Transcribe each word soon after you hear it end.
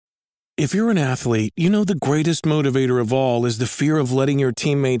If you're an athlete, you know the greatest motivator of all is the fear of letting your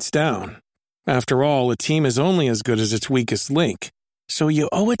teammates down. After all, a team is only as good as its weakest link. So you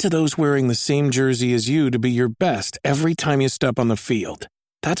owe it to those wearing the same jersey as you to be your best every time you step on the field.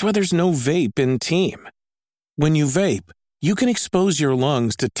 That's why there's no vape in team. When you vape, you can expose your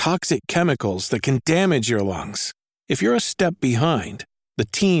lungs to toxic chemicals that can damage your lungs. If you're a step behind, the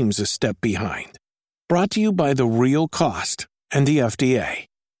team's a step behind. Brought to you by The Real Cost and the FDA.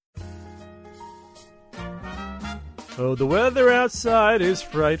 Oh, the weather outside is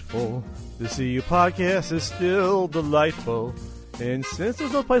frightful. The CU podcast is still delightful. And since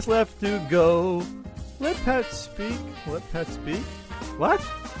there's no place left to go, let Pat speak. Let Pat speak. What?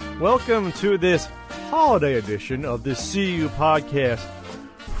 Welcome to this holiday edition of the CU podcast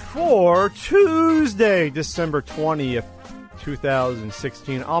for Tuesday, December 20th,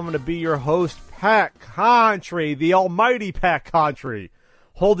 2016. I'm going to be your host, Pat Contry, the almighty Pat Contry,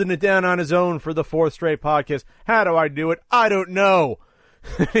 holding it down on his own for the fourth straight podcast. How do I do it? I don't know.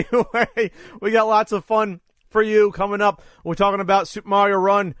 Anyway, we got lots of fun for you coming up. We're talking about Super Mario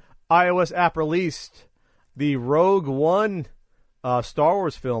Run, iOS app released. The Rogue One Star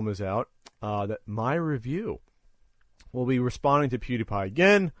Wars film is out. My review. We'll be responding to PewDiePie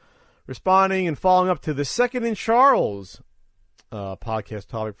again, responding and following up to the Second in Charles podcast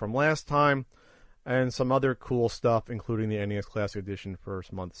topic from last time, and some other cool stuff, including the NES Classic Edition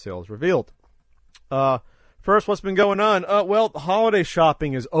first month sales revealed. First, what's been going on? Well, the holiday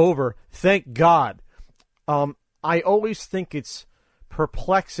shopping is over. Thank God. I always think it's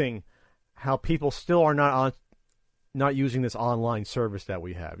perplexing how people still are not using this online service that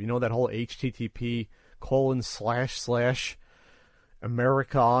we have. You know, that whole http://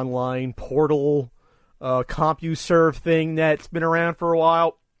 America Online portal CompuServe thing that's been around for a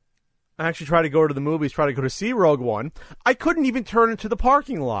while. I actually tried to go to the movies, tried to go to see Rogue One. I couldn't even turn into the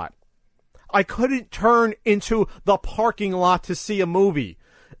parking lot. I couldn't turn into the parking lot to see a movie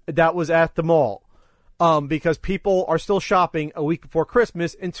that was at the mall. Because people are still shopping a week before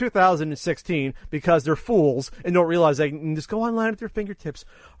Christmas in 2016 because they're fools and don't realize they can just go online at their fingertips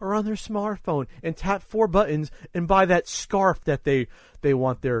or on their smartphone and tap 4 buttons and buy that scarf that they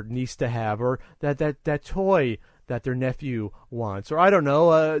want their niece to have, or that toy that their nephew wants, or I don't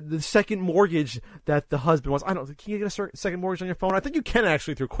know, the second mortgage that the husband wants. I don't. Can you get a second mortgage on your phone? I think you can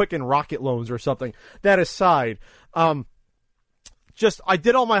actually through Quicken Rocket Loans or something. That aside, I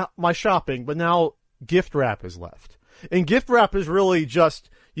did all my shopping, but now gift wrap is left. And gift wrap is really just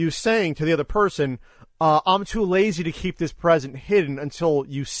you saying to the other person, I'm too lazy to keep this present hidden until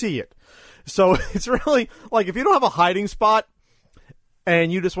you see it. So it's really like if you don't have a hiding spot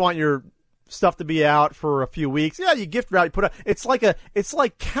and you just want your stuff to be out for a few weeks, yeah, you gift wrap, you put it's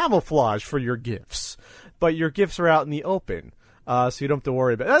like camouflage for your gifts, but your gifts are out in the open. So you don't have to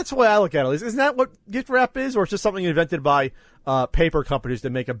worry about it. That's the way I look at it. Isn't that what gift wrap is? Or it's just something invented by paper companies that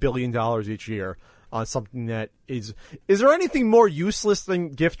make $1 billion each year on something that is there anything more useless than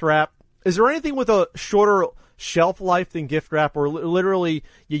gift wrap? Is there anything with a shorter shelf life than gift wrap, or literally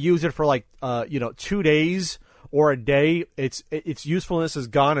you use it for 2 days or a day? Its usefulness is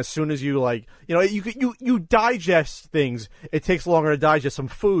gone as soon as you you digest things. It takes longer to digest some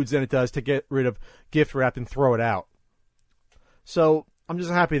foods than it does to get rid of gift wrap and throw it out. So I'm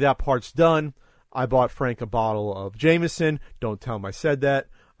just happy that part's done. I bought Frank a bottle of Jameson. Don't tell him I said that.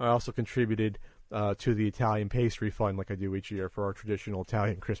 I also contributed to the Italian pastry fund like I do each year for our traditional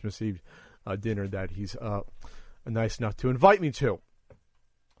Italian Christmas Eve dinner that he's nice enough to invite me to.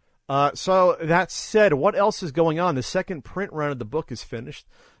 So that said, what else is going on? The second print run of the book is finished.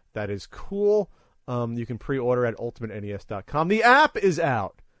 That is cool. You can pre-order at ultimatnes.com. The app is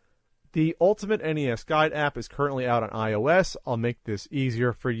out. The Ultimate NES Guide app is currently out on iOS. I'll make this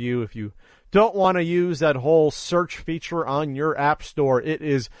easier for you if you don't want to use that whole search feature on your app store. It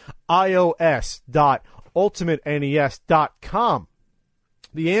is ios.ultimatnes.com.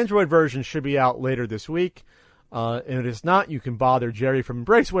 The Android version should be out later this week. And if it's not, you can bother Jerry from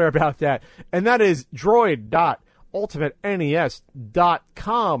Embraceware about that. And that is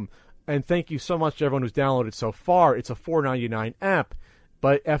droid.ultimatnes.com. And thank you so much to everyone who's downloaded so far. It's a $4.99 app.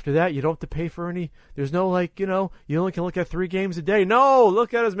 But after that, you don't have to pay for any. There's no you only can look at 3 games a day. No,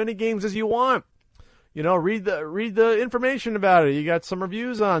 look at as many games as you want. Read the information about it. You got some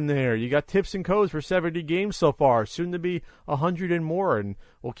reviews on there. You got tips and codes for 70 games so far. Soon to be 100 and more, and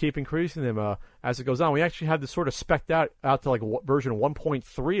we'll keep increasing them as it goes on. We actually have this sort of spec'd out to like version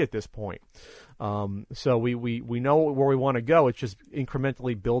 1.3 at this point. So we know where we want to go. It's just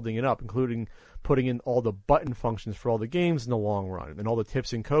incrementally building it up, including putting in all the button functions for all the games in the long run, and all the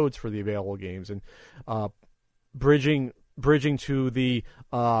tips and codes for the available games, and bridging bridging to the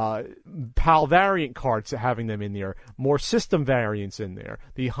PAL variant carts, having them in there, more system variants in there,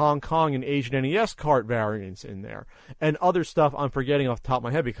 the Hong Kong and Asian NES cart variants in there, and other stuff I'm forgetting off the top of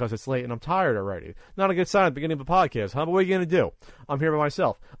my head because it's late and I'm tired already. Not a good sign at the beginning of a podcast, huh? But what are you going to do? I'm here by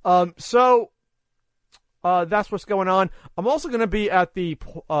myself. That's what's going on. I'm also going to be at the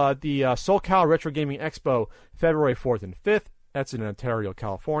SoCal Retro Gaming Expo February 4th and 5th. That's in Ontario,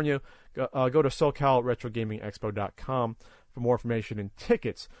 California. Go to SoCalRetroGamingExpo.com for more information and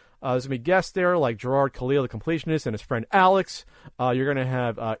tickets. There's going to be guests there like Gerard Khalil, the completionist, and his friend Alex. You're going to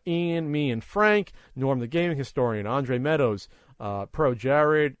have Ian, me, and Frank, Norm, the gaming historian, Andre Meadows, Pro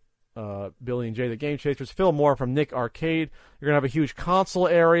Jared, Billy and Jay, the Game Chasers, Phil Moore from Nick Arcade. You're going to have a huge console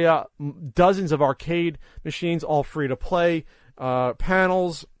area, dozens of arcade machines, all free to play,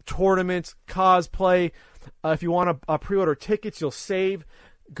 panels, tournaments, cosplay. If you want to pre-order tickets, you'll save.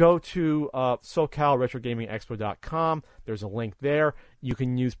 Go to SoCalRetroGamingExpo.com. There's a link there. You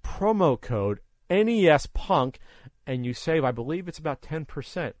can use promo code NESPunk, and you save, I believe it's about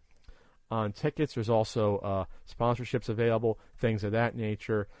 10% on tickets. There's also sponsorships available, things of that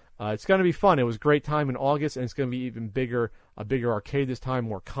nature. It's going to be fun. It was a great time in August, and it's going to be even bigger, a bigger arcade this time,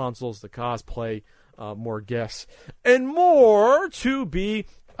 more consoles, the cosplay, more guests, and more to be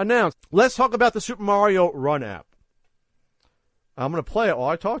announced. Let's talk about the Super Mario Run app. I'm going to play it while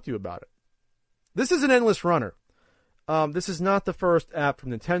I talk to you about it. This is an endless runner. This is not the first app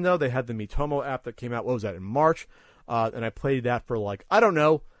from Nintendo. They had the Miitomo app that came out, what was that, in March? And I played that for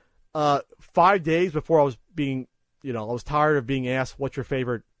 5 days before I was being, I was tired of being asked, what's your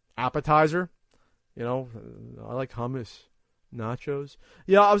favorite appetizer? I like hummus, nachos.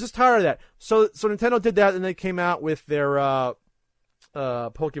 I was just tired of that. So Nintendo did that, and they came out with their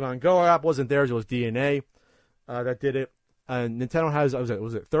Pokemon Go app. It wasn't theirs, it was DNA that did it. And Nintendo has,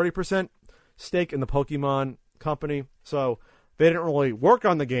 was it 30% stake in the Pokemon company? So they didn't really work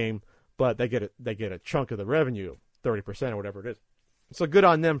on the game, but they get a chunk of the revenue, 30% or whatever it is. So good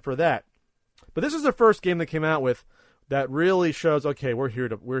on them for that. But this is the first game they came out with that really shows, okay, we're here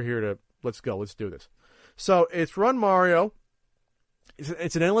to let's go, let's do this. So it's Run Mario.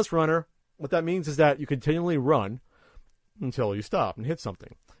 It's an endless runner. What that means is that you continually run until you stop and hit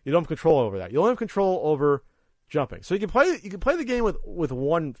something. You don't have control over that. You only have control over jumping. So you can play the game with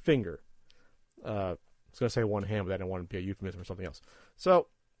one finger. I was going to say one hand, but that didn't want to be a euphemism or something else. So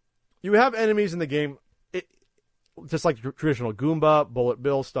you have enemies in the game, just like traditional Goomba, Bullet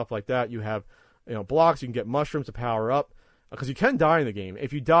Bill, stuff like that. You have blocks. You can get mushrooms to power up because you can die in the game.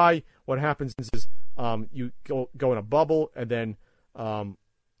 If you die, what happens is you go in a bubble, and then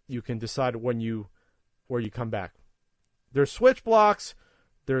you can decide where you come back. There's switch blocks.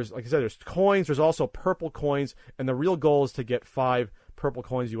 There's, like I said, there's coins. There's also purple coins, and the real goal is to get 5 purple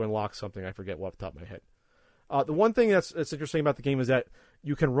coins. You unlock something. I forget what off the top of my head. The one thing that's interesting about the game is that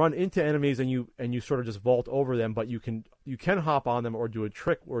you can run into enemies and you sort of just vault over them, but you can hop on them or do a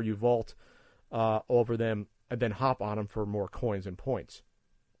trick where you vault over them and then hop on them for more coins and points.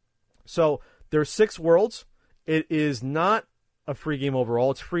 So there's 6 worlds. It is not a free game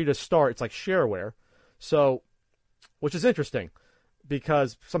overall. It's free to start. It's like shareware, so which is interesting.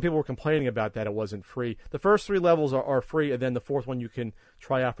 Because some people were complaining about that it wasn't free. The first 3 levels are free, and then the 4th one you can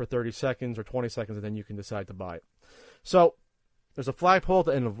try out for 30 seconds or 20 seconds, and then you can decide to buy it. So there's a flagpole at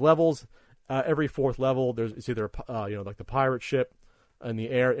the end of levels. Every 4th level, it's either like the pirate ship and the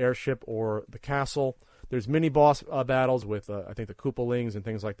airship or the castle. There's mini boss battles with I think the Koopalings and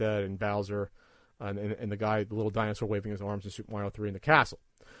things like that, and Bowser, and the little dinosaur waving his arms in Super Mario 3 in the castle.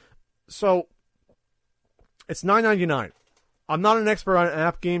 So it's $9.99. I'm not an expert on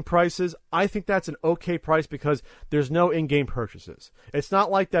app game prices. I think that's an okay price because there's no in-game purchases. It's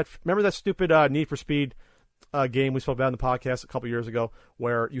not like that. Remember that stupid Need for Speed game we spoke about in the podcast a couple years ago,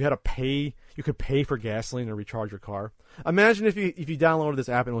 where you had to pay. You could pay for gasoline to recharge your car. Imagine if you downloaded this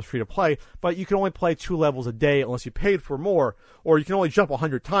app and it was free to play, but you can only play 2 levels a day unless you paid for more, or you can only jump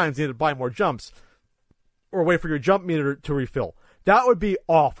 100 times. You need to buy more jumps, or wait for your jump meter to refill. That would be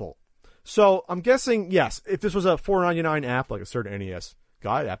awful. So I'm guessing, yes, if this was a $4.99 app, like a certain NES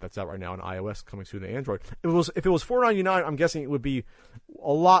Guide app that's out right now on iOS, coming soon to Android, if it was $4.99, I'm guessing it would be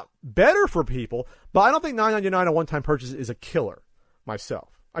a lot better for people. But I don't think $9.99 a one-time purchase is a killer myself.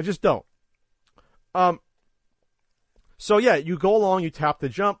 I just don't. So yeah, you go along, you tap the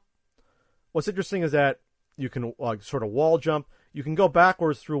jump. What's interesting is that you can sort of wall jump. You can go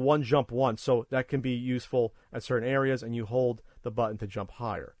backwards through one jump once, so that can be useful at certain areas, and you hold the button to jump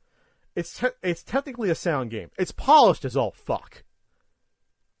higher. It's technically a sound game. It's polished as all fuck.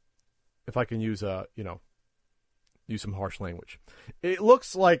 If I can use some harsh language. It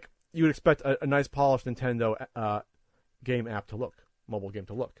looks like you would expect a nice polished Nintendo game app to look, mobile game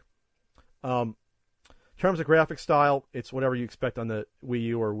to look. In terms of graphic style, it's whatever you expect on the Wii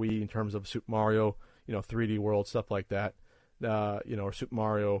U or Wii in terms of Super Mario, 3D World, stuff like that. Or Super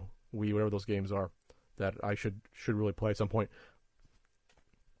Mario Wii, whatever those games are that I should really play at some point.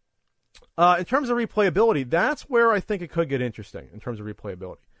 In terms of replayability, that's where I think it could get interesting in terms of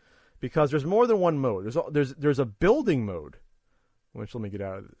replayability, because there's more than one mode. There's a building mode, which let me get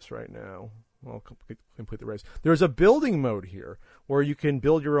out of this right now. I'll complete the race. There's a building mode here where you can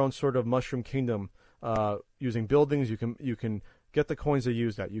build your own sort of Mushroom Kingdom using buildings. You can get the coins to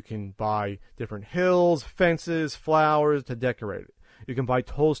use that. You can buy different hills, fences, flowers to decorate it. You can buy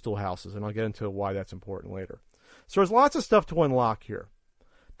toadstool houses, and I'll get into why that's important later. So there's lots of stuff to unlock here.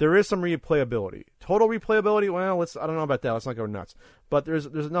 There is some replayability. Total replayability, well, I don't know about that. Let's not go nuts. But there's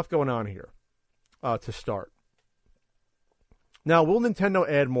enough going on here to start. Now, will Nintendo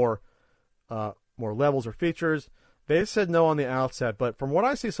add more levels or features? They said no on the outset, but from what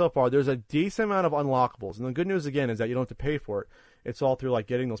I see so far, there's a decent amount of unlockables. And the good news, again, is that you don't have to pay for it. It's all through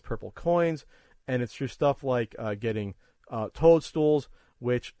getting those purple coins, and it's through stuff like getting toadstools,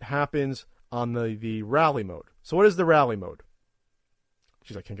 which happens on the rally mode. So what is the rally mode?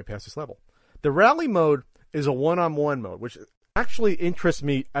 Jeez, I can't get past this level. The rally mode is a one-on-one mode, which actually interests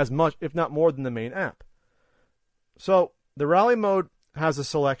me as much, if not more, than the main app. So the rally mode has a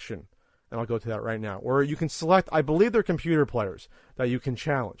selection, and I'll go to that right now, where you can select, I believe they're computer players that you can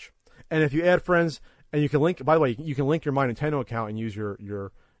challenge. And if you add friends, and you can link, by the way, you can link your My Nintendo account and use your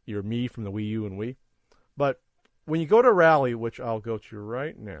Mii from the Wii U and Wii. But when you go to rally, which I'll go to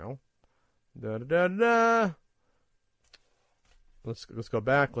right now, Let's go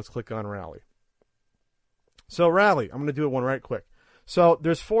back. Let's click on rally. So rally, I'm going to do one right quick. So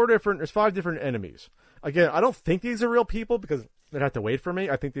there's 5 different enemies. Again, I don't think these are real people because they'd have to wait for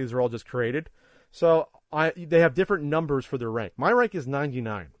me. I think these are all just created. So they have different numbers for their rank. My rank is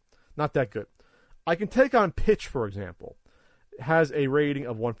 99. Not that good. I can take on Pitch, for example. It has a rating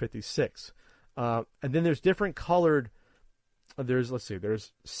of 156. And then there's different colored.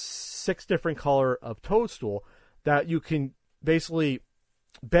 There's 6 different color of Toadstool that you can basically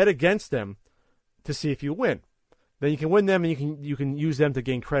bet against them to see if you win. Then you can win them, and you can use them to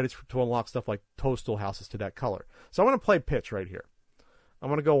gain credits to unlock stuff like toadstool houses to that color. So I'm going to play Pitch right here. I'm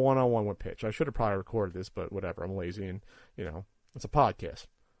going to go one-on-one with Pitch. I should have probably recorded this, but whatever. I'm lazy, and it's a podcast,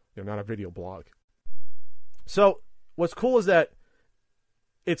 not a video blog. So what's cool is that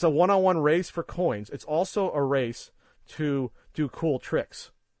it's a one-on-one race for coins. It's also a race to do cool tricks,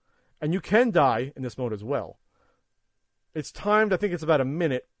 and you can die in this mode as well. It's timed, I think it's about a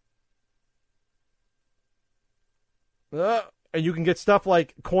minute. And you can get stuff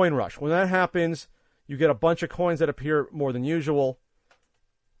like Coin Rush. When that happens, you get a bunch of coins that appear more than usual.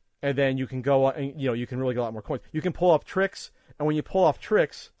 And then you can go, and you can really get a lot more coins. You can pull off tricks. And when you pull off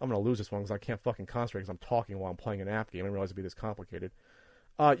tricks, I'm going to lose this one because I can't fucking concentrate because I'm talking while I'm playing an app game. I didn't realize it'd be this complicated.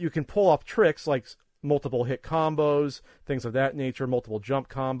 You can pull off tricks like multiple hit combos, things of that nature, multiple jump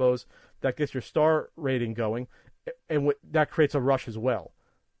combos. That gets your star rating going. And that creates a rush as well.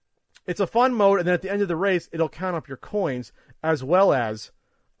 It's a fun mode, and then at the end of the race, it'll count up your coins as well as.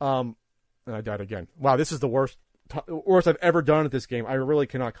 And I died again. Wow, this is the worst I've ever done at this game. I really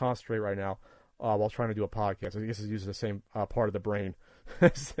cannot concentrate right now while trying to do a podcast. I guess it uses the same part of the brain.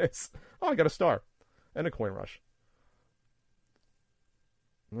 I got a star and a coin rush.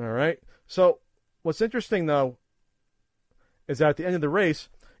 All right. So what's interesting though is that at the end of the race,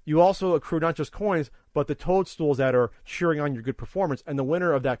 you also accrue not just coins, but the toadstools that are cheering on your good performance, and the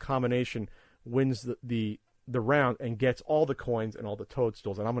winner of that combination wins the round and gets all the coins and all the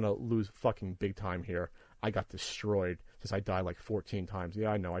toadstools. And I'm going to lose fucking big time here. I got destroyed since I died like 14 times.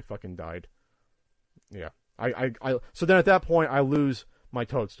 Yeah, I know, I fucking died. Yeah. So then at that point, I lose my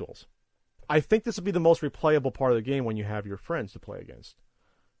toadstools. I think this will be the most replayable part of the game when you have your friends to play against.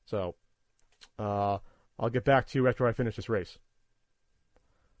 So, I'll get back to you after I finish this race.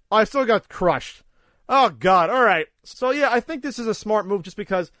 I still got crushed. Oh, God. All right. So, yeah, I think this is a smart move just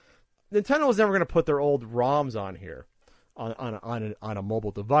because Nintendo was never going to put their old ROMs on here on a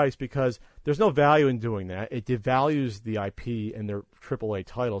mobile device because there's no value in doing that. It devalues the IP and their AAA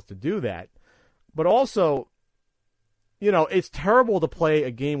titles to do that. But also, it's terrible to play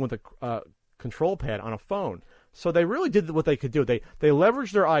a game with a control pad on a phone. So they really did what they could do. They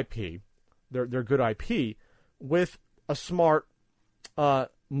leveraged their IP, their good IP, with a smart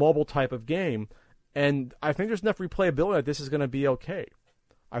mobile type of game, and I think there's enough replayability that this is going to be okay.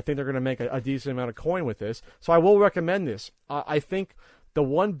 I think they're going to make a decent amount of coin with this, so I will recommend this. I think the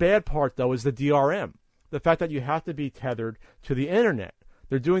one bad part, though, is the DRM, the fact that you have to be tethered to the internet.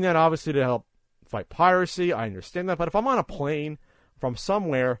 They're doing that, obviously, to help fight piracy. I understand that. But if I'm on a plane from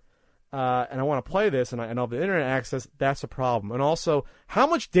somewhere and I want to play this and I have the internet access, that's a problem. And also, how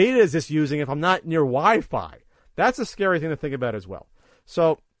much data is this using if I'm not near Wi-Fi? That's a scary thing to think about as well.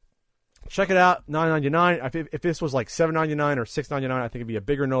 So check it out, $9.99. If this was like $7.99 or $6.99, I think it'd be a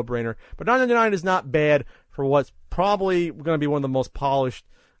bigger no-brainer. But $9.99 is not bad for what's probably going to be one of the most polished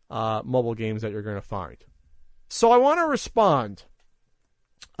mobile games that you're going to find. So I want to respond.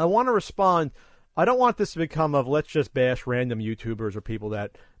 I don't want this to become of let's just bash random YouTubers or people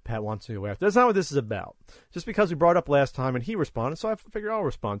that Pat wants to go after. That's not what this is about. Just because we brought it up last time and he responded, so I figured I'll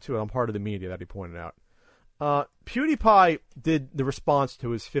respond to it. I'm part of the media that he pointed out. PewDiePie did the response to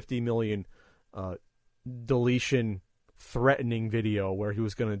his 50 million deletion threatening video where he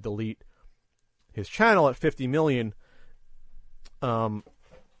was going to delete his channel at 50 million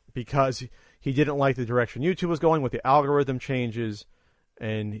because he didn't like the direction YouTube was going with the algorithm changes,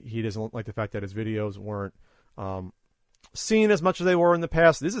 and he doesn't like the fact that his videos weren't seen as much as they were in the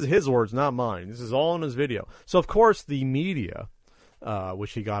past. This is his words, not mine. This is all in his video. So, of course, the media,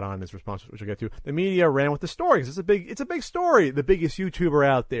 which he got on his response, which I'll get to, the media ran with the story because it's a big story. The biggest YouTuber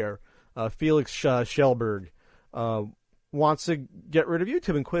out there, Felix Schellberg, wants to get rid of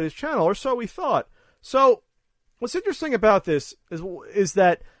YouTube and quit his channel, or so we thought. So, what's interesting about this is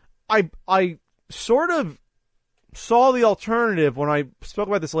that I sort of saw the alternative when I spoke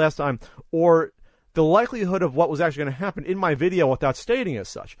about this last time, or the likelihood of what was actually going to happen in my video without stating as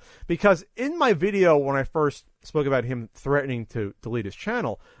such. Because in my video, when I first spoke about him threatening to delete his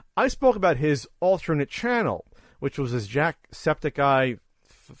channel, I spoke about his alternate channel, which was his Jacksepticeye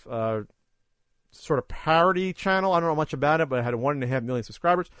sort of parody channel. I don't know much about it, but it had 1.5 million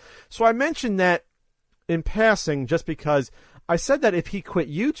subscribers. So I mentioned that in passing just because I said that if he quit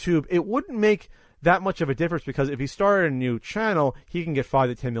YouTube, it wouldn't make that much of a difference because if he started a new channel, he can get 5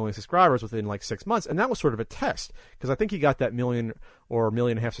 to 10 million subscribers within like 6 months. And that was sort of a test because I think he got that 1 million or 1.5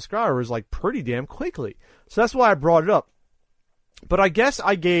 million subscribers like pretty damn quickly. So that's why I brought it up. But I guess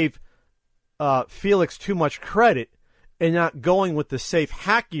I gave Felix too much credit in not going with the safe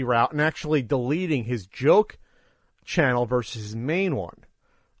hacky route and actually deleting his joke channel versus his main one.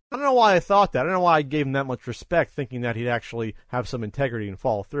 I don't know why I thought that. I don't know why I gave him that much respect thinking that he'd actually have some integrity and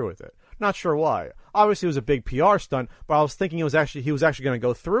follow through with it. Not sure why. Obviously, it was a big PR stunt, but I was thinking he was actually going to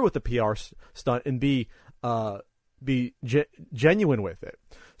go through with the PR stunt and be genuine with it.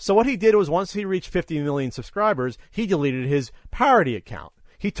 So what he did was once he reached 50 million subscribers, he deleted his parody account.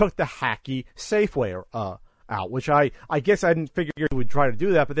 He took the hacky Safeway out, which I guess I didn't figure he would try to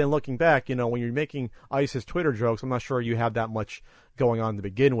do that. But then looking back, when you're making ICE's Twitter jokes, I'm not sure you have that much going on to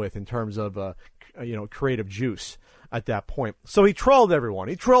begin with in terms of creative juice at that point. So he trolled everyone.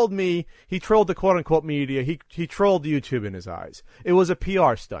 He trolled me. He trolled the quote-unquote media. He trolled YouTube in his eyes. It was a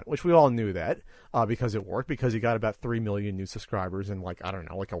PR stunt, which we all knew that because it worked, because he got about 3 million new subscribers in like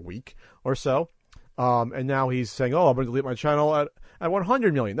a week or so. And now he's saying, I'm going to delete my channel at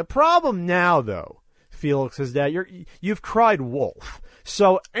 100 million. The problem now, though, Felix, is that you've cried wolf.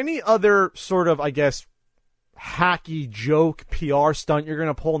 So any other sort of, I guess, hacky joke PR stunt you're going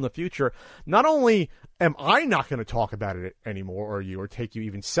to pull in the future, not only am I not going to talk about it anymore, or take you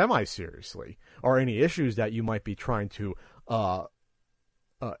even semi-seriously, or any issues that you might be trying to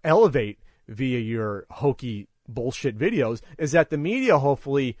elevate via your hokey bullshit videos, is that the media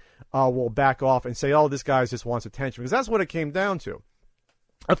hopefully will back off and say, this guy just wants attention, because that's what it came down to.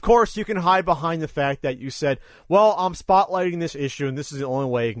 Of course, you can hide behind the fact that you said, I'm spotlighting this issue, and this is the only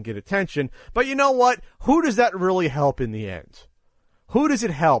way it can get attention. But you know what? Who does that really help in the end? Who does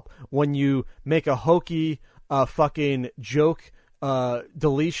it help when you make a hokey, fucking joke,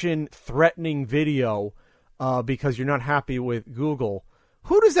 deletion, threatening video because you're not happy with Google?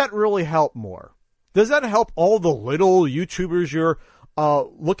 Who does that really help more? Does that help all the little YouTubers you're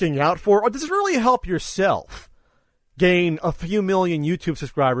looking out for? Or does it really help yourself gain a few million YouTube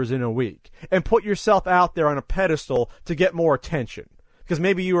subscribers in a week and put yourself out there on a pedestal to get more attention? Because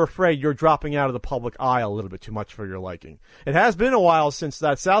maybe you were afraid you're dropping out of the public eye a little bit too much for your liking. It has been a while since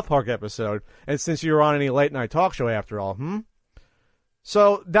that South Park episode, and since you were on any late night talk show after all,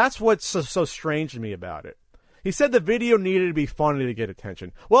 So that's what's so strange to me about it. He said the video needed to be funny to get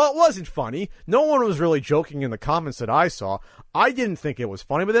attention. Well, it wasn't funny. No one was really joking in the comments that I saw. I didn't think it was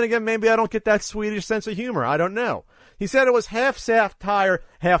funny, but then again, maybe I don't get that Swedish sense of humor. I don't know. He said it was half satire,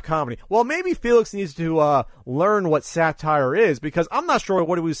 half comedy. Well, maybe Felix needs to learn what satire is, because I'm not sure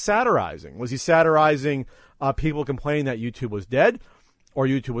what he was satirizing. Was he satirizing people complaining that YouTube was dead, or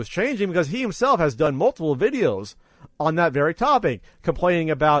YouTube was changing? Because he himself has done multiple videos on that very topic,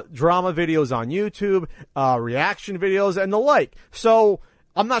 complaining about drama videos on YouTube, reaction videos, and the like. So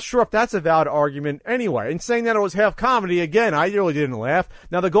I'm not sure if that's a valid argument anyway. And saying that it was half comedy, again, I really didn't laugh.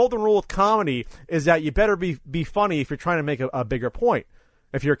 Now, the golden rule with comedy is that you better be funny if you're trying to make a bigger point.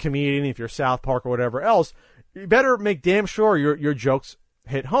 If you're a comedian, if you're South Park or whatever else, you better make damn sure your jokes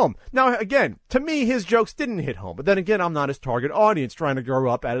hit home. Now, again, to me, his jokes didn't hit home. But then again, I'm not his target audience trying to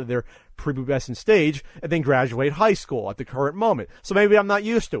grow up out of their prepubescent stage and then graduate high school at the current moment. So maybe I'm not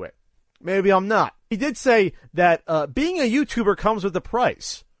used to it. Maybe I'm not. He did say that being a YouTuber comes with a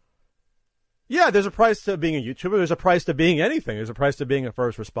price. Yeah, there's a price to being a YouTuber. There's a price to being anything. There's a price to being a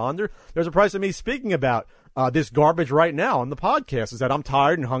first responder. There's a price to me speaking about this garbage right now on the podcast, is that I'm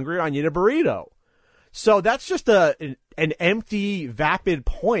tired and hungry and I need a burrito. So that's just an empty, vapid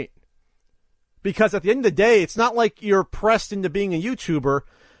point. Because at the end of the day, it's not like you're pressed into being a YouTuber.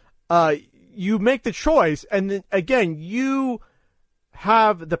 You make the choice, and then, again, you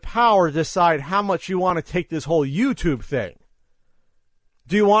have the power to decide how much you want to take this whole YouTube thing.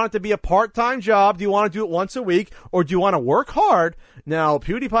 Do you want it to be a part-time job? Do you want to do it once a week? Or do you want to work hard? Now,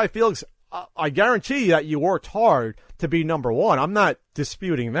 PewDiePie Felix, I guarantee you that you worked hard to be number one. I'm not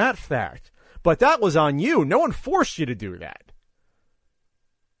disputing that fact. But that was on you. No one forced you to do that.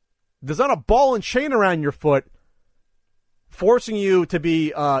 There's not a ball and chain around your foot forcing you to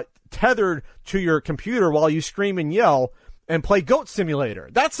be tethered to your computer while you scream and yell and play Goat Simulator.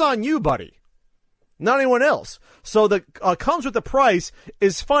 That's on you, buddy. Not anyone else. So the comes with the price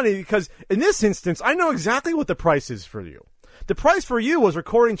is funny because in this instance, I know exactly what the price is for you. The price for you was,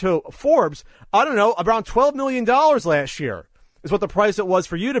 according to Forbes, I don't know, around $12 million last year is what the price it was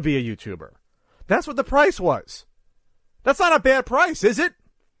for you to be a YouTuber. That's what the price was. That's not a bad price, is it?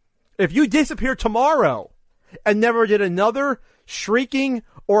 If you disappear tomorrow and never did another shrieking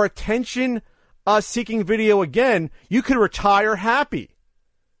or attention-seeking video again, you could retire happy.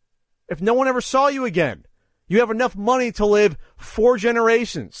 If no one ever saw you again, you have enough money to live 4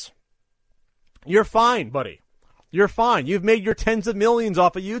 generations. You're fine, buddy. You're fine. You've made your tens of millions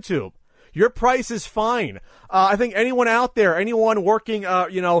off of YouTube. Your price is fine. I think anyone out there, anyone working,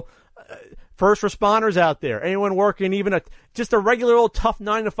 first responders out there, anyone working even just a regular old tough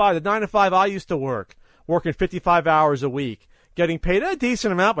 9-to-5, the 9-to-5 I used to work, working 55 hours a week, getting paid a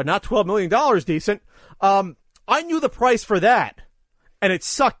decent amount, but not $12 million decent. I knew the price for that, and it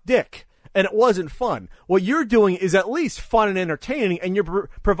sucked dick, and it wasn't fun. What you're doing is at least fun and entertaining, and you're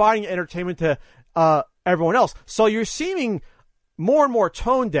providing entertainment to everyone else. So you're seeming more and more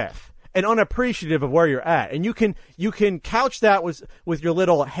tone deaf and unappreciative of where you're at. And you can couch that with your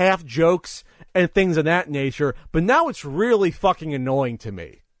little half jokes and things of that nature, but now it's really fucking annoying to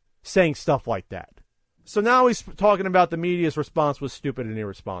me saying stuff like that. So now he's talking about the media's response was stupid and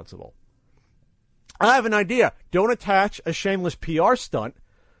irresponsible. I have an idea. Don't attach a shameless PR stunt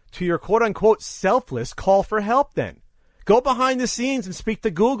to your quote-unquote selfless call for help then. Go behind the scenes and speak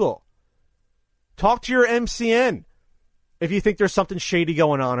to Google. Talk to your MCN if you think there's something shady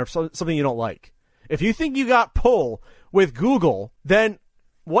going on or something you don't like. If you think you got pull with Google, then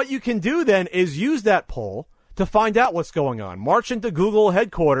what you can do then is use that pull to find out what's going on. March into Google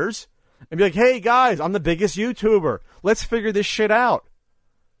headquarters and be like, hey, guys, I'm the biggest YouTuber. Let's figure this shit out.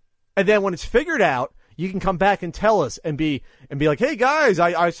 And then when it's figured out, you can come back and tell us and be like, hey, guys,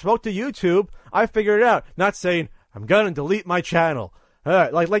 I spoke to YouTube. I figured it out. Not saying, I'm going to delete my channel.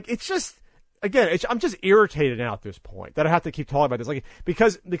 Like it's just... Again, I'm just irritated now at this point that I have to keep talking about this. Like,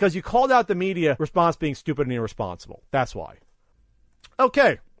 because you called out the media response being stupid and irresponsible. That's why.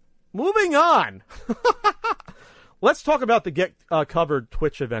 Okay, moving on. Let's talk about the Get Covered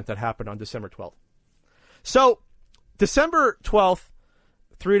Twitch event that happened on December 12th. So, December 12th,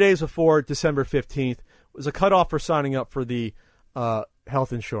 3 days before December 15th, was a cutoff for signing up for the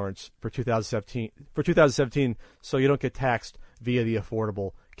health insurance for 2017, so you don't get taxed via the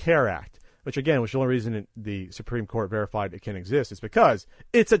Affordable Care Act. Which, again, was the only reason the Supreme Court verified it can exist is because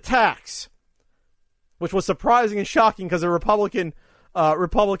it's a tax, which was surprising and shocking because a Republican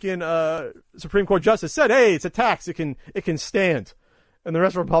Supreme Court justice said, hey, it's a tax. It can stand. And the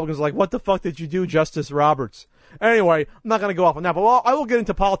rest of Republicans are like, what the fuck did you do, Justice Roberts? Anyway, I'm not going to go off on that, but I will get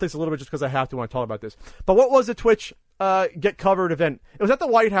into politics a little bit just because I have to when I talk about this. But what was the Twitch Get Covered event? It was at the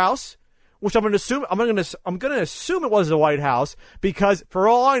White House. Which I'm going to assume it was the White House because, for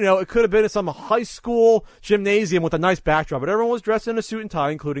all I know, it could have been at some high school gymnasium with a nice backdrop. But everyone was dressed in a suit and tie,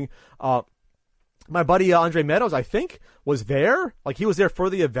 including my buddy Andre Meadows. I think was there. Like he was there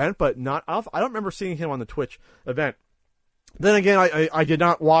for the event, but not off. I don't remember seeing him on the Twitch event. Then again, I did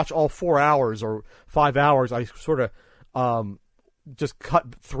not watch all 4 hours or 5 hours. I sort of just cut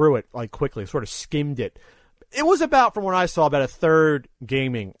through it like quickly, sort of skimmed it. It was about, from what I saw, about a third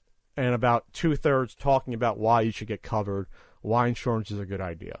gaming. And about 2/3 talking about why you should get covered, why insurance is a good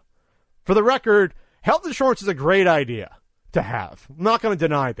idea. For the record, health insurance is a great idea to have. I'm not going to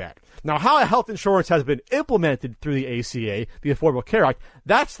deny that. Now, how health insurance has been implemented through the ACA, the Affordable Care Act,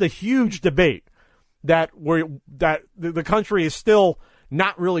 that's the huge debate that the country is still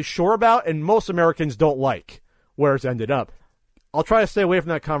not really sure about, and most Americans don't like where it's ended up. I'll try to stay away from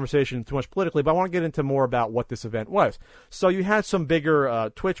that conversation too much politically, but I want to get into more about what this event was. So you had some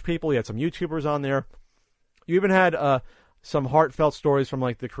bigger Twitch people, you had some YouTubers on there. You even had some heartfelt stories from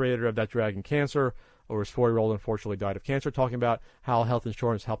like the creator of That Dragon Cancer, or his 4-year-old unfortunately died of cancer, talking about how health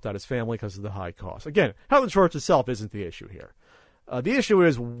insurance helped out his family because of the high cost. Again, health insurance itself isn't the issue here. The issue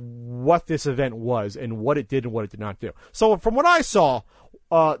is what this event was and what it did and what it did not do. So from what I saw,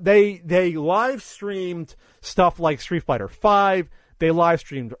 they live streamed stuff like Street Fighter V. They live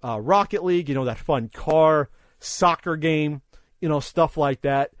streamed Rocket League, that fun car soccer game, stuff like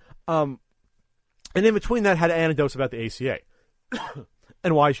that. And in between that, had anecdotes about the ACA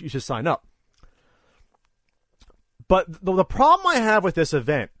and why you should sign up. But the problem I have with this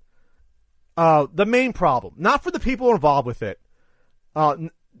event, the main problem, not for the people involved with it,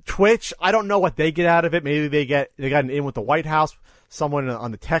 Twitch, I don't know what they get out of it. Maybe they got an in with the White House, someone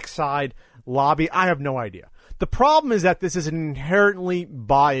on the tech side, lobby. I have no idea. The problem is that this is an inherently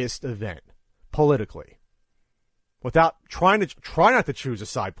biased event politically. Without try not to choose a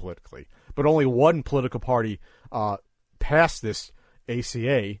side politically, but only one political party passed this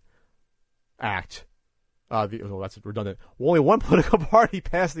ACA act. That's redundant. Only one political party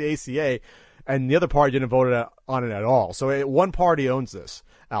passed the ACA, and the other party didn't vote on it at all. So one party owns this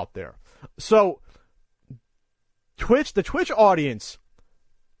out there. So the Twitch audience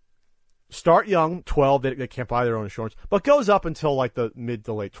start young, 12. They can't buy their own insurance, but goes up until like the mid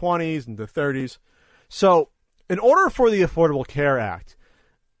to late 20s and the 30s. So in order for the Affordable Care Act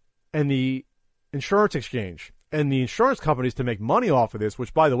and the insurance exchange and the insurance companies to make money off of this,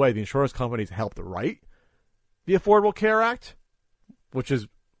 which, by the way, the insurance companies helped write the Affordable Care Act, which is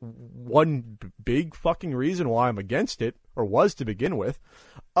one big fucking reason why I'm against it, or was to begin with,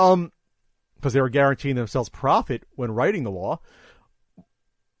 because they were guaranteeing themselves profit when writing the law.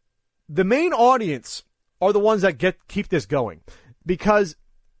 The main audience are the ones that keep this going, because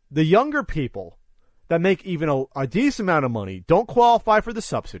the younger people that make even a decent amount of money don't qualify for the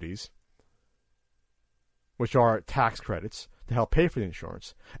subsidies, which are tax credits to help pay for the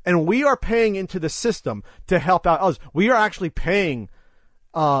insurance. And we are paying into the system to help out others. We are actually paying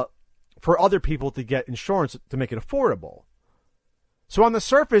for other people to get insurance to make it affordable. So on the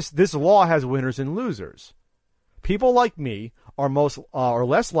surface, this law has winners and losers. People like me are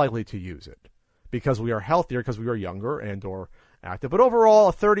less likely to use it because we are healthier, because we are younger and or active. But overall,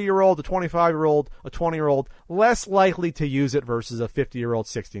 a 30-year-old, a 25-year-old, a 20-year-old, less likely to use it versus a 50-year-old,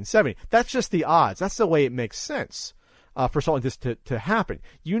 60 and 70. That's just the odds. That's the way it makes sense for something like this to happen.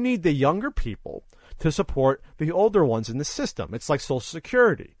 You need the younger people to support the older ones in the system. It's like Social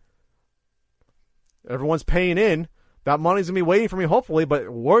Security. Everyone's paying in. That money's going to be waiting for me, hopefully, but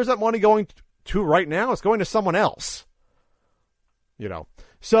where's that money going to right now? It's going to someone else.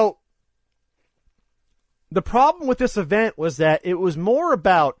 So the problem with this event was that it was more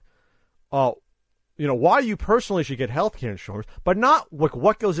about, why you personally should get healthcare insurance, but not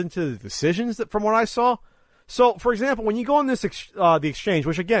what goes into the decisions that, from what I saw. So, for example, when you go on this the exchange,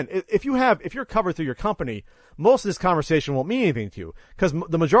 which again, if you're covered through your company, most of this conversation won't mean anything to you because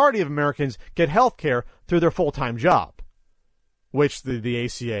the majority of Americans get health care through their full-time job, which the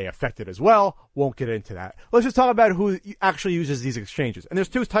ACA affected as well. Won't get into that. Let's just talk about who actually uses these exchanges. And there's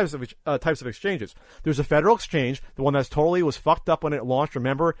two types of exchanges. There's a federal exchange, the one that's totally was fucked up when it launched.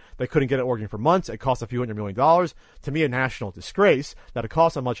 Remember, they couldn't get it working for months. It cost a few $100 million. To me, a national disgrace that it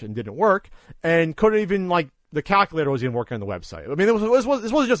cost so much and didn't work, and couldn't even the calculator was even working on the website. I mean, this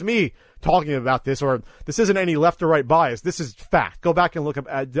wasn't just me talking about this, or this isn't any left or right bias. This is fact. Go back and look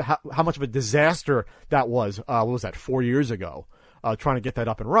at how much of a disaster that was. What was that, 4 years ago? Trying to get that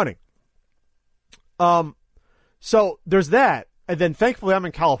up and running. So there's that. And then thankfully I'm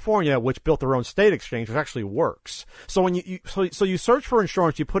in California, which built their own state exchange, which actually works. So when you search for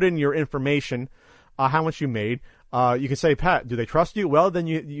insurance, you put in your information, how much you made. You can say, Pat, do they trust you? Well, then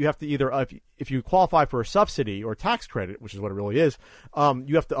you have to either, if you qualify for a subsidy or tax credit, which is what it really is,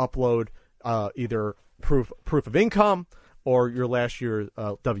 you have to upload either proof of income or your last year's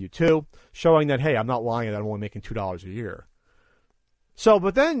W-2, showing that, hey, I'm not lying, that I'm only making $2 a year. So,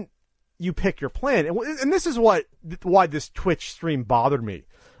 but then you pick your plan, and this is why this Twitch stream bothered me,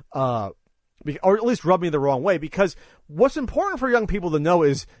 or at least rubbed me the wrong way, because what's important for young people to know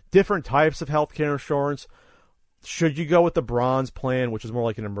is different types of healthcare insurance. Should you go with the bronze plan, which is more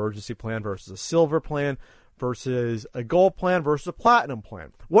like an emergency plan, versus a silver plan? versus a gold plan versus a platinum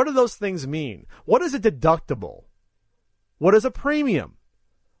plan. What do those things mean? What is a deductible? What is a premium?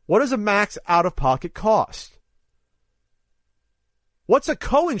 What is a max out-of-pocket cost? What's a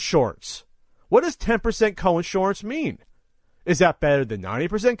coinsurance? What does 10% coinsurance mean? Is that better than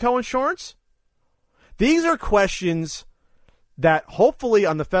 90% coinsurance? These are questions that hopefully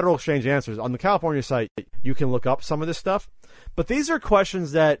on the Federal Exchange Answers, on the California site, you can look up some of this stuff. But these are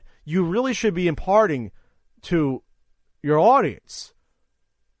questions that you really should be imparting to your audience.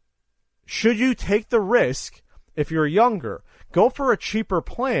 Should you take the risk, if you're younger, go for a cheaper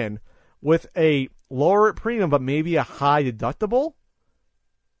plan with a lower premium but maybe a high deductible?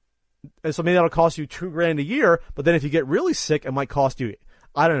 And so maybe that'll cost you $2,000 a year, but then if you get really sick, it might cost you,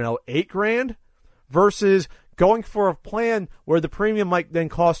 I don't know, $8,000 versus going for a plan where the premium might then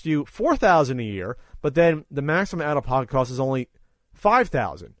cost you $4,000 a year, but then the maximum out-of-pocket cost is only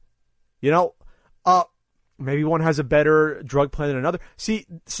 $5,000. Maybe one has a better drug plan than another. See,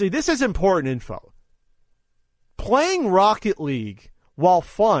 this is important info. Playing Rocket League, while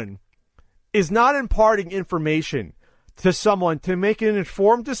fun, is not imparting information to someone to make an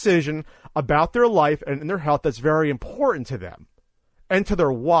informed decision about their life and their health that's very important to them and to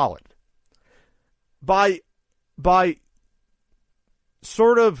their wallet. By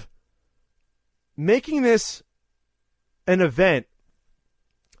sort of making this an event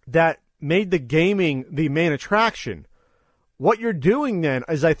that made the gaming the main attraction, what you're doing then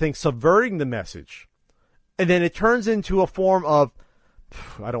is, I think, subverting the message. And then it turns into a form of,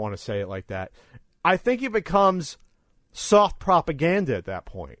 I don't want to say it like that, I think it becomes soft propaganda at that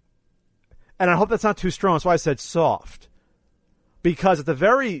point. And I hope that's not too strong. That's why I said soft. Because at the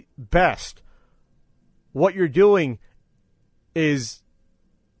very best, what you're doing is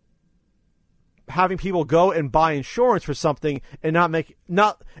having people go and buy insurance for something and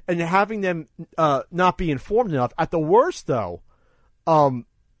having them not be informed enough. At the worst, though,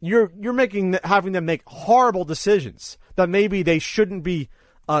 you're having them make horrible decisions that maybe they shouldn't be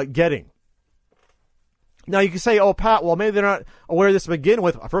getting. Now, you can say, oh, Pat, well, maybe they're not aware of this to begin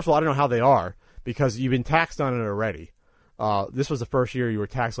with. First of all, I don't know how they are because you've been taxed on it already. This was the first year you were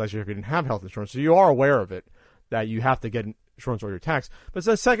taxed last year if you didn't have health insurance. So you are aware of it, that you have to get insurance or you're taxed. But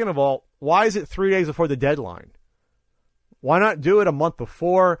then second of all, why is it 3 days before the deadline? Why not do it a month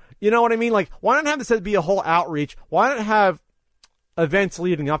before? You know what I mean? Like, why not have this be a whole outreach? Why not have events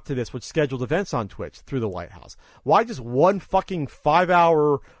leading up to this with scheduled events on Twitch through the White House? Why just one fucking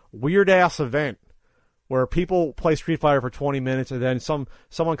 5-hour weird-ass event where people play Street Fighter for 20 minutes and then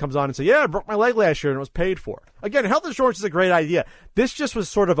someone comes on and says, yeah, I broke my leg last year and it was paid for. Again, health insurance is a great idea. This just was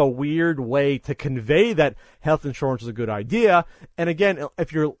sort of a weird way to convey that health insurance is a good idea. And again,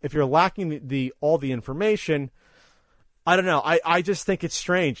 if you're lacking all the information, I don't know. I just think it's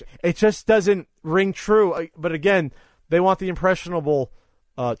strange. It just doesn't ring true. But again, they want the impressionable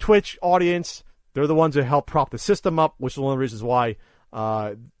Twitch audience. They're the ones who help prop the system up, which is one of the reasons why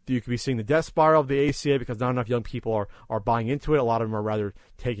you could be seeing the death spiral of the ACA because not enough young people are buying into it. A lot of them are rather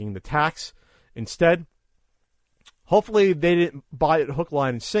taking the tax instead. Hopefully they didn't buy it hook,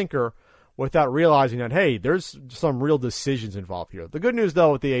 line, and sinker without realizing that, hey, there's some real decisions involved here. The good news,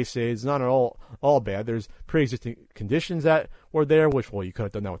 though, with the ACA is not at all bad. There's pre-existing conditions that were there, which, well, you could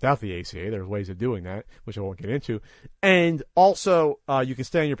have done that without the ACA. There's ways of doing that, which I won't get into. And also, you can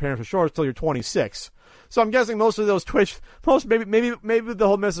stay on your parents' insurance until you're 26. So I'm guessing most of those maybe the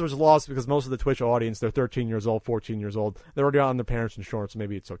whole message was lost because most of the Twitch audience, they're 13 years old, 14 years old. They're already on their parents' insurance, so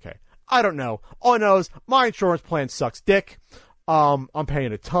maybe it's okay. I don't know. All I know is my insurance plan sucks dick. I'm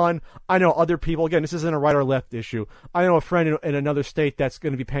paying a ton. I know other people, again, this isn't a right or left issue. I know a friend in another state that's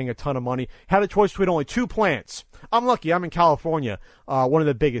going to be paying a ton of money, had a choice between only 2 plans. I'm lucky. I'm in California, one of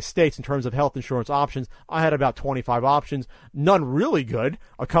the biggest states in terms of health insurance options. I had about 25 options, none really good.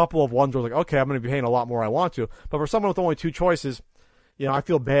 A couple of ones were like, okay, I'm going to be paying a lot more I want to. But for someone with only 2 choices, I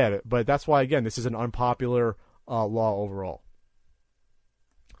feel bad. But that's why, again, this is an unpopular law overall.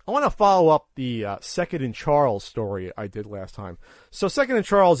 I want to follow up the Second and Charles story I did last time. So Second and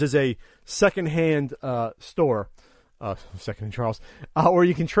Charles is a secondhand store, Second and Charles, where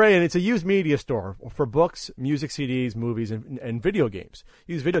you can trade, and it's a used media store for books, music CDs, movies, and video games,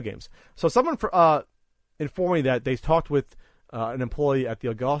 used video games. So someone informed me that they talked with an employee at the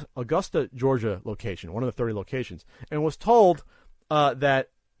Augusta, Georgia location, one of the 30 locations, and was told that,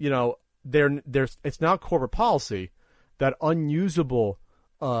 it's now corporate policy that unusable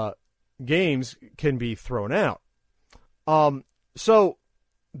games can be thrown out. So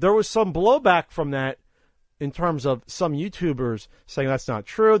there was some blowback from that in terms of some YouTubers saying that's not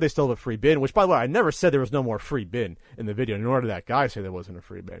true. They still have a free bin, which, by the way, I never said there was no more free bin in the video, nor did that guy say there wasn't a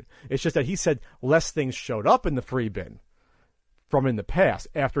free bin. It's just that he said less things showed up in the free bin from in the past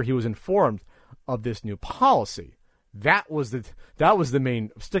after he was informed of this new policy. That was the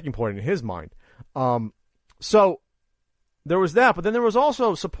main sticking point in his mind. So there was that, but then there was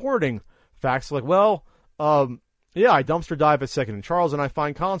also supporting facts like, well, yeah, I dumpster dive at Second and Charles, and I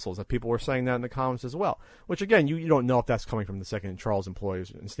find consoles. That people were saying that in the comments as well. Which, again, you don't know if that's coming from the Second and Charles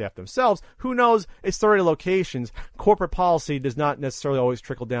employees and staff themselves. Who knows? It's 30 locations. Corporate policy does not necessarily always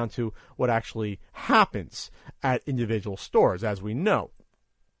trickle down to what actually happens at individual stores, as we know.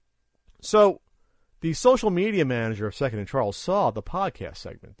 So the social media manager of Second and Charles saw the podcast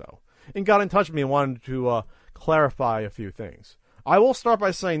segment, though, and got in touch with me and wanted to clarify a few things. I will start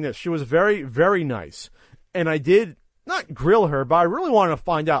by saying this. She was very, very nice. And I did not grill her, but I really wanted to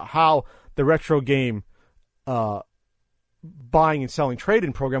find out how the retro game buying and selling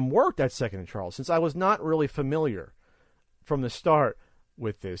trade-in program worked at Second and Charles, since I was not really familiar from the start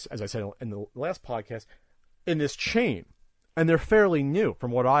with this, as I said in the last podcast, in this chain. And they're fairly new,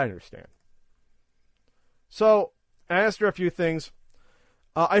 from what I understand. So I asked her a few things.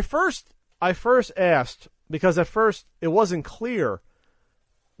 I first asked, because at first it wasn't clear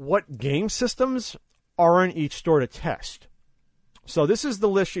what game systems are in each store to test. So this is the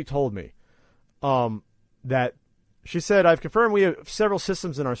list she told me. That she said, I've confirmed we have several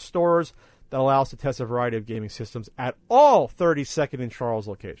systems in our stores that allow us to test a variety of gaming systems at all 32nd and Charles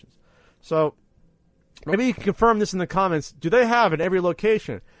locations. So maybe you can confirm this in the comments. Do they have in every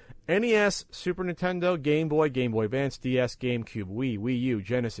location NES, Super Nintendo, Game Boy, Game Boy Advance, DS, GameCube, Wii, Wii U,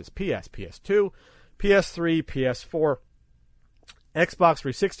 Genesis, PS, PS2, PS3, PS4, Xbox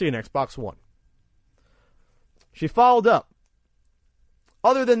 360, and Xbox One? She followed up.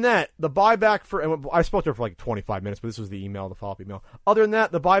 Other than that, the buyback for... And I spoke to her for like 25 minutes, but this was the email, the follow-up email. Other than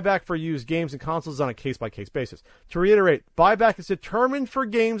that, the buyback for used games and consoles is on a case-by-case basis. To reiterate, buyback is determined for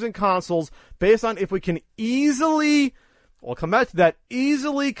games and consoles based on if we can easily... We'll come back to that.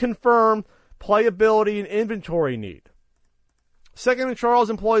 Easily confirm playability and inventory need. Second and Charles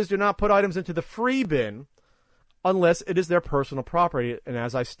employees do not put items into the free bin unless it is their personal property. And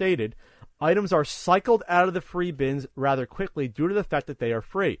as I stated, items are cycled out of the free bins rather quickly due to the fact that they are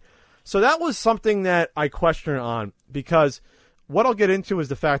free. So that was something that I questioned on, because what I'll get into is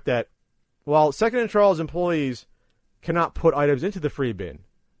the fact that while Second and Charles employees cannot put items into the free bin,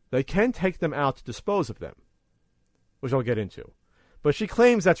 they can take them out to dispose of them, which I'll get into. But she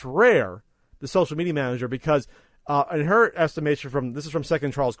claims that's rare, the social media manager, because in her estimation, this is from Second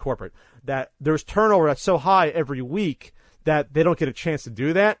and Charles Corporate, that there's turnover that's so high every week that they don't get a chance to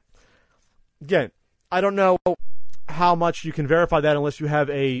do that. Again, I don't know how much you can verify that unless you have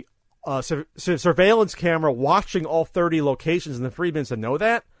a surveillance camera watching all 30 locations in the free bins to know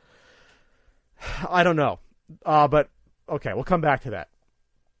that. I don't know. But, okay, we'll come back to that.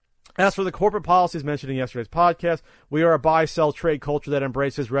 As for the corporate policies mentioned in yesterday's podcast, we are a buy-sell trade culture that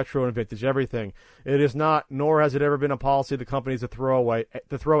embraces retro and vintage everything. It is not, nor has it ever been, a policy of the companies to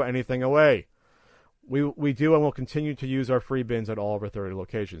throw anything away. We do and will continue to use our free bins at all of our 30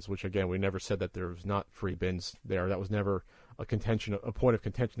 locations, which, again, we never said that there was not free bins there. That was never a point of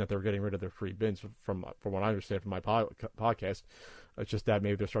contention that they were getting rid of their free bins, from what I understand from my podcast. It's just that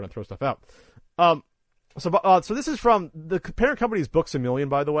maybe they're starting to throw stuff out. So this is from the parent company's Books A Million,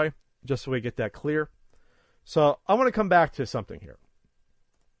 by the way, just so we get that clear. So I want to come back to something here.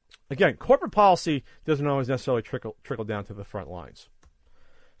 Again, corporate policy doesn't always necessarily trickle down to the front lines.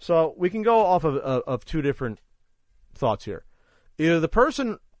 So we can go off of two different thoughts here. Either the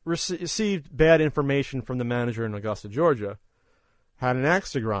person received bad information from the manager in Augusta, Georgia, had an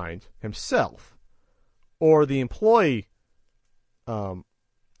axe to grind himself, or the employee had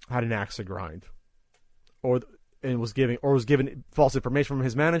an axe to grind, or was given false information from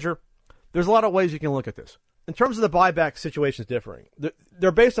his manager. There's a lot of ways you can look at this. In terms of the buyback situations differing,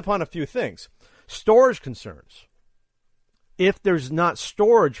 they're based upon a few things. Storage concerns. If there's not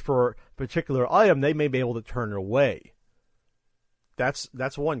storage for a particular item, they may be able to turn it away.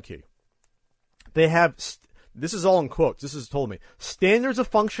 That's one key. They have, this is all in quotes, this is told me, standards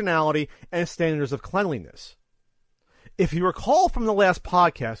of functionality and standards of cleanliness. If you recall from the last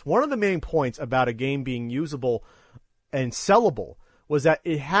podcast, one of the main points about a game being usable and sellable was that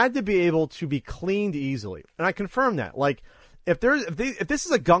it had to be able to be cleaned easily. And I confirm that. Like, if this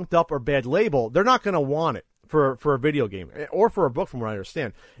is a gunked up or bad label, they're not going to want it for a video game or for a book, from what I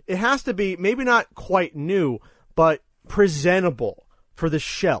understand. It has to be maybe not quite new, but presentable for the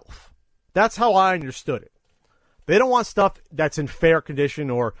shelf. That's how I understood it. They don't want stuff that's in fair condition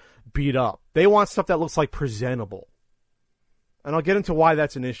or beat up. They want stuff that looks like presentable. And I'll get into why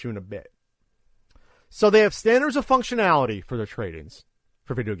that's an issue in a bit. So they have standards of functionality for their trade-ins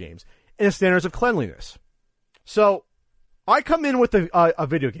for video games and standards of cleanliness. So I come in with a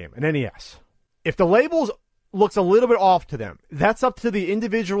video game, an NES. If the labels looks a little bit off to them, that's up to the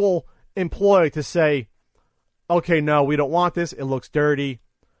individual employee to say, okay, no, we don't want this. It looks dirty.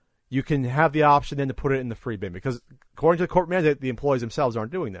 You can have the option then to put it in the free bin because according to the corporate mandate, the employees themselves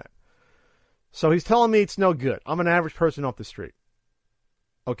aren't doing that. So he's telling me it's no good. I'm an average person off the street.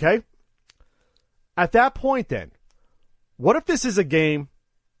 Okay? At that point then, what if this is a game,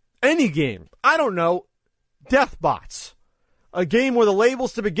 any game, I don't know, Deathbots, a game where the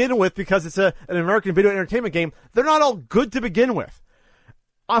labels to begin with, because it's an American video entertainment game, they're not all good to begin with.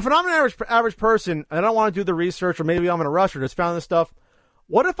 If I'm an average person and I don't want to do the research, or maybe I'm in a rush or just found this stuff,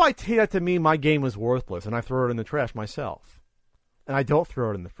 what if I take that to mean my game is worthless and I throw it in the trash myself? And I don't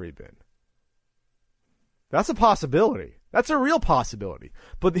throw it in the free bin. That's a possibility. That's a real possibility.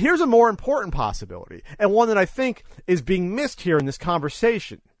 But here's a more important possibility, and one that I think is being missed here in this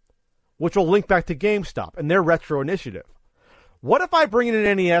conversation, which will link back to GameStop and their retro initiative. What if I bring in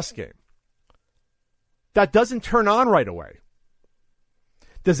an NES game that doesn't turn on right away?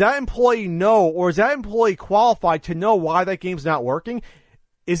 Does that employee know, or is that employee qualified to know why that game's not working?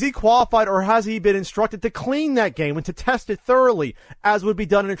 Is he qualified, or has he been instructed to clean that game and to test it thoroughly, as would be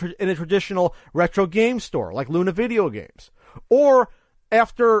done in a traditional retro game store, like Luna Video Games? Or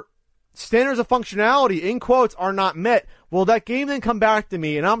after standards of functionality, in quotes, are not met, will that game then come back to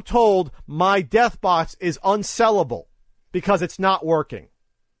me and I'm told my Deathbots is unsellable because it's not working?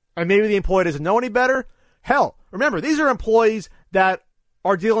 And maybe the employee doesn't know any better? Hell, remember, these are employees that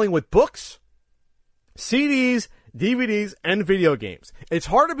are dealing with books, CDs, DVDs, and video games. It's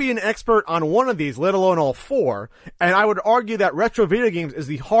hard to be an expert on one of these, let alone all four, and I would argue that retro video games is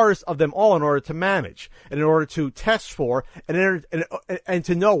the hardest of them all in order to manage, and in order to test for, and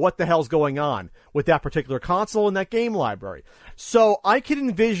to know what the hell's going on with that particular console and that game library. So I can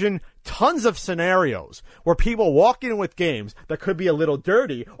envision tons of scenarios where people walk in with games that could be a little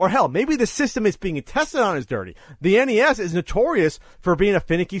dirty, or hell, maybe the system it's being tested on is dirty. The NES is notorious for being a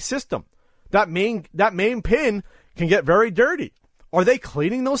finicky system. That main pin can get very dirty. Are they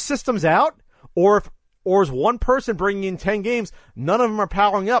cleaning those systems out? Or is one person bringing in 10 games, none of them are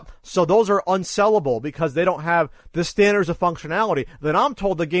powering up, so those are unsellable because they don't have the standards of functionality. Then I'm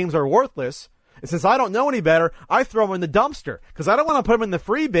told the games are worthless, and since I don't know any better, I throw them in the dumpster because I don't want to put them in the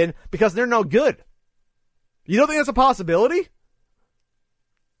free bin because they're no good. You don't think that's a possibility?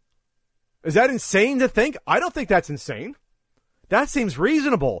 Is that insane to think? I don't think that's insane. That seems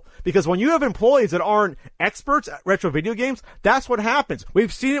reasonable, because when you have employees that aren't experts at retro video games, that's what happens.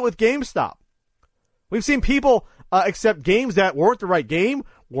 We've seen it with GameStop. We've seen people accept games that weren't the right game,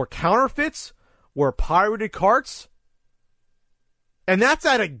 were counterfeits, were pirated carts. And that's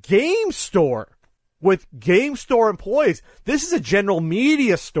at a game store with game store employees. This is a general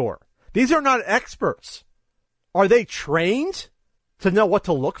media store. These are not experts. Are they trained to know what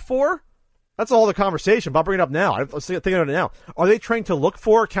to look for? That's all the conversation, but I'll bring it up now. I'm thinking of it now. Are they trained to look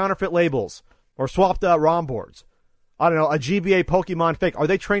for counterfeit labels or swapped ROM boards? I don't know, a GBA Pokemon fake. Are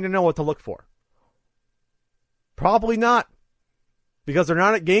they trained to know what to look for? Probably not. Because they're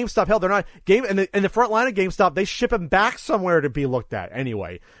not at GameStop. Hell, they're not in the front line of GameStop. They ship them back somewhere to be looked at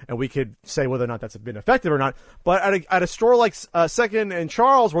anyway. And we could say whether or not that's been effective or not. But at a store like Second and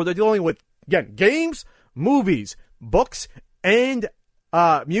Charles, where they're dealing with, again, games, movies, books, and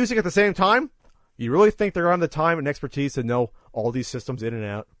music at the same time, you really think they're on the time and expertise to know all these systems in and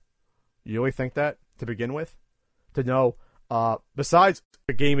out? You really think that to begin with? To know, besides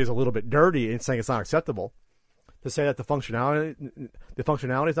the game is a little bit dirty and saying it's not acceptable, to say that the functionality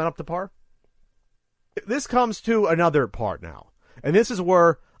is not up to par? This comes to another part now. And this is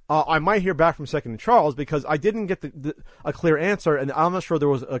where I might hear back from Second and Charles, because I didn't get a clear answer, and I'm not sure there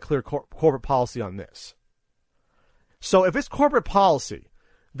was a clear corporate policy on this. So if it's corporate policy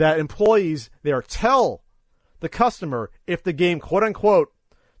that employees there tell the customer if the game, quote unquote,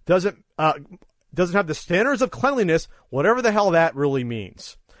 doesn't have the standards of cleanliness, whatever the hell that really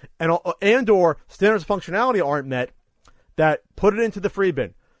means, and or standards of functionality aren't met, that put it into the free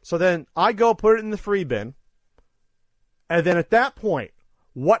bin. So then I go put it in the free bin, and then at that point,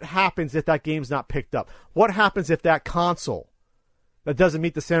 what happens if that game's not picked up? What happens if that console that doesn't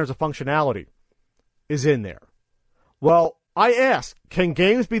meet the standards of functionality is in there? Well, I ask, can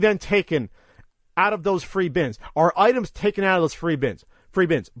games be then taken out of those free bins? Are items taken out of those free bins? Free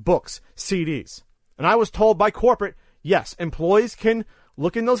bins, books, CDs. And I was told by corporate, yes, employees can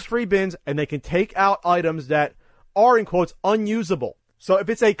look in those free bins and they can take out items that are, in quotes, unusable. So if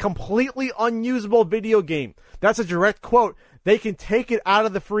it's a completely unusable video game, that's a direct quote, they can take it out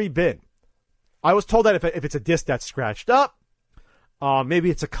of the free bin. I was told that if it's a disc that's scratched up,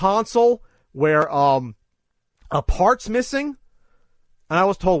 maybe it's a console where a part's missing, and I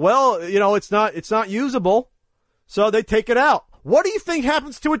was told, well, it's not usable, so they take it out. What do you think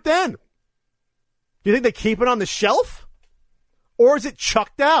happens to it then? Do you think they keep it on the shelf? Or is it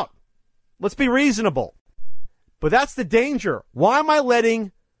chucked out? Let's be reasonable. But that's the danger. Why am I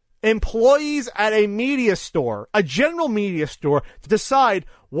letting employees at a media store, a general media store, to decide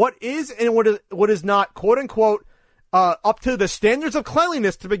what is and what is not, quote unquote, up to the standards of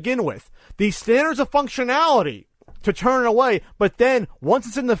cleanliness to begin with, the standards of functionality to turn it away, but then once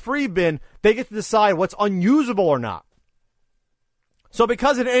it's in the free bin, they get to decide what's unusable or not. So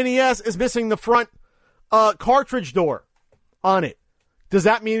because an NES is missing the front cartridge door on it, does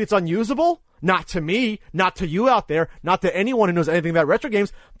that mean it's unusable? Not to me, not to you out there, not to anyone who knows anything about retro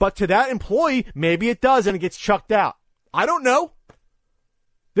games, but to that employee, maybe it does and it gets chucked out. I don't know.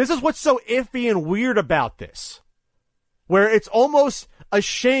 This is what's so iffy and weird about this, where it's almost a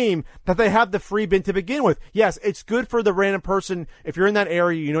shame that they have the free bin to begin with. Yes, it's good for the random person. If you're in that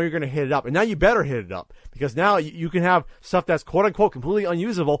area, you know you're going to hit it up. And now you better hit it up, because now you can have stuff that's quote-unquote completely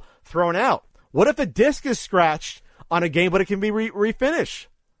unusable thrown out. What if the disc is scratched on a game, but it can be refinished?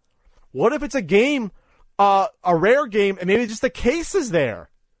 What if it's a game, a rare game, and maybe just the case is there,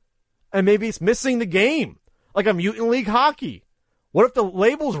 and maybe it's missing the game, like a Mutant League Hockey? What if the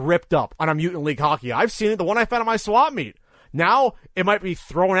label's ripped up on a Mutant League Hockey? I've seen it, the one I found at my swap meet. Now it might be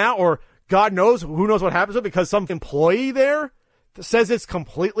thrown out, or God knows, who knows what happens to it, because some employee there says it's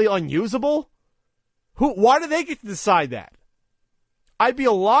completely unusable. Why do they get to decide that? I'd be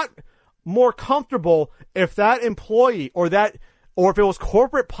a lot more comfortable if that employee or if it was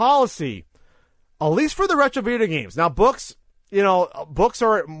corporate policy, at least for the retro video games. Now books, books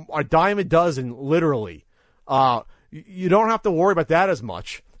are a dime a dozen, literally. You don't have to worry about that as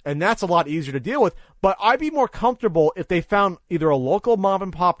much, and that's a lot easier to deal with. But I'd be more comfortable if they found either a local mom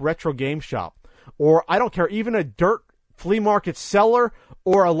and pop retro game shop, or I don't care, even a dirt flea market seller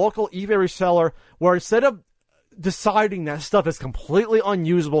or a local eBay reseller, where instead of deciding that stuff is completely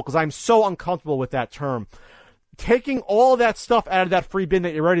unusable, because I'm so uncomfortable with that term, taking all that stuff out of that free bin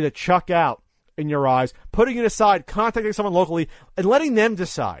that you're ready to chuck out in your eyes, putting it aside, contacting someone locally, and letting them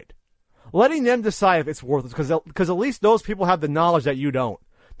decide. Letting them decide if it's worth it, because at least those people have the knowledge that you don't,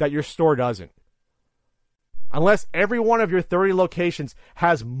 that your store doesn't. Unless every one of your 30 locations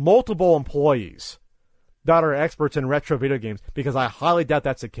has multiple employees that are experts in retro video games, because I highly doubt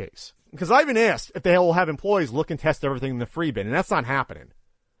that's the case. Because I've been asked if they will have employees look and test everything in the free bin, and that's not happening.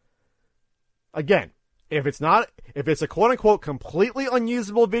 Again, if it's a quote-unquote completely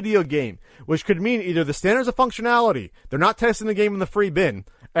unusable video game, which could mean either the standards of functionality, they're not testing the game in the free bin,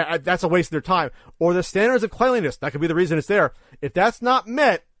 that's a waste of their time, or the standards of cleanliness, that could be the reason it's there. If that's not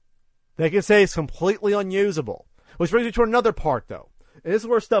met, they can say it's completely unusable. Which brings me to another part, though. And this is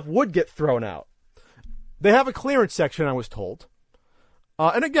where stuff would get thrown out. They have a clearance section, I was told.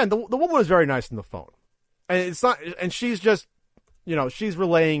 And again, the woman was very nice on the phone. And she's just, she's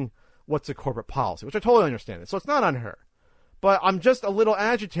relaying what's a corporate policy, which I totally understand. So it's not on her. But I'm just a little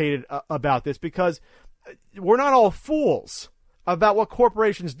agitated about this, because we're not all fools about what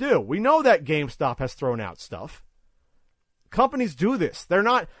corporations do. We know that GameStop has thrown out stuff. Companies do this. They're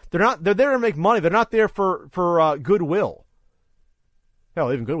there to make money. They're not there for goodwill.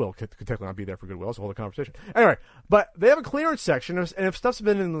 Hell, even goodwill could technically not be there for goodwill. It's a whole other conversation. Anyway, but they have a clearance section, and if stuff's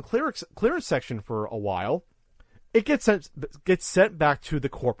been in the clearance section for a while, it gets sent back to the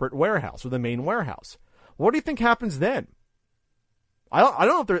corporate warehouse or the main warehouse. What do you think happens then? I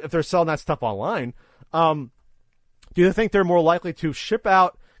don't know if they're selling that stuff online. Do you think they're more likely to ship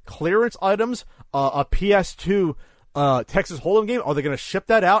out clearance items, a PS2 Texas Hold'em game? Are they going to ship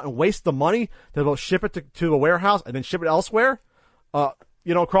that out and waste the money to go ship it to a warehouse and then ship it elsewhere,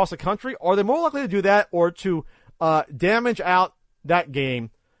 across the country? Or are they more likely to do that, or to damage out that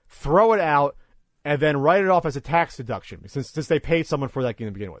game, throw it out, and then write it off as a tax deduction since they paid someone for that game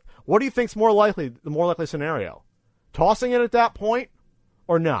to begin with? What do you think's the more likely scenario? Tossing it at that point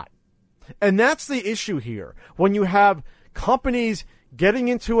or not? And that's the issue here. When you have companies getting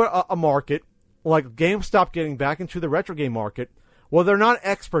into a market, like GameStop getting back into the retro game market, well, they're not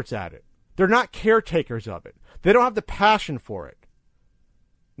experts at it. They're not caretakers of it. They don't have the passion for it.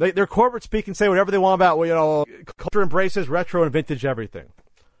 They're corporate speak and say whatever they want about, culture embraces retro and vintage everything.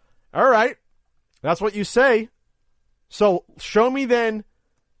 All right. That's what you say. So show me then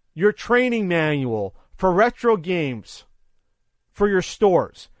your training manual for retro games for your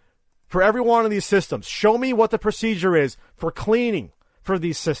stores, for every one of these systems. Show me what the procedure is for cleaning, for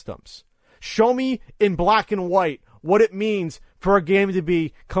these systems. Show me in black and white what it means for a game to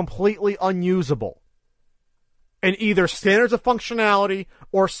be completely unusable in either standards of functionality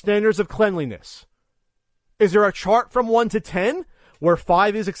or standards of cleanliness. Is there a chart from 1 to 10 where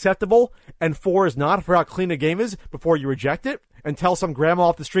 5 is acceptable and 4 is not for how clean a game is before you reject it and tell some grandma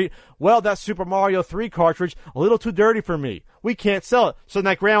off the street, well, that Super Mario 3 cartridge, a little too dirty for me. We can't sell it. So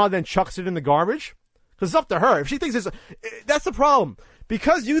that grandma then chucks it in the garbage? Because it's up to her. If she thinks that's the problem.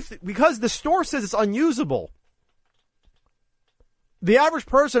 Because because the store says it's unusable, the average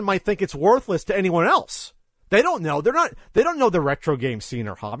person might think it's worthless to anyone else. They don't know. They don't know the retro game scene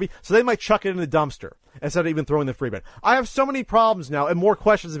or hobby, so they might chuck it in the dumpster instead of even throwing the free bin. I have so many problems now and more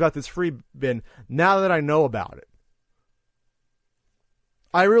questions about this free bin now that I know about it.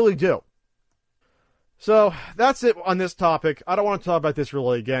 I really do. So that's it on this topic. I don't want to talk about this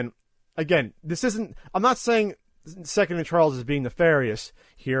really again. Again, this isn't, I'm not saying Second and Charles is being nefarious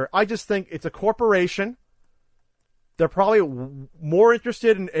here. I just think it's a corporation. They're probably more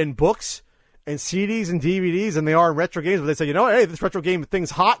interested in books and CDs and DVDs than they are in retro games. But they say, you know, hey, this retro game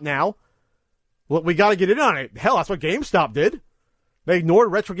thing's hot now. Well, we got to get in on it. Hell, that's what GameStop did. They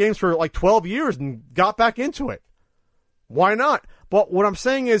ignored retro games for like 12 years and got back into it. Why not? But what I'm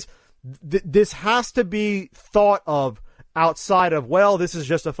saying is this has to be thought of outside of, well, this is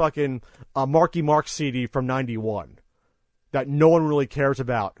just a fucking Marky Mark CD from 91 that no one really cares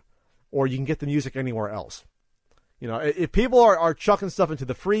about, or you can get the music anywhere else. You know, if people are chucking stuff into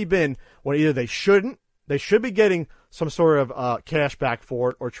the free bin when either they shouldn't, they should be getting some sort of cash back for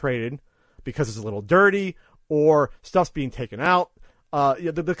it or traded because it's a little dirty or stuff's being taken out.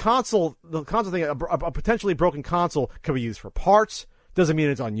 The console thing, a potentially broken console can be used for parts. Doesn't mean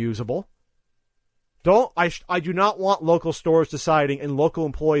it's unusable. I do not want local stores deciding and local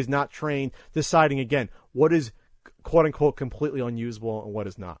employees not trained deciding again what is quote unquote completely unusable and what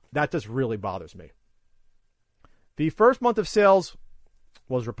is not. That just really bothers me. The first month of sales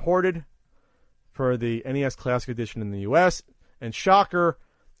was reported for the NES Classic Edition in the US, and shocker,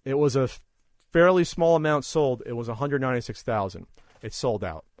 it was a fairly small amount sold. It was 196,000. It sold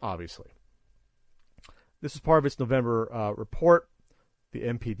out, obviously. This is part of its November report. The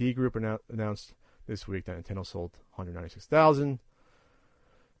MPD Group announced this week that Nintendo sold 196,000.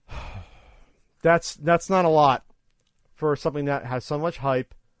 That's not a lot for something that has so much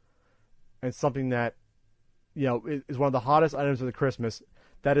hype and something that, you know, is one of the hottest items of the Christmas.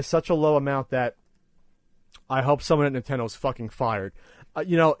 That is such a low amount that I hope someone at Nintendo is fucking fired.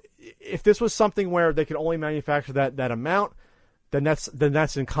 You know, if this was something where they could only manufacture that amount, then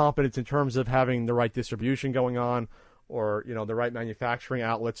that's incompetence in terms of having the right distribution going on, or, you know, the right manufacturing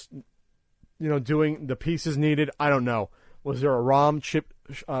outlets, you know, doing the pieces needed. I don't know. Was there a ROM chip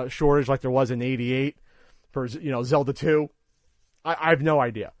shortage like there was in '88 for, you know, Zelda 2? I have no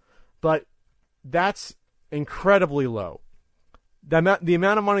idea, but that's incredibly low. The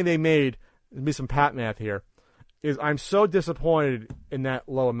amount of money they made, there'll be some pat math here, is I'm so disappointed in that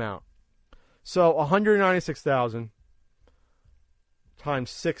low amount. So 196,000 times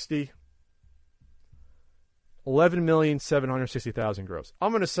 60, 11,760,000 gross.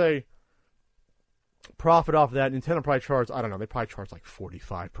 I'm going to say profit off of that. Nintendo probably charged, I don't know, they probably charged like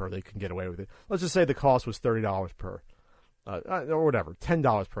 $45 per. They can get away with it. Let's just say the cost was $30 per, or whatever,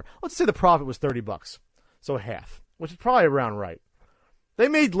 $10 per. Let's say the profit was $30. So half, which is probably around right. They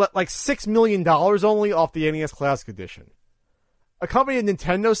made like $6 million only off the NES Classic Edition. A company of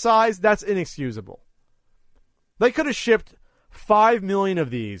Nintendo size, that's inexcusable. They could have shipped 5 million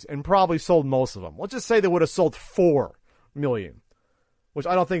of these and probably sold most of them. Let's just say they would have sold 4 million, which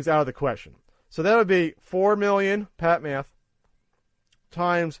I don't think is out of the question. So that would be 4 million, pat math,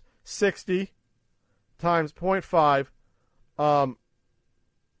 times 60 times 0.5.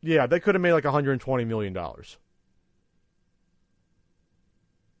 Yeah, they could have made like $120 million.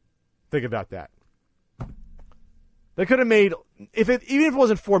 Think about that. They could have made, even if it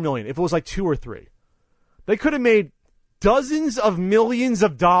wasn't 4 million, if it was like 2 or 3, they could have made dozens of millions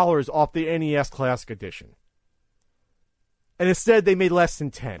of dollars off the NES Classic Edition. And instead, they made less than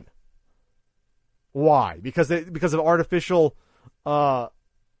 10. Why? Because of artificial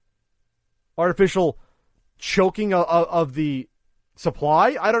choking of the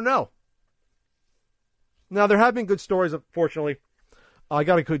supply? I don't know. Now, there have been good stories, unfortunately. I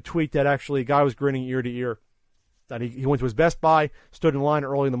got a good tweet that actually a guy was grinning ear to ear. That he went to his Best Buy, stood in line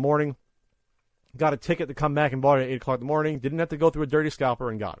early in the morning, got a ticket to come back and bought it at 8 o'clock in the morning, didn't have to go through a dirty scalper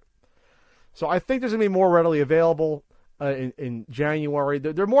and got it. So I think there's going to be more readily available in January.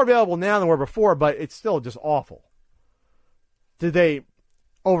 They're more available now than they were before, but it's still just awful. Did they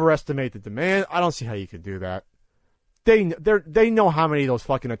overestimate the demand? I don't see how you could do that. They know how many of those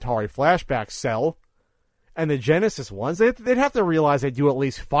fucking Atari flashbacks sell, and the Genesis ones. They'd have to realize they do at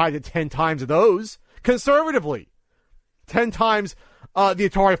least 5 to 10 times of those conservatively. 10 times the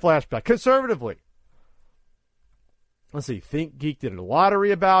Atari flashback conservatively. Let's see. ThinkGeek did a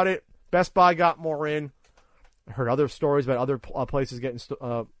lottery about it. Best Buy got more in. I heard other stories about other places getting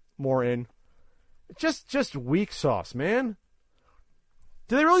more in. Just weak sauce, man.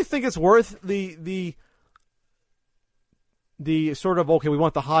 Do they really think it's worth the sort of, okay, we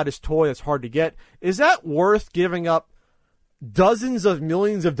want the hottest toy that's hard to get? Is that worth giving up dozens of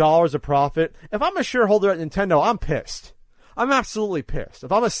millions of dollars of profit? If I'm a shareholder at Nintendo, I'm pissed. I'm absolutely pissed.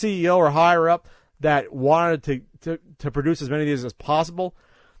 If I'm a CEO or higher up that wanted to produce as many of these as possible,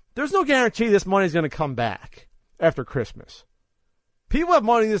 there's no guarantee this money is going to come back after Christmas. People have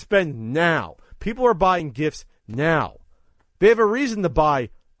money to spend now. People are buying gifts now. They have a reason to buy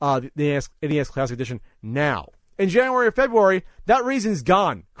the NES Classic Edition now. In January or February, that reason's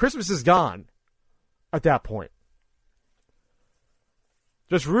gone. Christmas is gone at that point.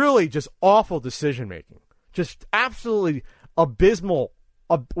 Just awful decision-making. Just absolutely abysmal.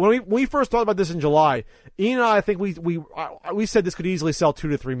 When we first talked about this in July, Ian and I think we said this could easily sell 2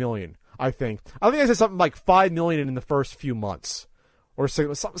 to 3 million, I think I said something like 5 million in the first few months. Or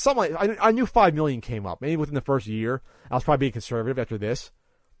something like, I knew 5 million came up. Maybe within the first year. I was probably being conservative after this.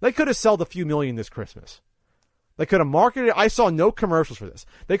 They could have sold a few million this Christmas. They could have marketed it. I saw no commercials for this.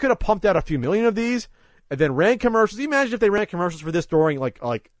 They could have pumped out a few million of these and then ran commercials. Can you imagine if they ran commercials for this during like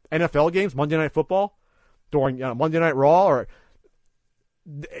NFL games, Monday Night Football, during Monday Night Raw? Or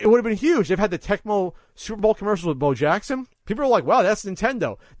it would have been huge. They've had the Tecmo Super Bowl commercials with Bo Jackson. People are like, wow, that's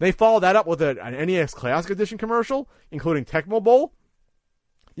Nintendo. They followed that up with an NES Classic Edition commercial, including Tecmo Bowl.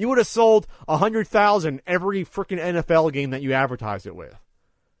 You would have sold 100,000 every freaking NFL game that you advertised it with.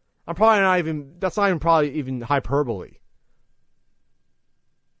 That's not even probably even hyperbole.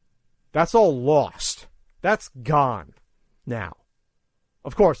 That's all lost. That's gone now.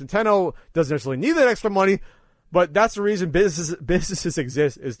 Of course, Nintendo doesn't necessarily need that extra money, but that's the reason businesses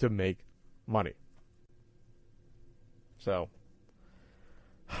exist, is to make money. So,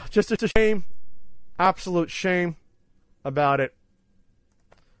 just a shame. Absolute shame about it.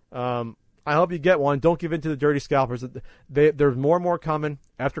 I hope you get one. Don't give in to the dirty scalpers. There's more and more coming.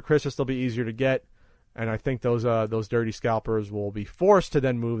 After Christmas, they'll be easier to get. And I think those dirty scalpers will be forced to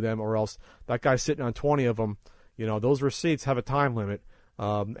then move them, or else that guy's sitting on 20 of them. Those receipts have a time limit.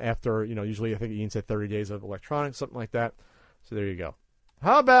 After, usually I think Ian said 30 days of electronics, something like that. So there you go.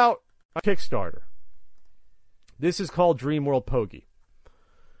 How about a Kickstarter? This is called Dream World Pogi.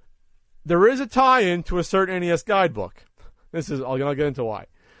 There is a tie-in to a certain NES guidebook. I'll get into why.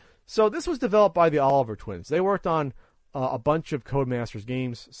 So this was developed by the Oliver twins. They worked on a bunch of Codemasters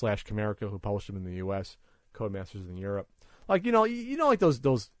games / Camerica, who published them in the U.S., Codemasters in Europe. Like, like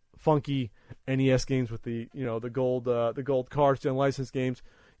those funky NES games with the gold cards and licensed games.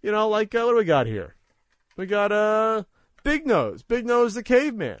 What do we got here? We got Big Nose the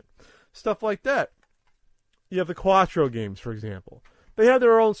Caveman, stuff like that. You have the Quattro games, for example. They have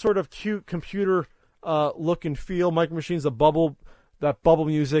their own sort of cute computer look and feel. Micro Machines, that bubble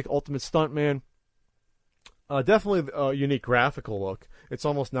music, Ultimate Stuntman. Definitely a unique graphical look. It's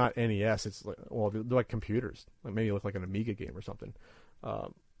almost not NES. It's they're like computers. Maybe it look like an Amiga game or something.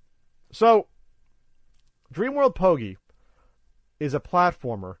 So, Dream World Pogi is a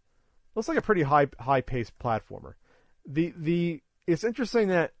platformer. Looks like a pretty high-paced platformer. It's interesting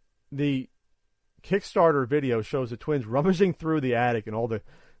that the Kickstarter video shows the twins rummaging through the attic and all the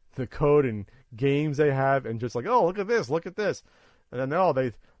code and games they have, and just like, oh, look at this. And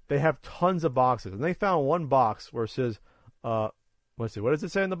then, they have tons of boxes. And they found one box where it says, let's see, what does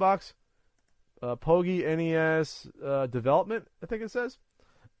it say in the box? Pogi NES development, I think it says.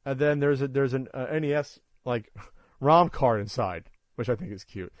 And then there's an NES like ROM card inside, which I think is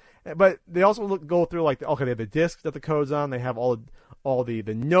cute. But they also go through they have the disc that the code's on. They have all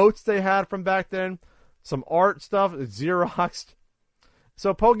the notes they had from back then, some art stuff, Xeroxed.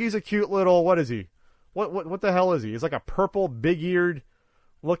 So Pogi's a cute little, what is he? What the hell is he? He's like a purple, big-eared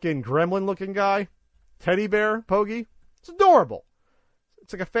looking gremlin looking guy. Teddy bear, Pogi. It's adorable.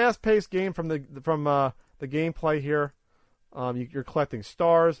 It's like a fast-paced game from the gameplay here. You're collecting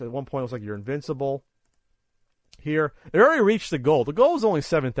stars. At one point, it looks like you're invincible. Here, they already reached the goal. The goal is only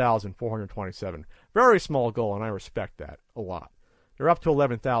 7,427. Very small goal, and I respect that a lot. They're up to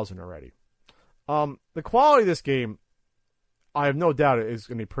 11,000 already. The quality of this game, I have no doubt, is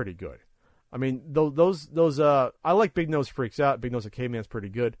going to be pretty good. I mean, those I like Big Nose Freaks Out. Big Nose of Caveman's pretty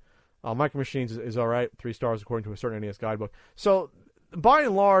good. Micro Machines is all right, 3 stars according to a certain NES guidebook. So, by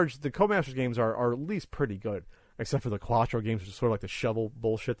and large, the Codemasters games are at least pretty good. except for the Quattro games, which is sort of like the shovel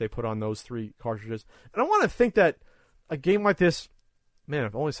bullshit they put on those 3 cartridges. And I want to think that a game like this, man,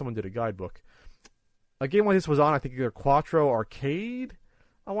 if only someone did a guidebook. A game like this was on, I think, either Quattro Arcade,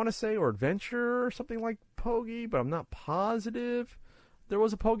 I want to say, or Adventure, or something like Pogi, but I'm not positive there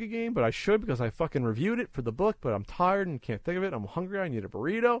was a Pogi game, but I should because I fucking reviewed it for the book, but I'm tired and can't think of it. I'm hungry. I need a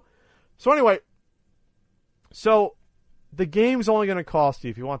burrito. So anyway, the game's only going to cost you,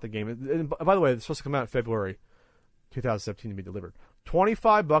 if you want the game, and by the way, it's supposed to come out in February 2017 to be delivered,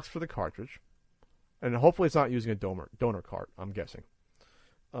 $25 for the cartridge, and hopefully it's not using a donor cart, I'm guessing.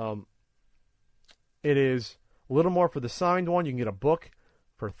 It is a little more for the signed one. You can get a book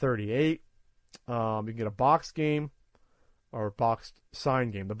for $38. You can get a box game or boxed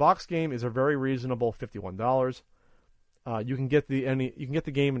signed game. The box game is a very reasonable $51. You can get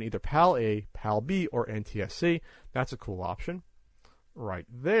the game in either PAL A, PAL B, or NTSC. That's a cool option, right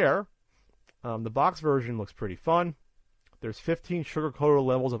there. The box version looks pretty fun. There's 15 sugar-coated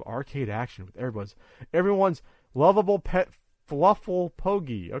levels of arcade action with everyone's lovable pet Fluffle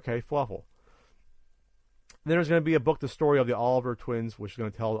Pogi. Okay, Fluffle. Then there's going to be a book, The Story of the Oliver Twins, which is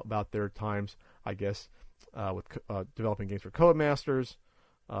going to tell about their times, I guess, with developing games for Codemasters,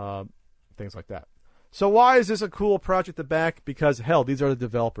 things like that. So why is this a cool project to back? Because, hell, these are the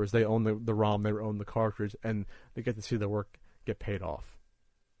developers. They own the ROM, they own the cartridge, and they get to see their work get paid off.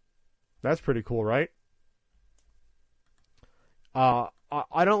 That's pretty cool, right? I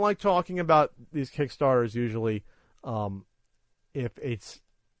don't like talking about these Kickstarters usually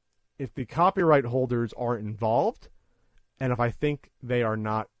if the copyright holders aren't involved, and if I think they are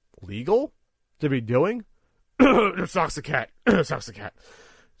not legal to be doing. Sucks the cat. Sucks the cat.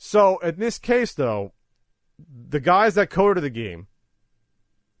 So, in this case, though, the guys that coded the game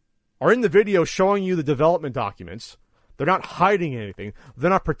are in the video showing you the development documents. They're not hiding anything.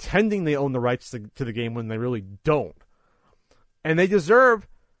 They're not pretending they own the rights to the game when they really don't. And they deserve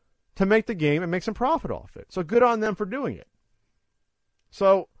to make the game and make some profit off it. So good on them for doing it.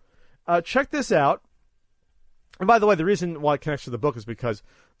 So, check this out. And by the way, the reason why it connects to the book is because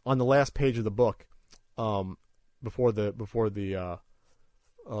on the last page of the book, before the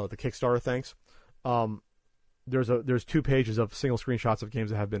Kickstarter thanks, there's 2 pages of single screenshots of games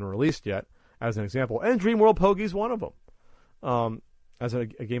that have been released yet, as an example, and Dreamworld Pogi is one of them, as a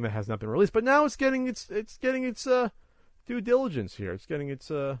game that has not been released, but now it's getting its due diligence here. It's getting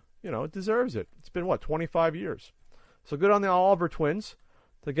its it deserves it. It's been 25 years, so good on the Oliver Twins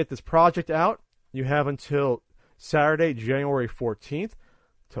to get this project out. You have until Saturday, January 14th,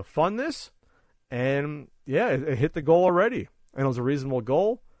 to fund this, and yeah, it hit the goal already, and it was a reasonable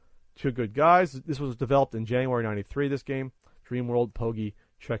goal. 2 good guys. This was developed in January '93. This game, Dreamworld Pogi.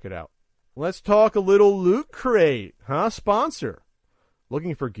 Check it out. Let's talk a little Loot Crate, sponsor.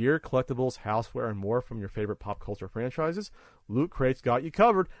 Looking for gear, collectibles, houseware, and more from your favorite pop culture franchises? Loot Crate's got you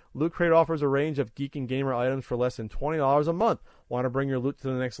covered. Loot Crate offers a range of geek and gamer items for less than $20 a month. Want to bring your loot to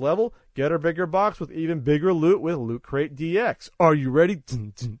the next level? Get a bigger box with even bigger loot with Loot Crate DX. Are you ready?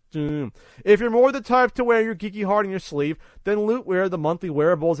 Dun, dun, dun. If you're more the type to wear your geeky heart on your sleeve, then Lootwear, the monthly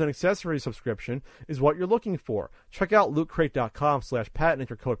wearables and accessories subscription, is what you're looking for. Check out lootcrate.com/Pat and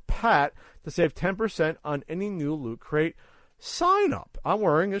enter code PAT to save 10% on any new Loot Crate sign up. I'm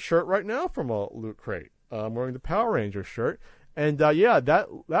wearing a shirt right now from a Loot Crate. I'm wearing the Power Rangers shirt. And that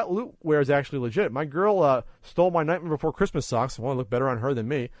Lootwear is actually legit. My girl stole my Nightmare Before Christmas socks. I want to look better on her than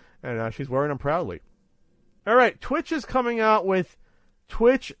me. And she's wearing them proudly. All right, Twitch is coming out with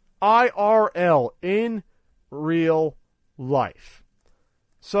Twitch IRL, in real life.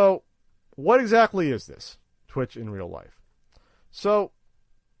 So, what exactly is this? Twitch in real life. So,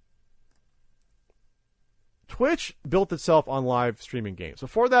 Twitch built itself on live streaming games.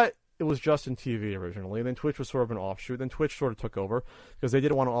 Before that, it was Justin TV originally, and then Twitch was sort of an offshoot. Then Twitch sort of took over because they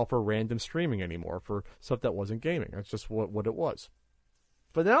didn't want to offer random streaming anymore for stuff that wasn't gaming. That's just what it was.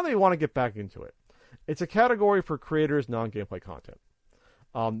 But now they want to get back into it. It's a category for creators, non-gameplay content.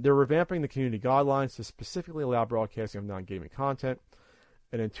 They're revamping the community guidelines to specifically allow broadcasting of non-gaming content.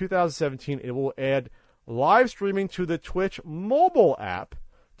 And in 2017, it will add live streaming to the Twitch mobile app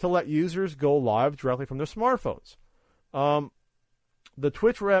to let users go live directly from their smartphones. The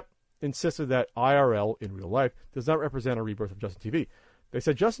Twitch rep insisted that IRL, in real life, does not represent a rebirth of Justin TV. They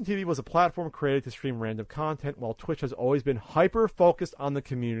said Justin TV was a platform created to stream random content, while Twitch has always been hyper-focused on the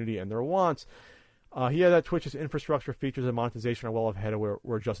community and their wants. He had that Twitch's infrastructure, features, and monetization are well ahead of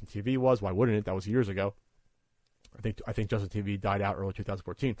where Justin TV was. Why wouldn't it? That was years ago. I think Justin TV died out early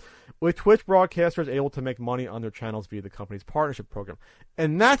 2014. With Twitch, broadcasters able to make money on their channels via the company's partnership program.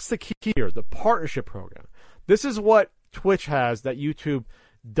 And that's the key here, the partnership program. This is what Twitch has that YouTube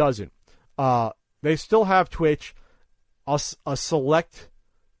doesn't. they still have Twitch. A select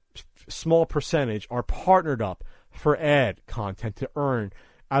small percentage are partnered up for ad content to earn,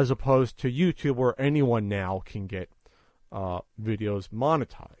 as opposed to YouTube, where anyone now can get videos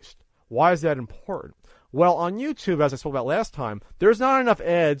monetized. Why is that important? Well, on YouTube, as I spoke about last time, there's not enough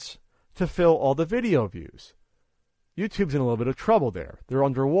ads to fill all the video views. YouTube's in a little bit of trouble there. They're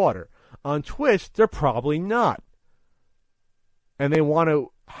underwater. On Twitch, they're probably not. And they want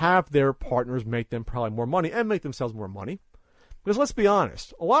to have their partners make them probably more money and make themselves more money. Because let's be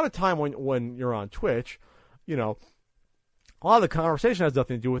honest, a lot of time when you're on Twitch, you know, a lot of the conversation has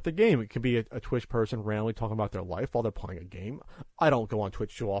nothing to do with the game. It could be a Twitch person randomly talking about their life while they're playing a game. I don't go on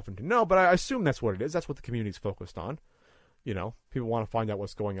Twitch too often to know, but I assume that's what it is. That's what the community's focused on. You know, people want to find out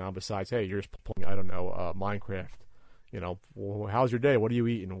what's going on besides, hey, you're just playing, I don't know, Minecraft. You know, well, how's your day? What are you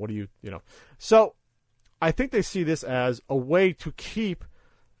eating? What do you know? So I think they see this as a way to keep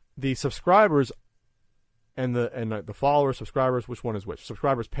the subscribers and the followers, subscribers, which one is which?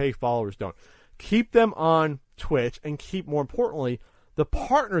 Subscribers pay, followers don't. Keep them on Twitch and keep, more importantly, the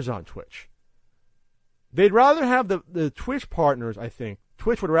partners on Twitch. They'd rather have the Twitch partners, I think.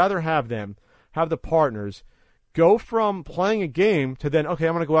 Twitch would rather have them, have the partners, go from playing a game to then, okay,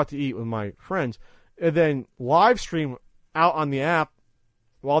 I'm going to go out to eat with my friends, and then live stream out on the app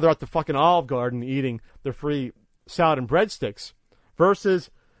while they're at the fucking Olive Garden eating their free salad and breadsticks,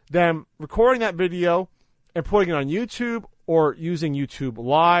 versus them recording that video and putting it on YouTube, or using YouTube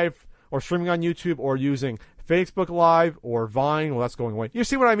Live, or streaming on YouTube, or using Facebook Live, or Vine. Well, that's going away. You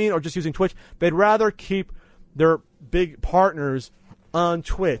see what I mean? Or just using Twitch. They'd rather keep their big partners on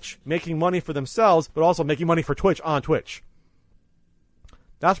Twitch, making money for themselves, but also making money for Twitch on Twitch.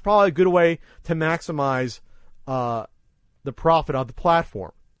 That's probably a good way to maximize the profit of the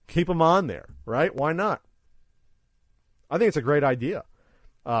platform. Keep them on there, right? Why not? I think it's a great idea.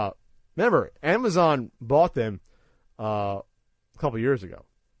 Remember, Amazon bought them a couple years ago,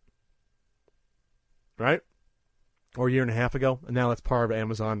 right? Or a year and a half ago, and now that's part of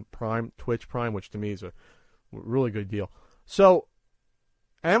Amazon Prime, Twitch Prime, which to me is a really good deal. So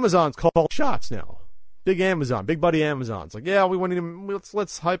Amazon's called shots now. Big Amazon, big buddy Amazon's like, yeah, we want to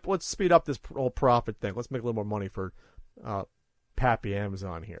let's speed up this whole profit thing. Let's make a little more money for Pappy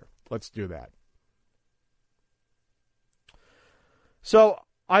Amazon here. Let's do that. So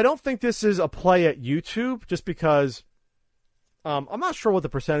I don't think this is a play at YouTube, just because I'm not sure what the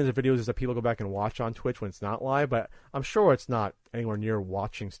percentage of videos is that people go back and watch on Twitch when it's not live, but I'm sure it's not anywhere near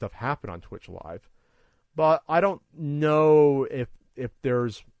watching stuff happen on Twitch live. But I don't know if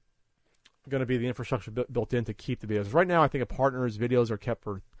there's going to be the infrastructure built in to keep the videos. Right now, I think a partner's videos are kept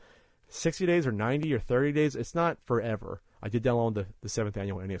for 60 days or 90 or 30 days. It's not forever. I did download the 7th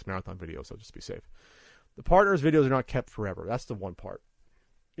annual NES Marathon video, so just to be safe. The partner's videos are not kept forever. That's the one part.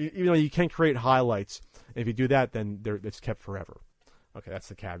 Even though you can create highlights, and if you do that, then it's kept forever. Okay, that's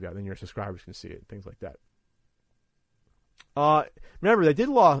the caveat. Then your subscribers can see it, things like that. Remember, they did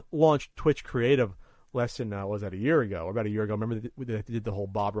launch Twitch Creative less than, was that a year ago, or about a year ago. Remember, they did the whole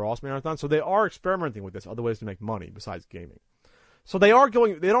Bob Ross marathon? So they are experimenting with this, other ways to make money besides gaming. So they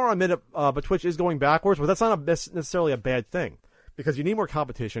don't admit it, but Twitch is going backwards, but that's not necessarily a bad thing, because you need more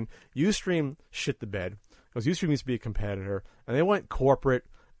competition. Ustream shit the bed, because Ustream used to be a competitor, and they went corporate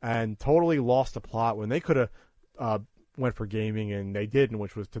and totally lost the plot when they could have went for gaming, and they didn't,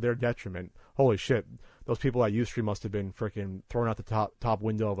 which was to their detriment. Holy shit, those people at Ustream must have been freaking thrown out the top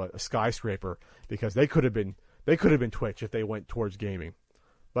window of a skyscraper, because they could have been Twitch if they went towards gaming,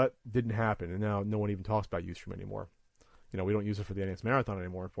 but didn't happen, and now no one even talks about Ustream anymore. You know, we don't use it for the NES Marathon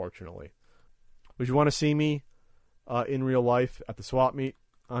anymore, unfortunately. Would you want to see me in real life at the swap meet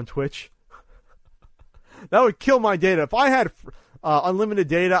on Twitch? That would kill my data. If I had unlimited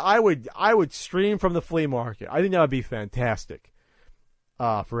data, I would stream from the flea market. I think that would be fantastic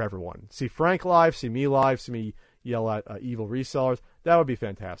for everyone. See Frank live, see me live, see me yell at evil resellers. That would be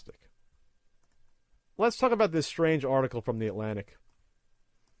fantastic. Let's talk about this strange article from The Atlantic.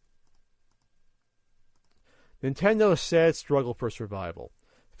 Nintendo's sad struggle for survival.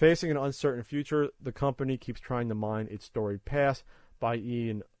 Facing an uncertain future, the company keeps trying to mine its storied past, by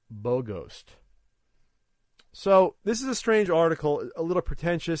Ian Bogost. So, this is a strange article, a little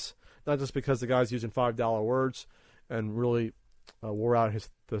pretentious, not just because the guy's using $5 words and really wore out his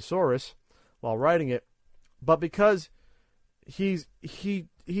thesaurus while writing it, but because he's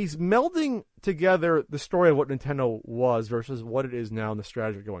melding together the story of what Nintendo was versus what it is now and the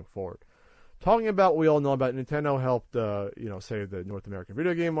strategy going forward. Talking about what we all know about Nintendo helped, save the North American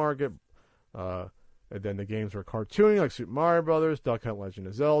video game market. And then the games were cartoony, like Super Mario Brothers, Duck Hunt, Legend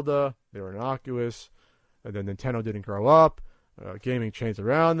of Zelda. They were innocuous. And then Nintendo didn't grow up. Gaming changed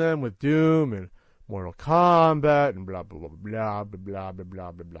around them with Doom and Mortal Kombat and blah, blah, blah, blah, blah, blah,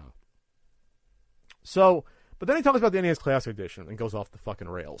 blah, blah, blah. So, but then he talks about the NES Classic Edition and goes off the fucking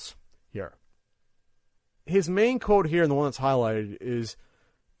rails here. His main quote here, and the one that's highlighted, is,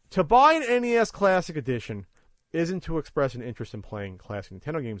 to buy an NES Classic Edition isn't to express an interest in playing classic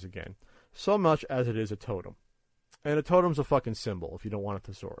Nintendo games again, so much as it is a totem. And a totem's a fucking symbol, if you don't want a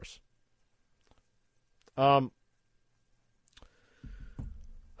thesaurus.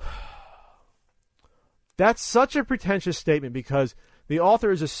 That's such a pretentious statement because the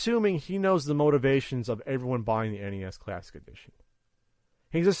author is assuming he knows the motivations of everyone buying the NES Classic Edition.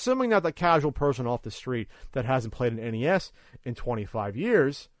 He's assuming that the casual person off the street that hasn't played an NES in 25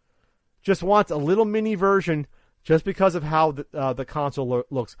 years just wants a little mini version just because of how the console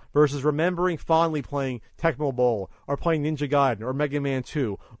looks, versus remembering fondly playing Tecmo Bowl or playing Ninja Gaiden or Mega Man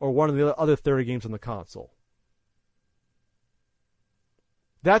 2 or one of the other 30 games on the console.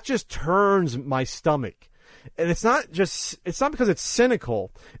 That just turns my stomach. And it's not because it's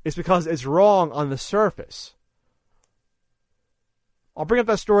cynical, it's because it's wrong on the surface. I'll bring up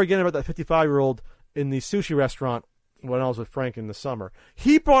that story again about that 55-year-old in the sushi restaurant when I was with Frank in the summer.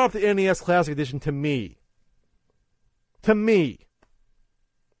 He brought up the NES Classic Edition to me. To me.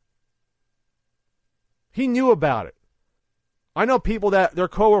 He knew about it. I know people that their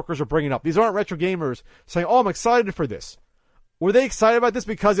coworkers are bringing up. These aren't retro gamers saying, oh, I'm excited for this. Were they excited about this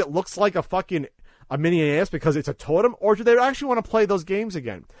because it looks like a mini NES because it's a totem, or do they actually want to play those games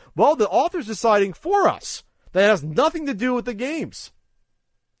again? Well, the author's deciding for us. That has nothing to do with the games.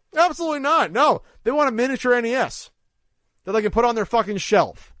 Absolutely not. No, they want a miniature NES that they can put on their fucking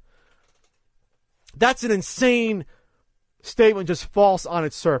shelf. That's an insane statement, just false on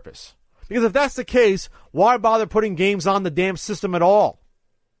its surface. Because if that's the case, why bother putting games on the damn system at all?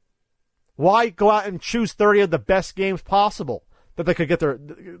 Why go out and choose 30 of the best games possible that they could get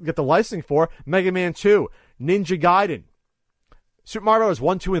the licensing for? Mega Man 2, Ninja Gaiden, Super Mario Bros.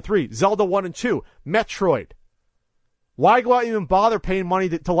 1, 2, and 3, Zelda 1 and 2, Metroid. Why go out and even bother paying money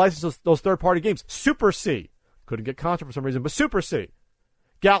to license those third-party games? Super C. Couldn't get Contra for some reason, but Super C.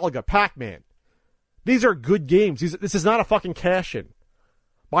 Galaga, Pac-Man. These are good games. This is not a fucking cash-in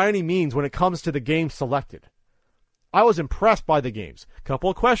by any means when it comes to the games selected. I was impressed by the games. Couple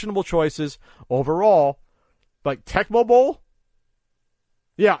of questionable choices overall, but Tecmo Bowl?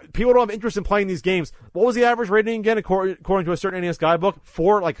 Yeah, people don't have interest in playing these games. What was the average rating again, according to a certain NES guidebook? It's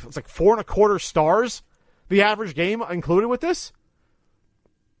like 4.25 stars. The average game included with this?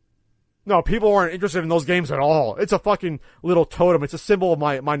 No, people aren't interested in those games at all. It's a fucking little totem. It's a symbol of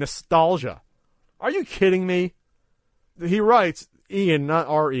my nostalgia. Are you kidding me? He writes, Ian, not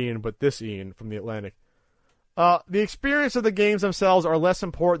our Ian, but this Ian from The Atlantic. The experience of the games themselves are less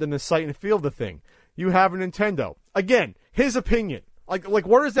important than the sight and feel of the thing. You have a Nintendo. Again, his opinion. Like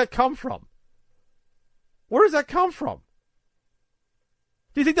where does that come from? Where does that come from?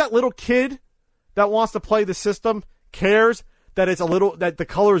 Do you think that little kid that wants to play the system cares that that the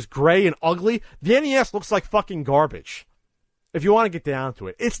color is gray and ugly? The NES looks like fucking garbage. If you want to get down to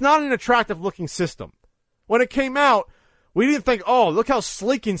it. It's not an attractive looking system. When it came out, we didn't think, oh, look how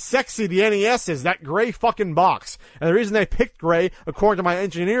sleek and sexy the NES is, that gray fucking box. And the reason they picked gray, according to my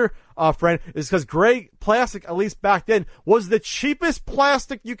engineer friend, is because gray plastic, at least back then, was the cheapest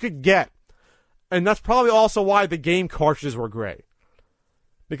plastic you could get. And that's probably also why the game cartridges were gray.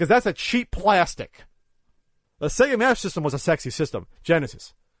 Because that's a cheap plastic. The Sega Master System was a sexy system.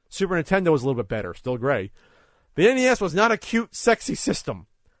 Genesis. Super Nintendo was a little bit better, still gray. The NES was not a cute, sexy system.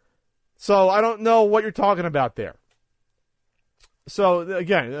 So I don't know what you're talking about there. So,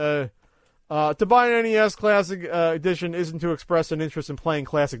 again, to buy an NES Classic Edition isn't to express an interest in playing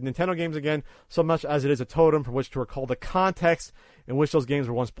classic Nintendo games again, so much as it is a totem from which to recall the context in which those games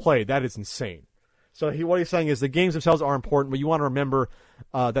were once played. That is insane. So what he's saying is the games themselves are important, but you want to remember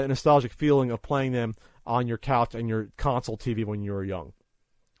that nostalgic feeling of playing them on your couch and your console TV when you were young.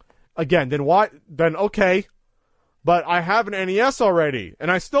 Again, then what? Then okay. But I have an NES already,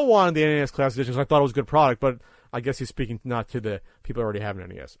 and I still wanted the NES Classic Edition because I thought it was a good product, but I guess he's speaking not to the people who already have an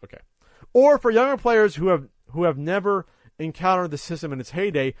NES. Okay. Or for younger players who have never encountered the system in its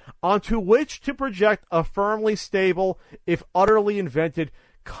heyday, onto which to project a firmly stable, if utterly invented,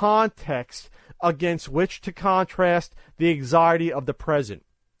 context against which to contrast the anxiety of the present.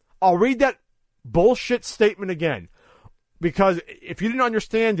 I'll read that bullshit statement again, because if you didn't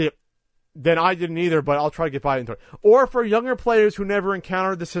understand it, then I didn't either, but I'll try to get by into it. Or for younger players who never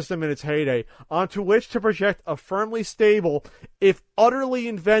encountered the system in its heyday, onto which to project a firmly stable, if utterly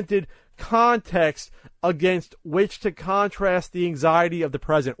invented, context against which to contrast the anxiety of the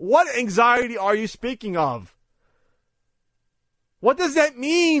present. What anxiety are you speaking of? What does that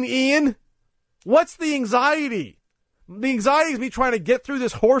mean, Ian? What's the anxiety? The anxiety is me trying to get through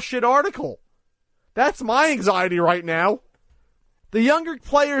this horseshit article. That's my anxiety right now. The younger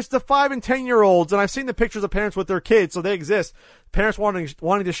players, the 5 and 10-year-olds, and I've seen the pictures of parents with their kids, so they exist. Parents wanting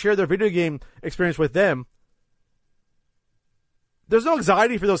to share their video game experience with them. There's no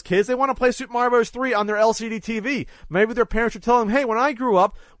anxiety for those kids. They want to play Super Mario Bros. 3 on their LCD TV. Maybe their parents should tell them, hey, when I grew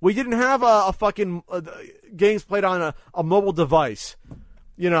up, we didn't have a fucking games played on a mobile device.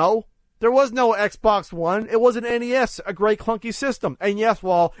 You know? There was no Xbox One. It was an NES, a great clunky system. And yes,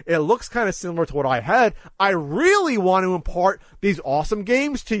 while it looks kind of similar to what I had, I really want to impart these awesome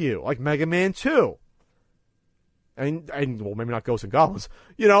games to you, like Mega Man 2. And well, maybe not Ghosts and Goblins,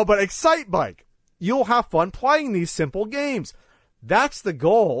 you know, but Excite Bike. You'll have fun playing these simple games. That's the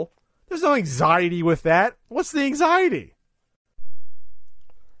goal. There's no anxiety with that. What's the anxiety?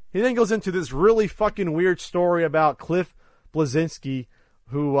 He then goes into this really fucking weird story about Cliff Bleszinski,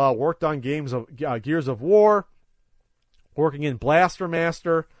 who worked on games of Gears of War, working in Blaster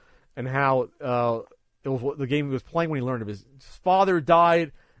Master, and how it was the game he was playing when he learned of his father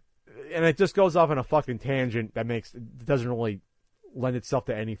died, and it just goes off on a fucking tangent that doesn't really lend itself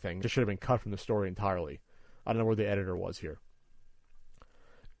to anything. It just should have been cut from the story entirely. I don't know where the editor was here.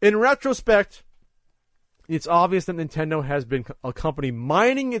 In retrospect, it's obvious that Nintendo has been a company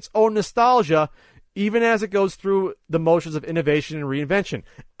mining its own nostalgia even as it goes through the motions of innovation and reinvention.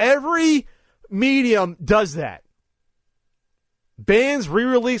 Every medium does that. Bands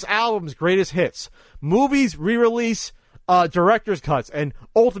re-release albums, greatest hits. Movies re-release director's cuts and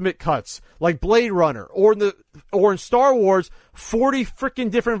ultimate cuts, like Blade Runner, or in Star Wars, 40 freaking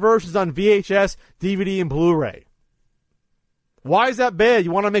different versions on VHS, DVD, and Blu-ray. Why is that bad?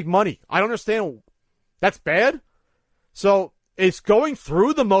 You want to make money. I don't understand. That's bad? So it's going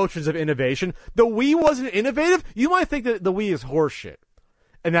through the motions of innovation. The Wii wasn't innovative. You might think that the Wii is horseshit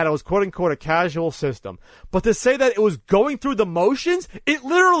and that it was quote-unquote a casual system. But to say that it was going through the motions, it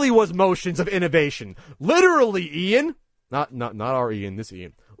literally was motions of innovation. Literally, Ian. Not our Ian, this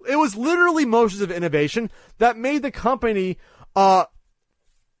Ian. It was literally motions of innovation that made the company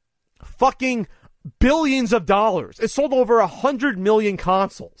fucking billions of dollars. It sold over 100 million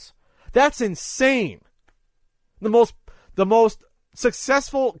consoles. That's insane. The most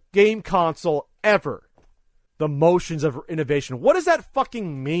successful game console ever. The motions of innovation. What does that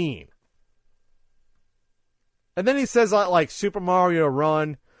fucking mean? And then he says like Super Mario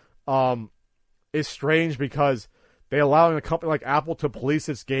Run is strange because they allow a company like Apple to police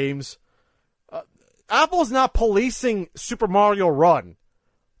its games. Apple's not policing Super Mario Run.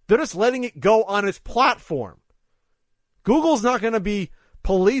 They're just letting it go on its platform. Google's not going to be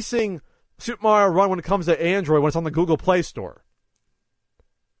policing Super Mario Run when it comes to Android when it's on the Google Play Store.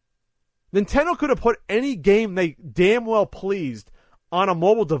 Nintendo could have put any game they damn well pleased on a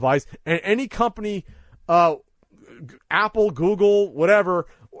mobile device, and any company, Apple, Google, whatever,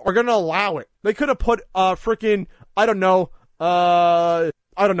 are going to allow it. They could have put freaking, I don't know,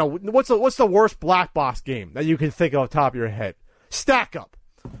 what's the worst black box game that you can think of off the top of your head? Stack Up.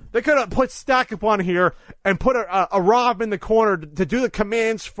 They could have put Stack Up on here and put a Rob in the corner to do the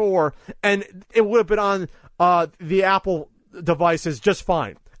commands for, and it would have been on the Apple devices just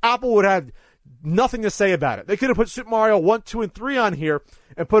fine. Apple would have nothing to say about it. They could have put Super Mario 1, 2, and 3 on here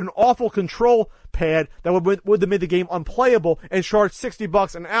and put an awful control pad that would have made the game unplayable and charged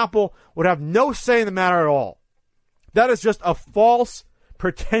 $60, and Apple would have no say in the matter at all. That is just a false,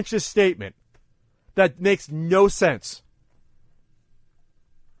 pretentious statement that makes no sense.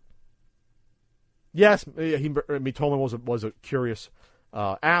 Yes, Mitomo was a curious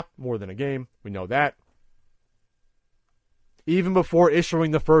app more than a game. We know that. Even before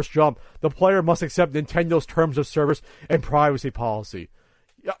issuing the first jump, the player must accept Nintendo's terms of service and privacy policy.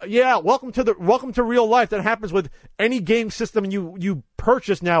 Yeah, welcome to real life. That happens with any game system you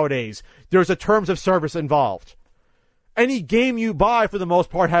purchase nowadays. There's a terms of service involved. Any game you buy, for the most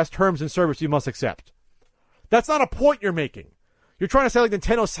part, has terms and service you must accept. That's not a point you're making. You're trying to say like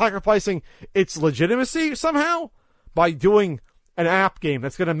Nintendo's sacrificing its legitimacy somehow by doing an app game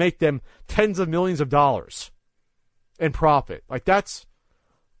that's going to make them tens of millions of dollars in profit. Like, that's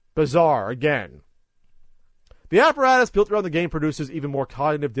bizarre, again. The apparatus built around the game produces even more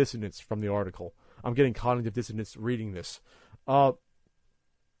cognitive dissonance from the article. I'm getting cognitive dissonance reading this.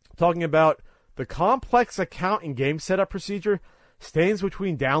 Talking about the complex account and game setup procedure stands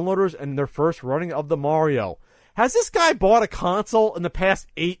between downloaders and their first running of the Mario. Has this guy bought a console in the past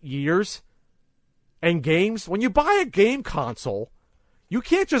 8 years? And games? When you buy a game console, you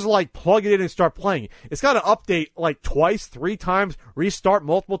can't just like plug it in and start playing. It's got to update like twice, 3 times, restart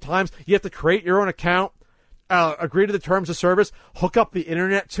multiple times. You have to create your own account. agree to the terms of service, hook up the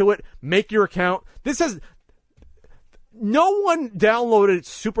internet to it, make your account. No one downloaded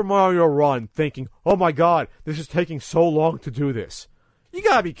Super Mario Run thinking, oh my God, this is taking so long to do this. You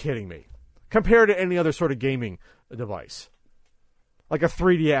gotta be kidding me. Compared to any other sort of gaming device. Like a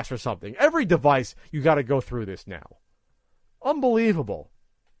 3DS or something. Every device, you gotta go through this now. Unbelievable.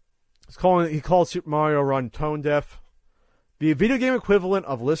 He called Super Mario Run tone deaf. The video game equivalent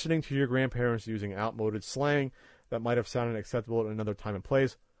of listening to your grandparents using outmoded slang that might have sounded acceptable at another time and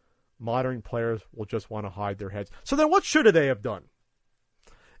place. Modern players will just want to hide their heads. So then what should they have done?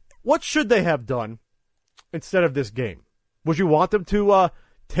 What should they have done instead of this game? Would you want them to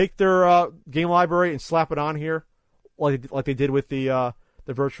take their game library and slap it on here? Like they did with the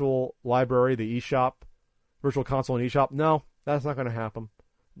virtual library, the eShop, virtual console and eShop? No, that's not going to happen.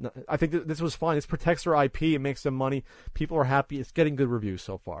 No, I think this was fine. This protects their IP. It makes them money. People are happy. It's getting good reviews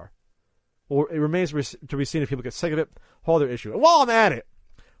so far. Well, it remains to be seen if people get sick of it. Hold their issue. And while I'm at it,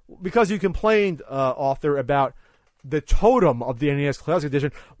 because you complained, author, about the totem of the NES Classic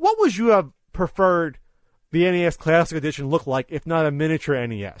Edition, what would you have preferred the NES Classic Edition look like if not a miniature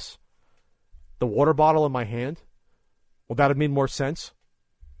NES? The water bottle in my hand? Would that have made more sense?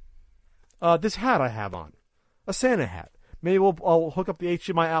 This hat I have on. A Santa hat. Maybe I'll hook up the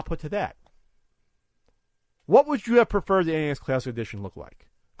HDMI output to that. What would you have preferred the NES Classic Edition look like?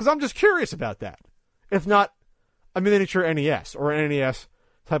 Because I'm just curious about that. If not a miniature NES or an NES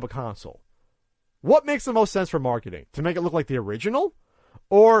type of console. What makes the most sense for marketing? To make it look like the original?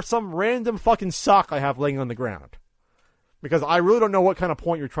 Or some random fucking sock I have laying on the ground? Because I really don't know what kind of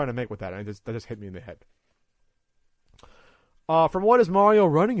point you're trying to make with that. And that just hit me in the head. From what is Mario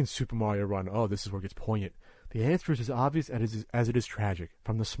running in Super Mario Run? Oh, this is where it gets poignant. The answer is as obvious as it is tragic,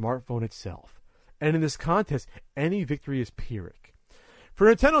 from the smartphone itself. And in this contest, any victory is Pyrrhic. For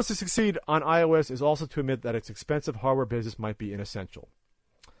Nintendo to succeed on iOS is also to admit that its expensive hardware business might be inessential.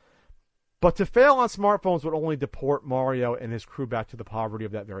 But to fail on smartphones would only deport Mario and his crew back to the poverty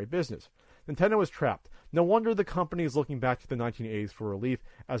of that very business. Nintendo is trapped. No wonder the company is looking back to the 1980s for relief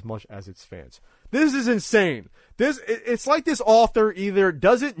as much as its fans. This is insane. It's like this author either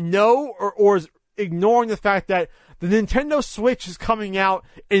doesn't know or is ignoring the fact that the Nintendo Switch is coming out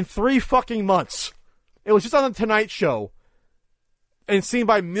in 3 fucking months. It was just on the Tonight Show and seen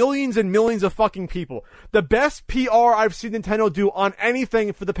by millions and millions of fucking people. The best PR I've seen Nintendo do on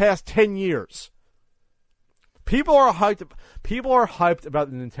anything for the past 10 years. People are hyped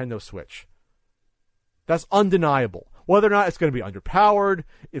about the Nintendo Switch. That's undeniable. Whether or not it's going to be underpowered,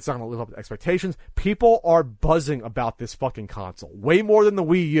 it's not going to live up to expectations. People are buzzing about this fucking console. Way more than the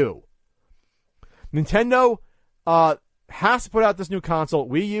Wii U. Nintendo has to put out this new console.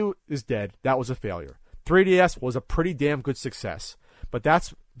 Wii U is dead. That was a failure. 3DS was a pretty damn good success. But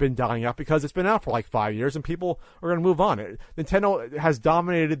that's been dying out because it's been out for like 5 years and people are going to move on. Nintendo has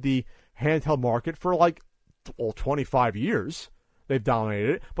dominated the handheld market for 25 years. They've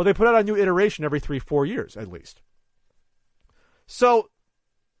dominated it. But they put out a new iteration every 3-4 years at least. So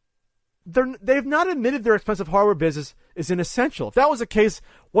they've not admitted their expensive hardware business is inessential. If that was the case,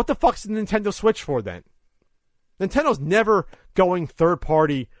 what the fuck's the Nintendo Switch for then? Nintendo's never going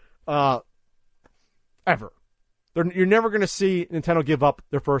third-party ever. You're never going to see Nintendo give up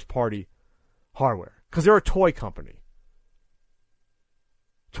their first-party hardware because they're a toy company.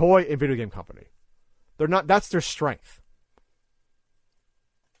 Toy and video game company. They're not. That's their strength.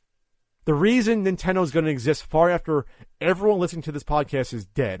 The reason Nintendo's going to exist far after everyone listening to this podcast is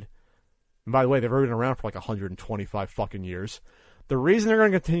dead, and by the way, they've already been around for 125 fucking years. The reason they're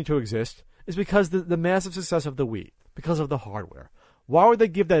going to continue to exist is because the massive success of the Wii, because of the hardware. Why would they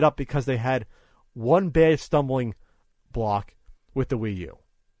give that up because they had one bad stumbling block with the Wii U?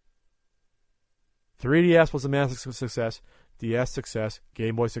 3DS was a massive success, DS success,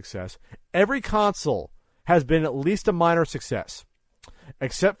 Game Boy success. Every console has been at least a minor success.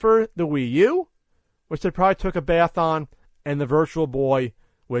 Except for the Wii U, which they probably took a bath on, and the Virtual Boy,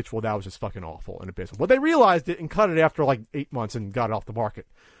 which, well, that was just fucking awful and abysmal. But they realized it and cut it after 8 months and got it off the market.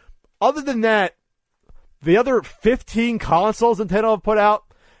 Other than that, the other 15 consoles Nintendo have put out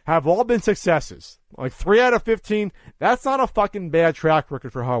have all been successes. 3 out of 15, that's not a fucking bad track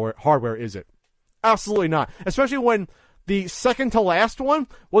record for hardware, is it? Absolutely not. Especially when the second to last one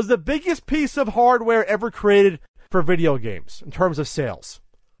was the biggest piece of hardware ever created for video games in terms of sales.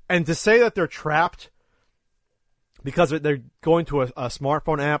 And to say that they're trapped because they're going to a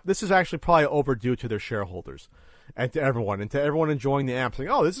smartphone app, this is actually probably overdue to their shareholders and to everyone enjoying the app, saying,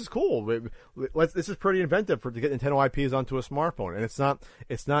 "Oh, this is cool. This is pretty inventive to get Nintendo IPs onto a smartphone." And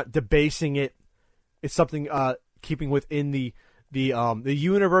it's not debasing it. It's something keeping within the the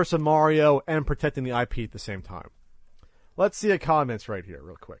universe of Mario and protecting the IP at the same time. Let's see the comments right here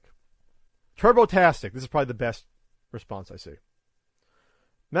real quick. Turbotastic. This is probably the best response I see.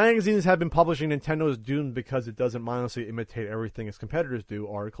 Magazines have been publishing Nintendo's doomed because it doesn't mindlessly imitate everything its competitors do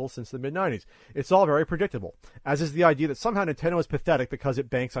articles since the mid-90s. It's all very predictable, as is the idea that somehow Nintendo is pathetic because it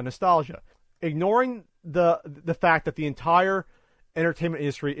banks on nostalgia. Ignoring the fact that the entire entertainment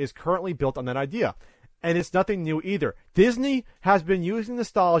industry is currently built on that idea. And it's nothing new either. Disney has been using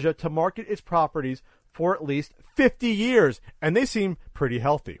nostalgia to market its properties for at least 50 years, and they seem pretty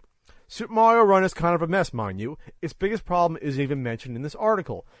healthy. Super Mario Run is kind of a mess, mind you. Its biggest problem isn't even mentioned in this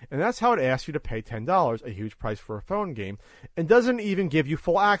article, and that's how it asks you to pay $10, a huge price for a phone game, and doesn't even give you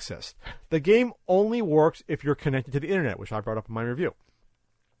full access. The game only works if you're connected to the internet, which I brought up in my review.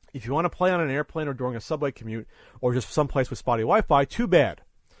 If you want to play on an airplane or during a subway commute, or just someplace with spotty Wi-Fi, too bad.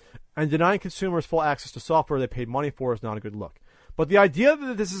 And denying consumers full access to software they paid money for is not a good look. But the idea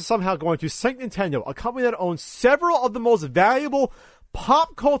that this is somehow going to sink Nintendo, a company that owns several of the most valuable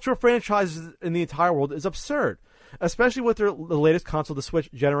pop culture franchises in the entire world, is absurd, especially with the latest console, the Switch,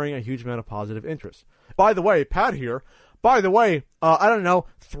 generating a huge amount of positive interest. By the way, Pat here, I don't know,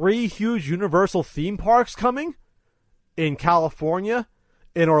 3 huge Universal theme parks coming in California,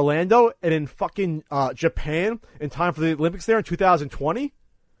 in Orlando, and in fucking Japan in time for the Olympics there in 2020?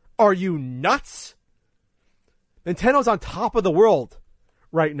 Are you nuts? Nintendo's on top of the world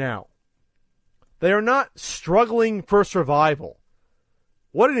right now. They are not struggling for survival.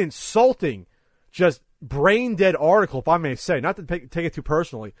 What an insulting, just brain-dead article, if I may say. Not to take it too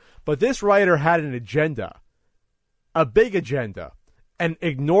personally, but this writer had an agenda, a big agenda, and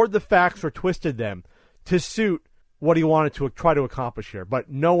ignored the facts or twisted them to suit what he wanted to try to accomplish here. But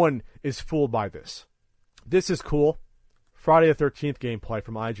no one is fooled by this. This is cool. Friday the 13th gameplay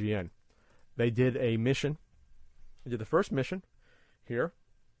from IGN. They did a mission. They did the first mission here.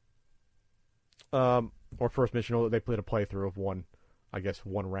 Or first mission, they played a playthrough of one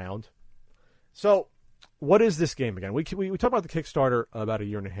round. So, what is this game again? We talked about the Kickstarter about a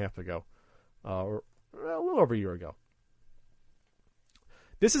year and a half ago. Or a little over a year ago.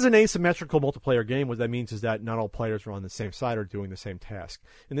 This is an asymmetrical multiplayer game. What that means is that not all players are on the same side or doing the same task.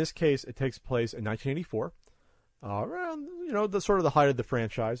 In this case, it takes place in 1984. Around, the sort of the height of the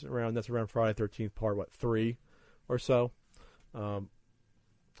franchise. That's around Friday the 13th part, 3 or so.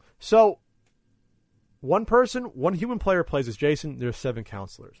 So, one human player plays as Jason. There's 7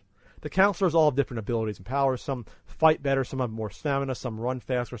 counselors. The counselors all have different abilities and powers. Some fight better, some have more stamina, some run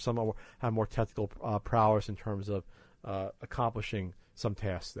faster, some have more technical prowess in terms of accomplishing some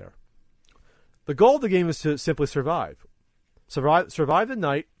tasks there. The goal of the game is to simply survive. Survive the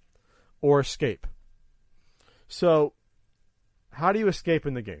night or escape. So, how do you escape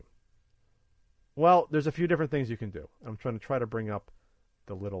in the game? Well, there's a few different things you can do. I'm trying to bring up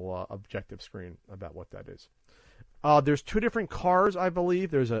the little objective screen about what that is. There's 2 different cars, I believe.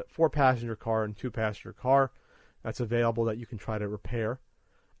 There's a 4-passenger car and 2-passenger car that's available that you can try to repair.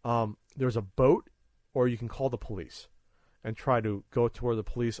 There's a boat, or you can call the police and try to go to where the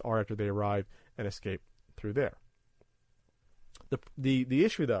police are after they arrive and escape through there. The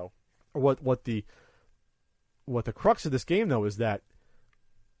issue, though, or what the crux of this game, though, is that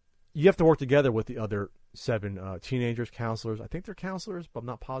you have to work together with the other 7 teenagers, counselors. I think they're counselors, but I'm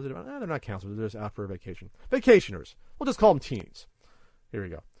not positive. They're not counselors. They're just out for a vacation. Vacationers. We'll just call them teens. Here we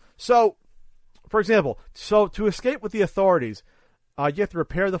go. So, for example, to escape with the authorities, you have to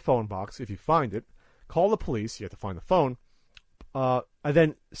repair the phone box if you find it, call the police. You have to find the phone, and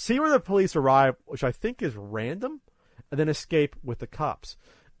then see where the police arrive, which I think is random, and then escape with the cops.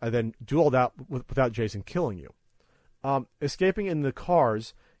 And then do all that without Jason killing you. Escaping in the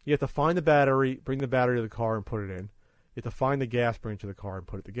cars, you have to find the battery, bring the battery to the car and put it in. You have to find the gas, bring it to the car and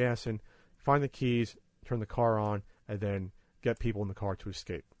put the gas in. Find the keys, turn the car on, and then get people in the car to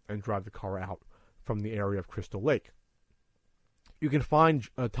escape and drive the car out from the area of Crystal Lake. You can find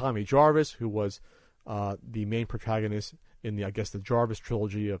Tommy Jarvis, who was the main protagonist in the Jarvis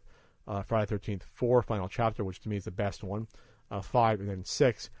trilogy of Friday the 13th, 4, final chapter, which to me is the best one. 5, and then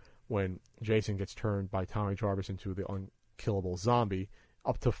 6, when Jason gets turned by Tommy Jarvis into the unkillable zombie.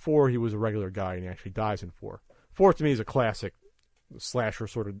 Up to 4, he was a regular guy, and he actually dies in 4. 4, to me, is a classic slasher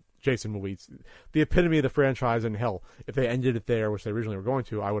sort of Jason movie. It's the epitome of the franchise, and hell, if they ended it there, which they originally were going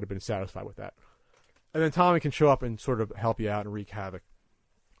to, I would have been satisfied with that. And then Tommy can show up and sort of help you out and wreak havoc.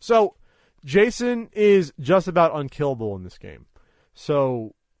 So, Jason is just about unkillable in this game.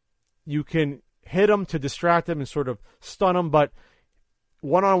 So, you can hit him to distract him and sort of stun him, but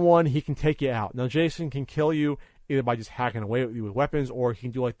one-on-one, he can take you out. Now, Jason can kill you either by just hacking away with weapons, or he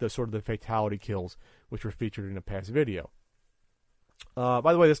can do like the sort of the fatality kills, which were featured in a past video.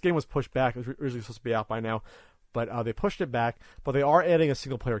 By the way, this game was pushed back. It was originally supposed to be out by now, but they pushed it back. But they are adding a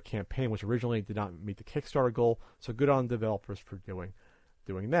single-player campaign, which originally did not meet the Kickstarter goal. So good on the developers for doing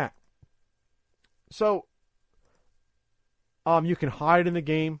that. So you can hide in the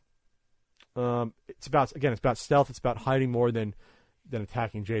game. It's about stealth. It's about hiding more than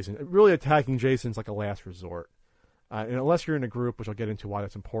attacking Jason. Really, attacking Jason's like a last resort. And unless you're in a group, which I'll get into why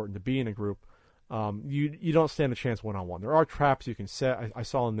that's important to be in a group, you don't stand a chance one-on-one. There are traps you can set. I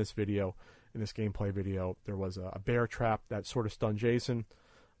saw in this gameplay video, there was a bear trap that sort of stunned Jason.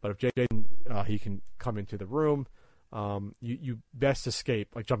 But if Jason, he can come into the room, you best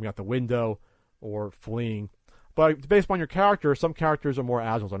escape, like jumping out the window or fleeing. But based on your character, some characters are more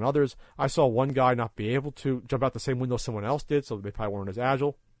agile than others. I saw one guy not be able to jump out the same window someone else did, so they probably weren't as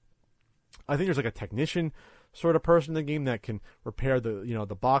agile. I think there's like a technician sort of person in the game that can repair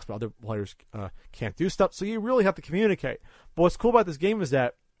the box, but other players can't do stuff. So you really have to communicate. But what's cool about this game is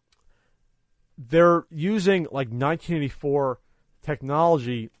that they're using like 1984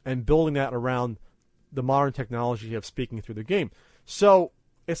 technology and building that around the modern technology of speaking through the game. So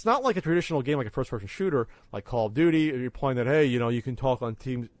it's not like a traditional game, like a first-person shooter, like Call of Duty. You're playing that, hey, you can talk on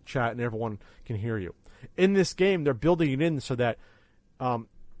team chat and everyone can hear you. In this game, they're building it in so that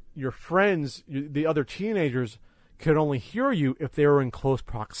your friends, the other teenagers, could only hear you if they were in close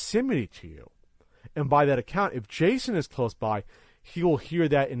proximity to you. And by that account, if Jason is close by, he will hear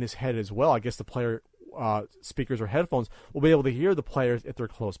that in his head as well. I guess the player speakers or headphones will be able to hear the players if they're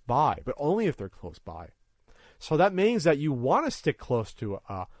close by, but only if they're close by. So that means that you want to stick close to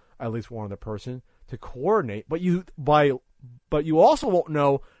at least one other person to coordinate, but you also won't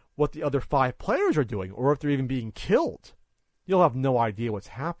know what the other 5 players are doing or if they're even being killed. You'll have no idea what's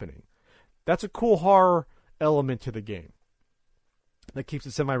happening. That's a cool horror element to the game that keeps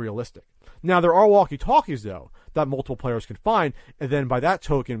it semi-realistic. Now, there are walkie-talkies, though, that multiple players can find, and then by that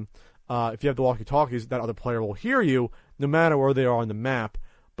token, if you have the walkie-talkies, that other player will hear you no matter where they are on the map,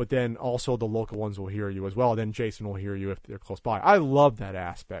 but then also the local ones will hear you as well. Then Jason will hear you if they're close by. I love that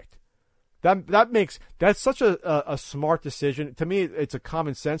aspect. That's such a smart decision. To me, it's a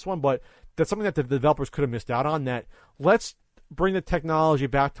common sense one, but that's something that the developers could have missed out on. That let's bring the technology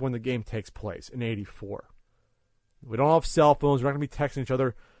back to when the game takes place in '84. We don't have cell phones. We're not going to be texting each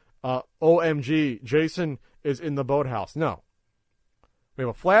other. OMG, Jason is in the boathouse. No. We have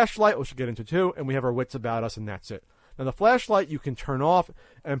a flashlight, which we'll get into too, and we have our wits about us, and that's it. Now, the flashlight you can turn off,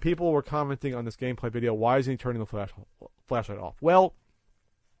 and people were commenting on this gameplay video, why isn't he turning the flashlight off? Well,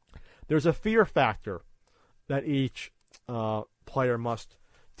 there's a fear factor that each player must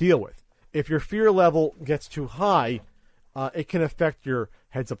deal with. If your fear level gets too high, it can affect your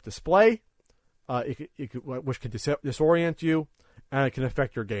heads-up display, which can disorient you, and it can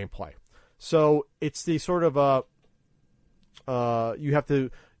affect your gameplay. So it's the sort of you have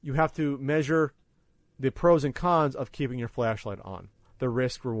to measure the pros and cons of keeping your flashlight on. The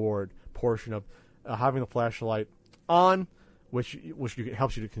risk-reward portion of having the flashlight on, which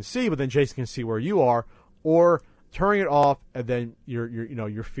helps you to see, but then Jason can see where you are, or turning it off, and then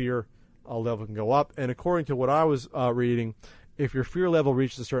your fear level can go up. And according to what I was reading, if your fear level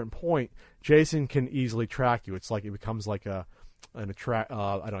reaches a certain point, Jason can easily track you. It's like it becomes like I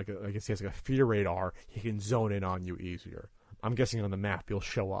guess he has like a fear radar. He can zone in on you easier. I'm guessing on the map you'll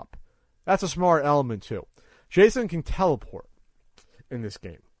show up. That's a smart element too. Jason can teleport in this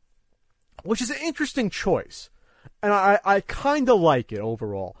game, which is an interesting choice. And I kind of like it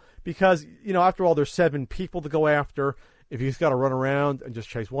overall because, after all, there's 7 people to go after. If you just got to run around and just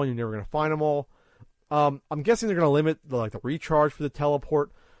chase one, you're never going to find them all. I'm guessing they're going to limit the recharge for the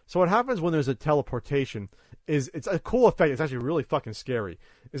teleport. So what happens when there's a teleportation is it's a cool effect. It's actually really fucking scary.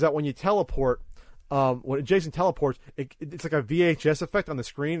 Is that when you teleport, when Jason teleports, it's like a VHS effect on the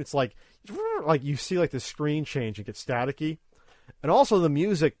screen. It's like you see like the screen change and get staticky. And also the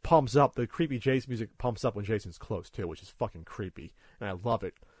music pumps up. The creepy Jason music pumps up when Jason's close too, which is fucking creepy. And I love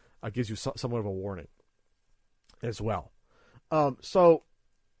it. It gives you somewhat of a warning as well. So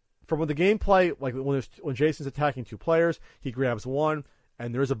from the gameplay, like when Jason's attacking 2 players, he grabs one,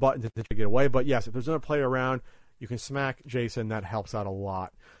 and there is a button to get away. But yes, if there's another player around, you can smack Jason. That helps out a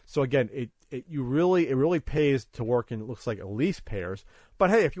lot. So again, it really pays to work in, it looks like, at least pairs. But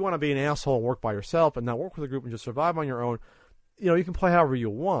hey, if you want to be an asshole and work by yourself and not work with a group and just survive on your own, you can play however you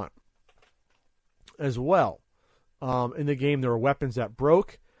want as well. In the game, there were weapons that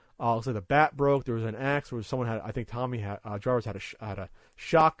broke. Looks like the bat broke. There was an axe. There was someone had. I think Jarvis had a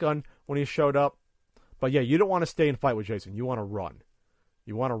shotgun when he showed up. But yeah, you don't want to stay and fight with Jason. You want to run.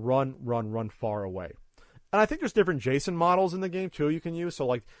 You want to run far away. And I think there's different Jason models in the game too you can use. So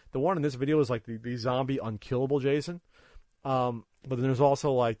like the one in this video is like the zombie unkillable Jason. But then there's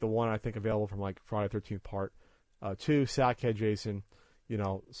also like the one I think available from like Friday the 13th Part 2, Sackhead Jason.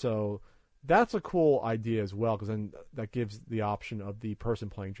 So that's a cool idea as well, because then that gives the option of the person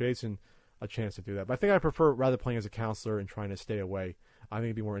playing Jason a chance to do that. But I think I prefer rather playing as a counselor and trying to stay away. I think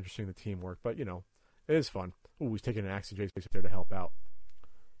it'd be more interesting in the teamwork. But it is fun. Ooh, he's taking an axe to Jason there to help out.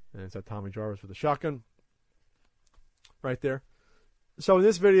 And it's that Tommy Jarvis with a shotgun right there. So in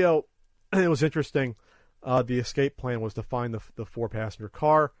this video, it was interesting. The escape plan was to find the 4-passenger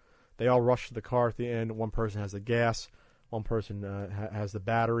car. They all rush to the car at the end. One person has the gas. One person has the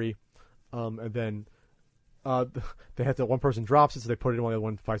battery. And then one person drops it, so they put it in while the other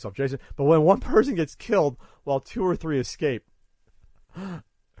one fights off Jason. But when one person gets killed while 2 or 3 escape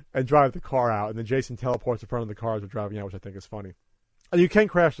and drive the car out, and then Jason teleports in front of the cars they're driving out, which I think is funny. And you can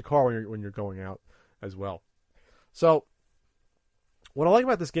crash the car when you're going out as well. So what I like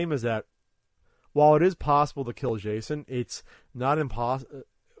about this game is that while it is possible to kill Jason, it's not an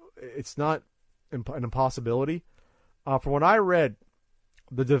impossibility. From what I read,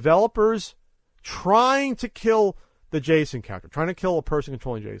 the developers trying to kill the Jason character, trying to kill a person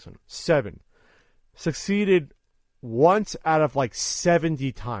controlling Jason, 7, succeeded once out of like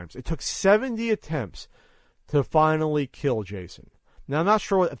 70 times. It took 70 attempts to finally kill Jason. Now, I'm not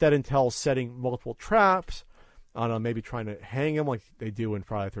sure if that entails setting multiple traps, maybe trying to hang him like they do in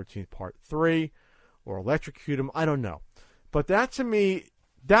Friday the 13th Part 3, or electrocute him. I don't know. But that, to me,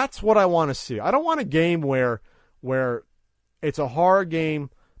 that's what I want to see. I don't want a game where it's a horror game,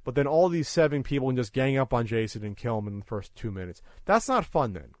 but then all these 7 people can just gang up on Jason and kill him in the first 2 minutes. That's not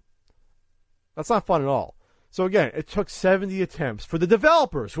fun then. That's not fun at all. So again, it took 70 attempts for the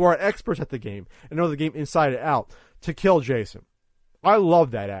developers, who are experts at the game and know the game inside and out, to kill Jason. I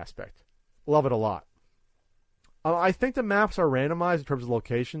love that aspect. Love it a lot. I think the maps are randomized in terms of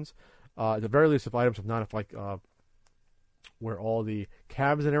locations. At the very least, if items, if not, if like where all the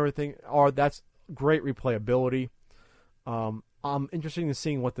cabs and everything are, that's great replayability. I'm interested in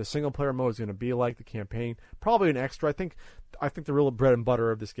seeing what the single player mode is going to be like, the campaign. Probably an extra. I think the real bread and butter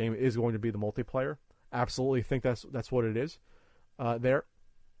of this game is going to be the multiplayer. Absolutely think that's what it is there.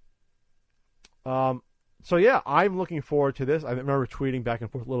 So yeah, I'm looking forward to this. I remember tweeting back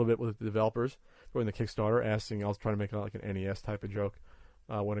and forth a little bit with the developers during the Kickstarter, asking, I was trying to make like an NES type of joke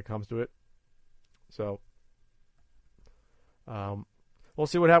when it comes to it. So we'll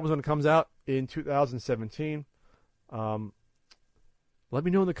see what happens when it comes out in 2017. Let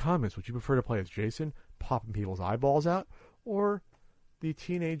me know in the comments, would you prefer to play as Jason, popping people's eyeballs out, or the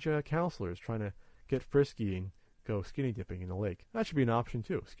teenage counselors trying to get frisky and go skinny dipping in the lake? That should be an option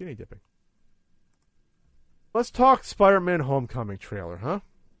too, skinny dipping. Let's talk Spider-Man Homecoming trailer, huh?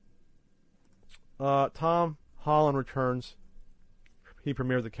 Tom Holland returns. He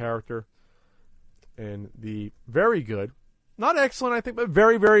premiered the character in the very good, not excellent, I think, but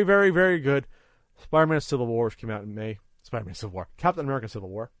very, very, very, very good Spider-Man Civil War, which came out in May. Spider-Man Civil War. Captain America Civil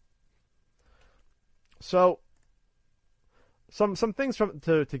War. So, some things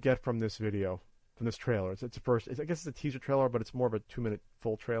to get from this video, from this trailer. It's first. I guess it's a teaser trailer, but it's more of a 2-minute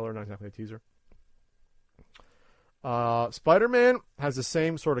full trailer, not exactly a teaser. Spider-Man has the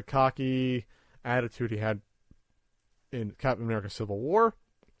same sort of cocky attitude he had in Captain America Civil War.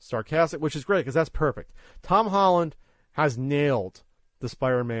 Sarcastic, which is great because that's perfect. Tom Holland has nailed the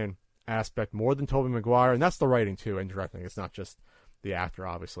Spider-Man aspect more than Tobey Maguire, and that's the writing too and directing. It's not just the actor,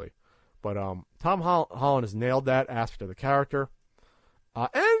 obviously. But Tom Holland has nailed that aspect of the character.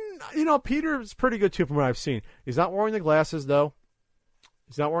 And, Peter's pretty good too from what I've seen. He's not wearing the glasses, though.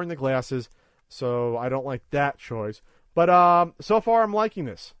 He's not wearing the glasses, so I don't like that choice. But so far I'm liking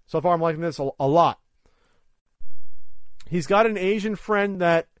this. So far I'm liking this a lot. He's got an Asian friend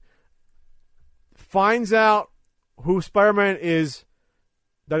that finds out who Spider-Man is,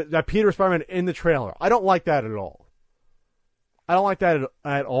 that Peter Spider-Man in the trailer. I don't like that at all. I don't like that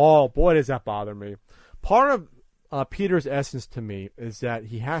at all. Boy, does that bother me. Part of Peter's essence to me is that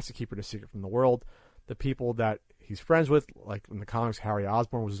he has to keep it a secret from the world. The people that he's friends with, like in the comics, Harry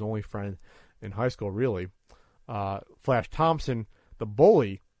Osborn was his only friend in high school, really. Flash Thompson, the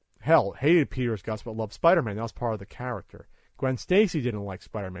bully, hated Peter's guts but loved Spider-Man. That was part of the character. Gwen Stacy didn't like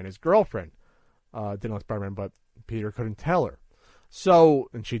Spider-Man. His girlfriend didn't like Spider-Man, but Peter couldn't tell her. So,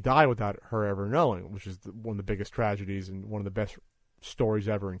 and she died without her ever knowing, which is one of the biggest tragedies and one of the best stories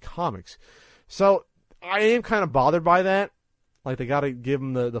ever in comics. So, I am kind of bothered by that. Like, they got to give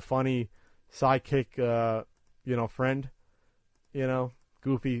him the funny sidekick, friend.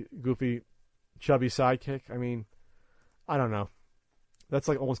 Goofy, chubby sidekick. I mean, I don't know. That's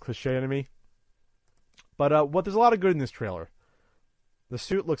like almost cliche to me. But there's a lot of good in this trailer. The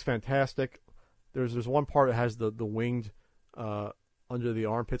suit looks fantastic. There's one part that has the winged under the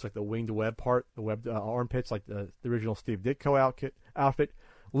armpits, like the winged web part, the webbed armpits, like the original Steve Ditko outfit.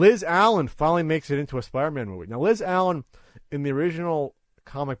 Liz Allen finally makes it into a Spider-Man movie. Now, Liz Allen, in the original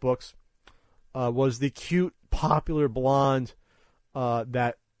comic books, was the cute, popular blonde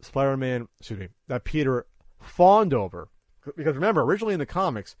that Peter fawned over. Because remember, originally in the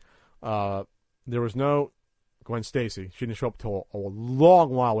comics, there was no Gwen Stacy. She didn't show up until a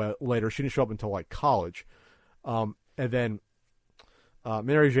long while later. She didn't show up until like college. And then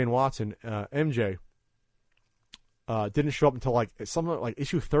Mary Jane Watson, MJ, didn't show up until like something like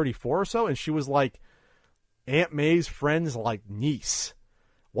issue 34 or so, and she was like Aunt May's friend's like niece.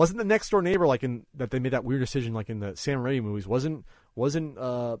 Wasn't the next door neighbor like in that they made that weird decision like in the Sam Raimi movies? Wasn't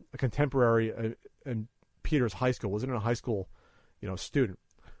a contemporary in Peter's high school? Wasn't a high school, student?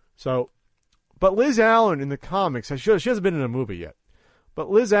 So, but Liz Allen in the comics, she hasn't been in a movie yet. But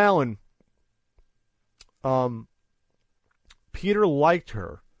Liz Allen, Peter liked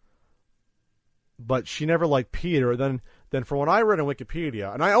her, but she never liked Peter. Then from what I read on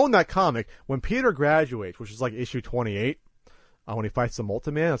Wikipedia, and I own that comic, when Peter graduates, which is like issue 28, when he fights the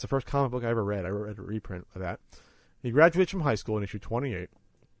Multiman, that's the first comic book I ever read. I read a reprint of that. He graduates from high school in issue 28.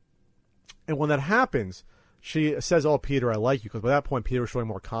 And when that happens, she says, "Oh, Peter, I like you." Because by that point, Peter was showing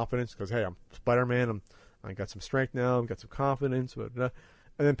more confidence. Because, hey, I'm Spider-Man. I got some strength now. I've got some confidence. And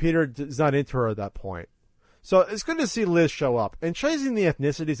then Peter is not into her at that point. So it's good to see Liz show up. And changing the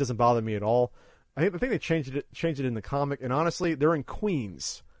ethnicities doesn't bother me at all. I think they changed it in the comic. And honestly, they're in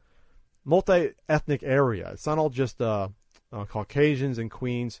Queens. Multi-ethnic area. It's not all just Caucasians in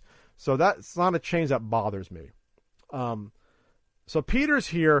Queens. So that's not a change that bothers me. So Peter's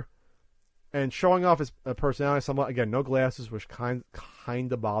here and showing off his personality somewhat. Again, no glasses, which kind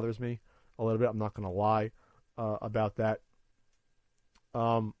of bothers me a little bit. I'm not going to lie about that.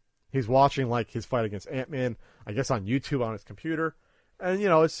 He's watching like his fight against Ant-Man, I guess on YouTube on his computer. And,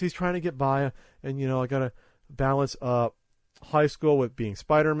 he's trying to get by. And, I got to balance high school with being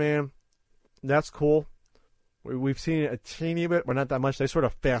Spider-Man. That's cool. We've seen it a teeny bit, but not that much. They sort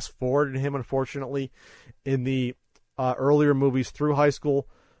of fast-forwarded him, unfortunately, in the earlier movies through high school.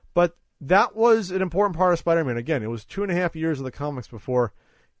 But that was an important part of Spider-Man. Again, it was 2.5 years of the comics before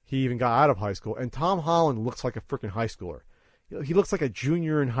he even got out of high school. And Tom Holland looks like a freaking high schooler. He looks like a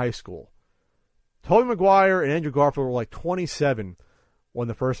junior in high school. Tobey Maguire and Andrew Garfield were like 27 when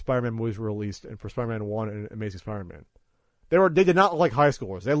the first Spider-Man movies were released, and for Spider-Man 1 and Amazing Spider-Man. They did not look like high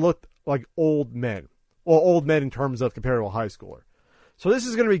schoolers. They looked like old men. Well, old men in terms of compared to a high schooler. So this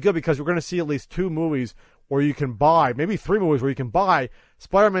is going to be good because we're going to see at least 2 movies where you can buy, maybe 3 movies where you can buy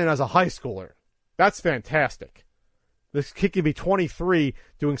Spider-Man as a high schooler. That's fantastic. This kid can be 23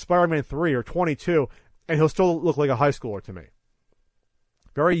 doing Spider-Man 3 or 22, and he'll still look like a high schooler to me.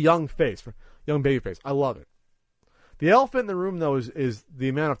 Very young face, young baby face. I love it. The elephant in the room, though, is the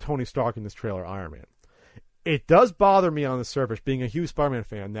amount of Tony Stark in this trailer, Iron Man. It does bother me on the surface, being a huge Spider-Man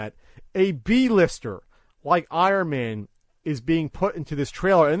fan, that a B-lister like Iron Man is being put into this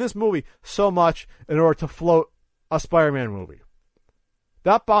trailer and this movie so much in order to float a Spider-Man movie.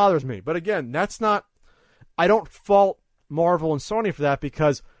 That bothers me. But again, I don't fault Marvel and Sony for that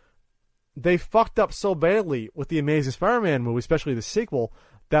because they fucked up so badly with the Amazing Spider-Man movie, especially the sequel,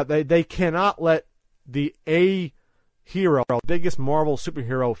 that they cannot let the A hero, biggest Marvel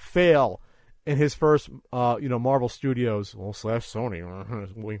superhero, fail in his first, Marvel Studios, slash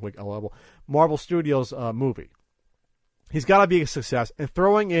Sony, wink, wink, level, Marvel Studios movie. He's got to be a success. And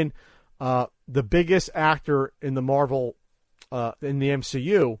throwing in the biggest actor in the Marvel, in the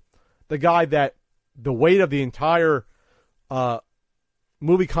MCU, the guy that the weight of the entire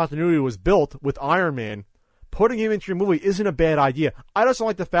movie continuity was built with Iron Man, putting him into your movie isn't a bad idea. I just don't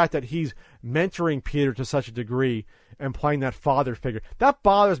like the fact that he's mentoring Peter to such a degree and playing that father figure. That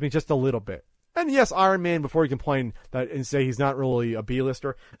bothers me just a little bit. And yes, Iron Man, before you complain that and say he's not really a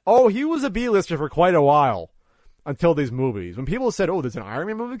B-lister, he was a B-lister for quite a while until these movies. When people said, there's an Iron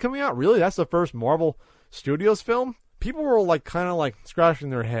Man movie coming out? Really? That's the first Marvel Studios film? People were kind of scratching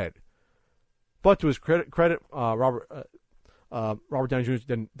their head. But to his credit, Robert Downey Jr.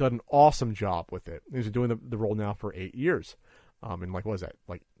 done an awesome job with it. He's been doing the role now for 8 years. And what was that?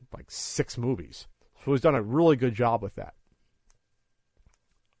 Like 6 movies. So he's done a really good job with that.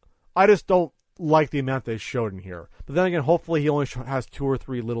 I just don't like the amount they showed in here. But then again, hopefully he only has 2 or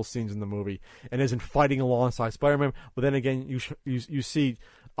 3 little scenes in the movie and isn't fighting alongside Spider-Man. But then again, you see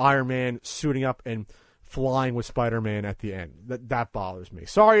Iron Man suiting up and flying with Spider-Man at the end. That bothers me.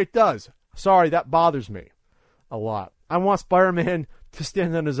 Sorry, it does. Sorry, that bothers me a lot. I want Spider-Man to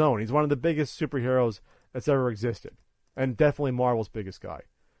stand on his own. He's one of the biggest superheroes that's ever existed, and definitely Marvel's biggest guy.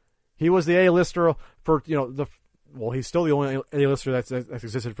 He was the A-lister for well, he's still the only A-lister that's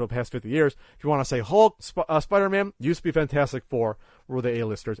existed for the past 50 years. If you want to say Hulk, Spider-Man, used to be Fantastic Four were the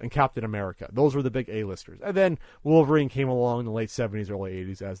A-listers, and Captain America. Those were the big A-listers. And then Wolverine came along in the late 70s, early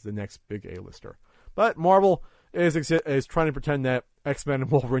 80s as the next big A-lister. But Marvel is trying to pretend that X-Men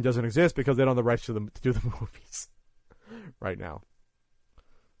and Wolverine doesn't exist because they don't have the rights to do the movies right now.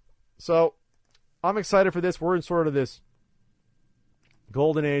 So, I'm excited for this. We're in sort of this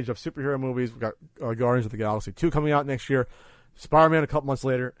golden age of superhero movies. We've got Guardians of the Galaxy 2 coming out next year. Spider-Man a couple months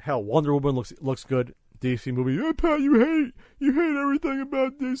later. Hell, Wonder Woman looks good. DC movie. Yeah, Pat, you hate everything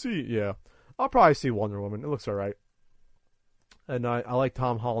about DC. Yeah, I'll probably see Wonder Woman. It looks all right. And I like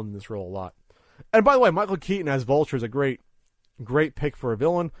Tom Holland in this role a lot. And by the way, Michael Keaton as Vulture is a great pick for a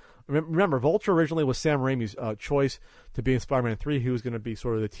villain. Remember, Vulture originally was Sam Raimi's choice to be in Spider-Man 3. He was going to be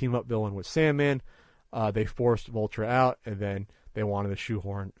sort of the team-up villain with Sandman. They forced Vulture out, and then they wanted to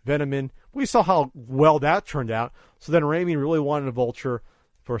shoehorn Venom in. We saw how well that turned out. So then Raimi really wanted a Vulture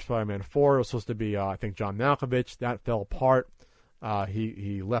for Spider-Man 4. It was supposed to be, I think, John Malkovich. That fell apart.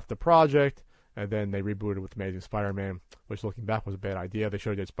 He left the project, and then they rebooted with Amazing Spider-Man, which, looking back, was a bad idea. They should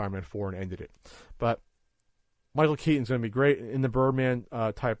have did Spider-Man 4 and ended it. But Michael Keaton's going to be great in the Birdman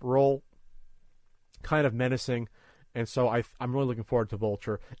type role, kind of menacing, and so I'm really looking forward to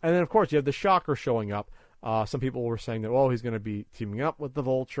Vulture. And then, of course, you have the Shocker showing up. Some people were saying that, he's going to be teaming up with the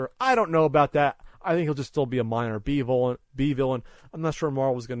Vulture. I don't know about that. I think he'll just still be a minor B villain. I'm not sure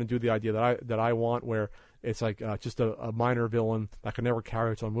Marvel's going to do the idea that I want, where it's like just a minor villain that can never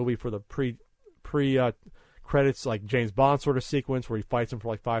carry its own movie for the pre credits, like James Bond sort of sequence where he fights him for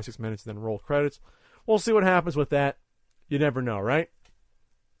like 5-6 minutes and then roll credits. We'll see what happens with that. You never know, right?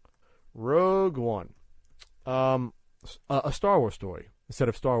 Rogue One. A Star Wars story instead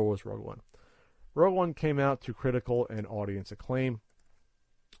of Star Wars Rogue One. Rogue One came out to critical and audience acclaim,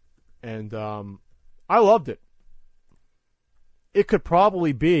 and I loved it. It could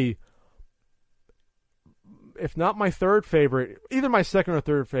probably be, if not my third favorite, either my second or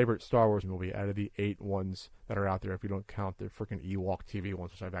third favorite Star Wars movie out of the 8 ones that are out there, if you don't count the freaking Ewok TV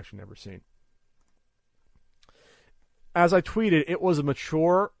ones, which I've actually never seen. As I tweeted, it was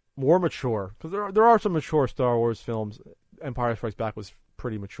more mature, because there are some mature Star Wars films. Empire Strikes Back was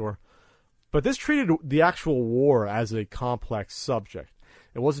pretty mature. But this treated the actual war as a complex subject.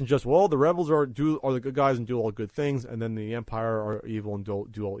 It wasn't just, the rebels are the good guys and do all good things, and then the Empire are evil and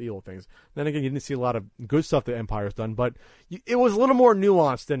do all evil things. Then again, you didn't see a lot of good stuff the Empire's done, but it was a little more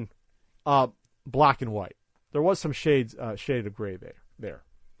nuanced than black and white. There was some shade of gray there.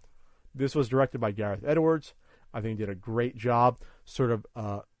 This was directed by Gareth Edwards. I think he did a great job sort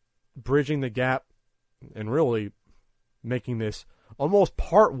of bridging the gap and really making this almost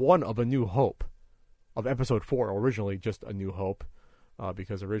part one of A New Hope, of Episode 4, originally just A New Hope,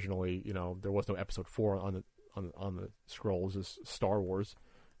 because originally, there was no Episode 4 on the scrolls as Star Wars,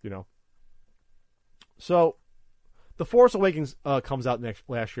 So, The Force Awakens comes out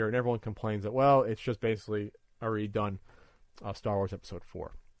last year, and everyone complains that, it's just basically a redone Star Wars Episode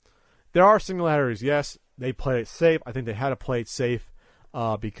 4. There are similarities, yes. They played it safe. I think they had to play it safe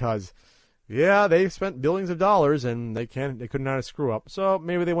because, they spent billions of dollars and they couldn't have a screw up. So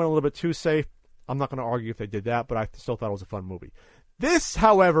maybe they went a little bit too safe. I'm not going to argue if they did that, but I still thought it was a fun movie. This,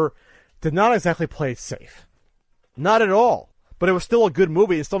 however, did not exactly play it safe. Not at all. But it was still a good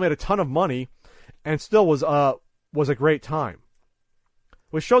movie. It still made a ton of money and still was a great time.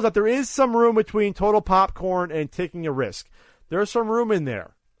 Which shows that there is some room between total popcorn and taking a risk. There's some room in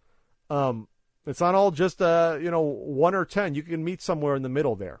there. It's not all just 1 or 10. You can meet somewhere in the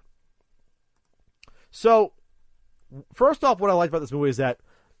middle there. So, first off, what I like about this movie is that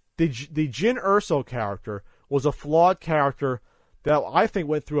the Jyn Erso character was a flawed character that I think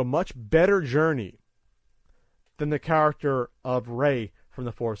went through a much better journey than the character of Rey from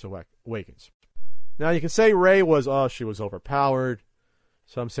The Force Awakens. Now, you can say Rey was, she was overpowered.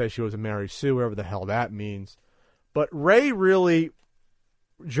 Some say she was a Mary Sue, whatever the hell that means. But Rey really,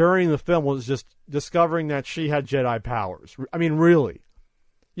 during the film, was just discovering that she had Jedi powers. I mean, really.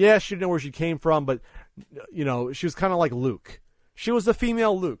 Yeah, she didn't know where she came from, but, she was kind of like Luke. She was the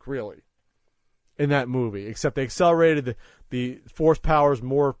female Luke, really, in that movie, except they accelerated the Force powers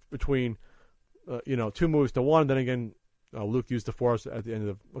more between, 2 movies to 1. Then again, Luke used the Force at the end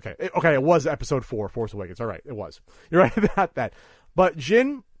of the... Okay, it was Episode 4, Force Awakens. All right, it was. You're right about that. But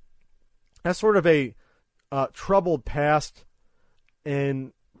Jyn has sort of a troubled past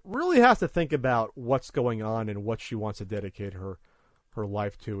and really has to think about what's going on and what she wants to dedicate her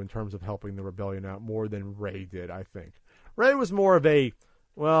life to in terms of helping the rebellion out more than Rey did, I think. Rey was more of a,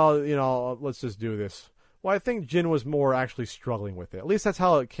 let's just do this. Well, I think Jyn was more actually struggling with it. At least that's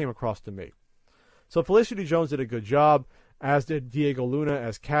how it came across to me. So Felicity Jones did a good job, as did Diego Luna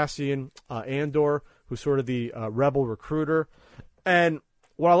as Cassian Andor, who's sort of the rebel recruiter. And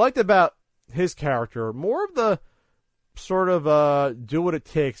what I liked about his character, more of the sort of do what it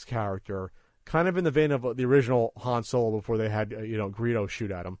takes character, kind of in the vein of the original Han Solo before they had Greedo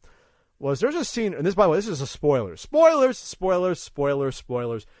shoot at him, was there's a scene, and this, by the way, this is a spoiler. Spoilers, spoilers, spoilers,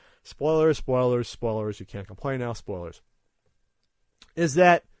 spoilers, spoilers, spoilers, spoilers. You can't complain now, spoilers. Is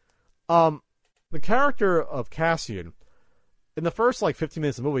that the character of Cassian, in the first 15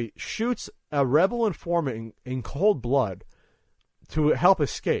 minutes of the movie, shoots a rebel informant in cold blood to help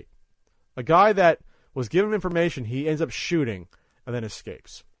escape. A guy that was given information he ends up shooting and then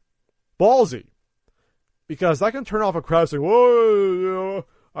escapes. Ballsy. Because that can turn off a crowd saying, whoa,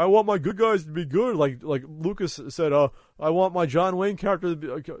 I want my good guys to be good. Like Lucas said, I want my John Wayne character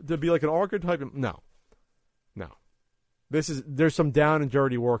to be like an archetype. No. There's some down and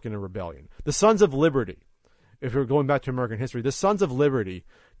dirty work in a rebellion. The Sons of Liberty, if you're going back to American history, the Sons of Liberty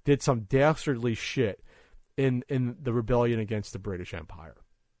did some dastardly shit in the rebellion against the British Empire.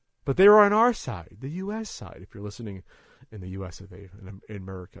 But they were on our side, the U.S. side, if you're listening in the U.S. of A, in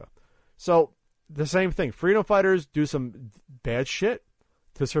America. So, the same thing. Freedom fighters do some bad shit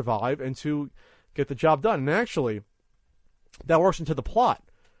to survive and to get the job done. And actually, that works into the plot,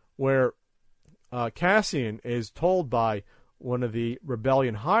 where Cassian is told by one of the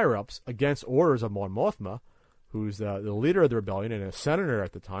rebellion higher-ups, against orders of Mon Mothma, who's the leader of the rebellion and a senator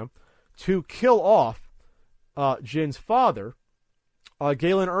at the time, to kill off Jin's father,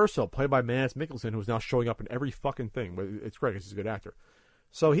 Galen Erso, played by Mads Mikkelsen, who's now showing up in every fucking thing. But it's great because he's a good actor.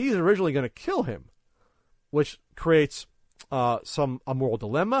 So he's originally going to kill him, which creates a moral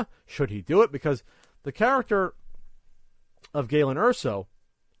dilemma. Should he do it? Because the character of Galen Erso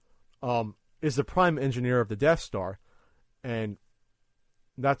is the prime engineer of the Death Star, and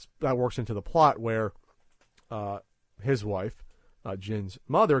that works into the plot where his wife, Jin's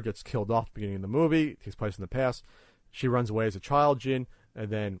mother, gets killed off at the beginning of the movie. It takes place in the past. She runs away as a child, Jin, and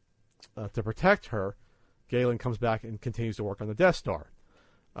then to protect her, Galen comes back and continues to work on the Death Star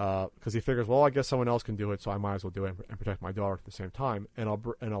because he figures, well, I guess someone else can do it, so I might as well do it and protect my daughter at the same time. And I'll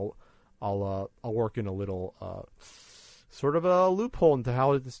work in a little sort of a loophole into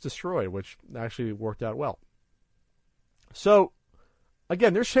how it's destroyed, which actually worked out well. So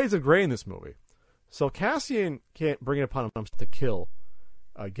again, there's shades of gray in this movie. So Cassian can't bring it upon himself to kill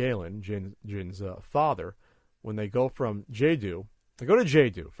Galen, Jin's father. When they go from Jeju, they go to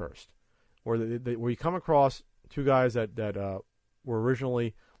Jeju first, where you come across two guys that were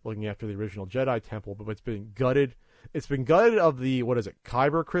originally looking after the original Jedi Temple, but it's been gutted. It's been gutted of the,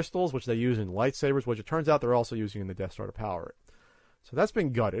 Kyber crystals, which they use in lightsabers, which it turns out they're also using in the Death Star to power it. So that's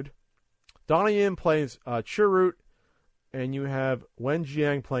been gutted. Donnie Yen plays Chirrut, and you have Wen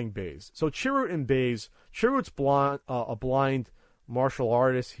Jiang playing Baze. So Chirrut and Baze, Chirrut's a blind martial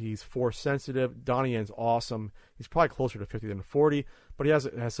artist. He's force sensitive. Donnie Yen's awesome. He's probably closer to 50 than 40, but he has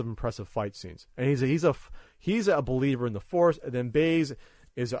some impressive fight scenes. And he's a believer in the Force. And then Baze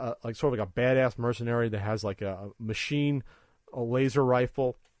is sort of like a badass mercenary that has like a machine, a laser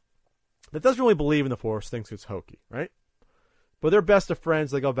rifle that doesn't really believe in the Force, thinks it's hokey, right? But they're best of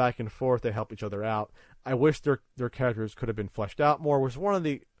friends. They go back and forth. They help each other out. I wish their characters could have been fleshed out more, which is one of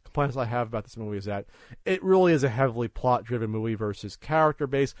the complaints I have about this movie, is that it really is a heavily plot-driven movie versus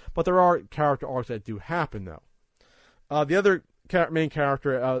character-based, but there are character arcs that do happen, though. The other main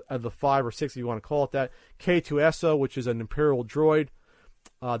character of the 5 or 6, if you want to call it that, K2SO, which is an Imperial droid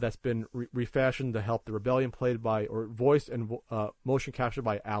that's been refashioned to help the rebellion, played by, or voiced and motion captured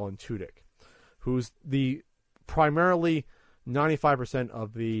by Alan Tudyk, who's the primarily 95%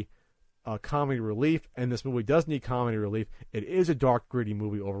 of the comedy relief, and this movie does need comedy relief. It is a dark, gritty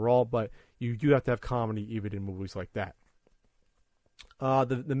movie overall, but you do have to have comedy even in movies like that.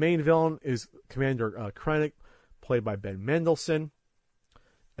 The main villain is Commander Krennic, played by Ben Mendelsohn,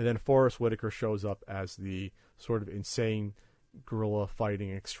 and then Forrest Whitaker shows up as the sort of insane guerrilla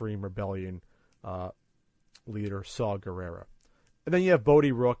fighting extreme rebellion leader, Saw Gerrera. And then you have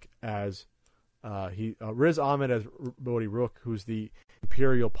Bodhi Rook as Riz Ahmed as Bodhi Rook, who's the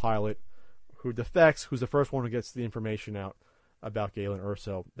Imperial pilot who defects, who's the first one who gets the information out about Galen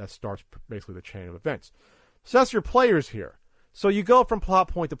Erso that starts basically the chain of events. So that's your players here. So you go from plot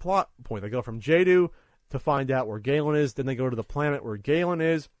point to plot point. They go from Jeju to find out where Galen is. Then they go to the planet where Galen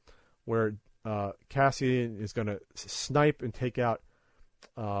is, where Cassian is going to snipe and take out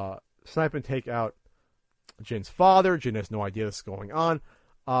Jin's father. Jin has no idea this is going on.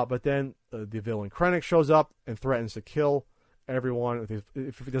 But then the villain Krennic shows up and threatens to kill everyone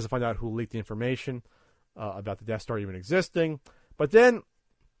if he doesn't find out who leaked the information about the Death Star even existing. But then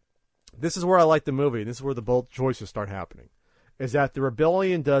this is where I like the movie. This is where the bold choices start happening. Is that the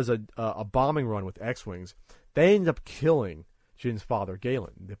rebellion does a bombing run with X-Wings. They end up killing Jin's father,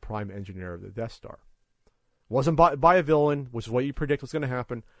 Galen, the prime engineer of the Death Star. Wasn't by a villain, which is what you predict was going to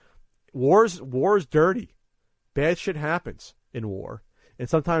happen. War's dirty. Bad shit happens in war. And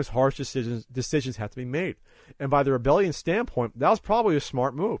sometimes harsh decisions have to be made. And by the rebellion standpoint, that was probably a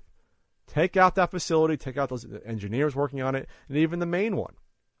smart move. Take out that facility, take out those engineers working on it, and even the main one.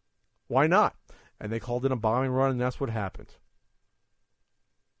 Why not? And they called it a bombing run, and that's what happened.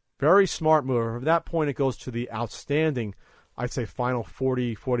 Very smart move. From that point, it goes to the outstanding, I'd say, final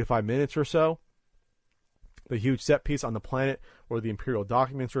 40, 45 minutes or so. The huge set piece on the planet where the Imperial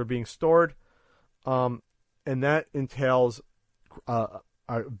documents are being stored. And that entails a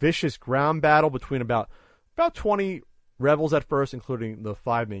vicious ground battle between about 20 rebels at first, including the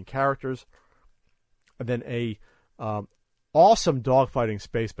 5 main characters. And then a awesome dogfighting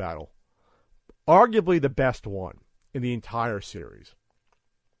space battle. Arguably the best one in the entire series.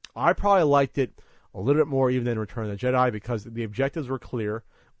 I probably liked it a little bit more even than Return of the Jedi because the objectives were clear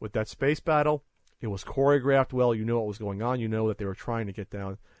with that space battle. It was choreographed well. You know what was going on. You know that they were trying to get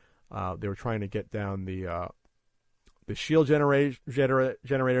down. The shield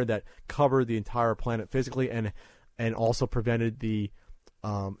generator that covered the entire planet physically and also prevented the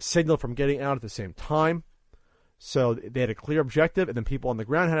signal from getting out at the same time. So they had a clear objective, and then people on the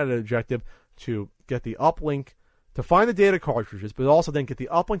ground had an objective to get the uplink, to find the data cartridges, but also then get the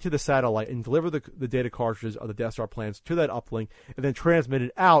uplink to the satellite and deliver the data cartridges of the Death Star plans to that uplink, and then transmit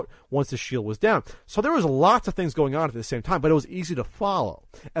it out once the shield was down. So there was lots of things going on at the same time, but it was easy to follow.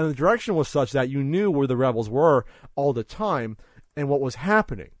 And the direction was such that you knew where the rebels were all the time and what was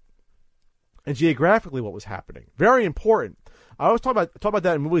happening. And geographically what was happening. Very important. I always talk about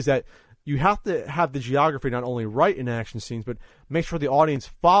that in movies, that you have to have the geography not only right in action scenes, but make sure the audience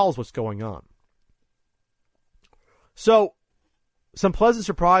follows what's going on. So, some pleasant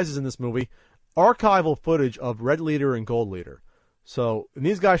surprises in this movie. Archival footage of Red Leader and Gold Leader. So, and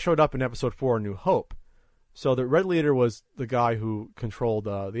these guys showed up in Episode 4, A New Hope. So, the Red Leader was the guy who controlled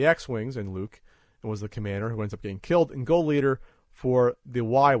the X-Wings and Luke, and was the commander who ends up getting killed. And Gold Leader for the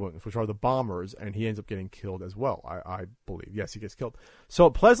Y-Wings, which are the bombers, and he ends up getting killed as well, I believe. Yes, he gets killed. So,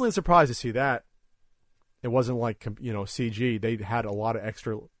 pleasantly surprised to see that. It wasn't like, CG. They had a lot of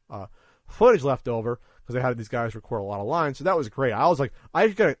extra footage left over, because they had these guys record a lot of lines, so that was great. I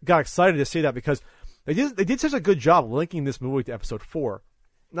got excited to see that because they did such a good job linking this movie to Episode 4,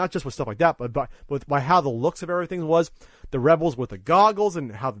 not just with stuff like that, but by how the looks of everything was, the rebels with the goggles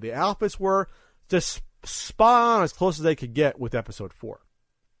and how the outfits were, just spot on as close as they could get with Episode 4.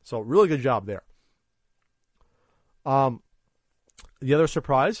 So really good job there. The other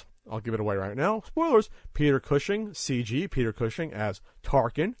surprise, I'll give it away right now. Spoilers: Peter Cushing, CG Peter Cushing as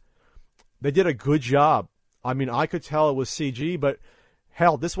Tarkin. They did a good job. I mean, I could tell it was CG, but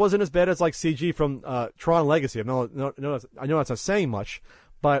hell, this wasn't as bad as like CG from Tron Legacy. I know that's not saying much,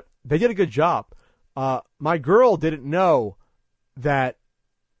 but they did a good job. My girl didn't know that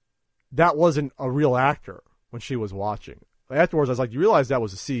wasn't a real actor when she was watching. Afterwards, I was like, "You realize that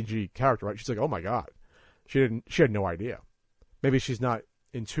was a CG character, right?" She's like, "Oh my god," she had no idea. Maybe she's not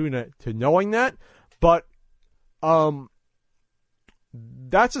in tune to knowing that, but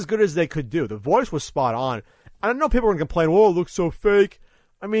that's as good as they could do. The voice was spot on. I know people were going to complain, "Oh, it looks so fake."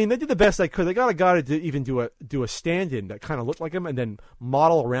 I mean, they did the best they could. They got a guy to even do a stand-in that kind of looked like him and then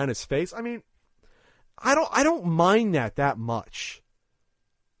model around his face. I mean, I don't mind that much,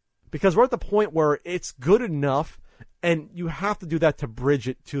 because we're at the point where it's good enough, and you have to do that to bridge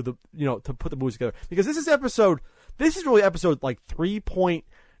it to the to put the movies together. Because this is really episode like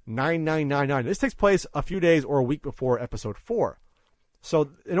 3.9999. This takes place a few days or a week before Episode 4.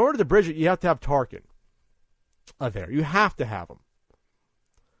 So in order to bridge it, you have to have Tarkin there. You have to have him.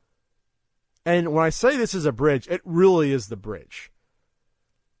 And when I say this is a bridge, it really is the bridge.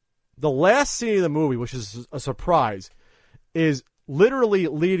 The last scene of the movie, which is a surprise, is literally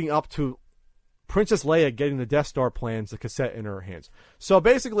leading up to Princess Leia getting the Death Star plans, the cassette, in her hands. So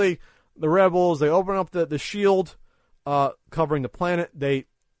basically, the rebels, they open up the shield covering the planet. They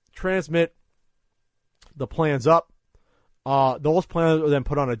transmit the plans up. Those plans are then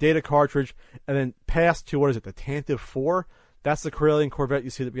put on a data cartridge and then passed to, the Tantive 4? That's the Corellian Corvette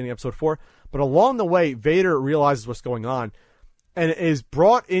you see at the beginning of Episode 4. But along the way, Vader realizes what's going on and is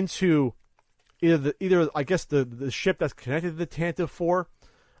brought into either the ship that's connected to the Tantive 4.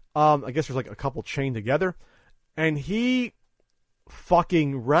 I guess there's like a couple chained together. And he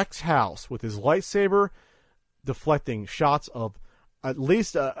fucking wrecks house with his lightsaber, deflecting shots of at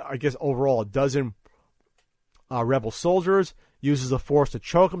least, overall a dozen rebel soldiers, uses the Force to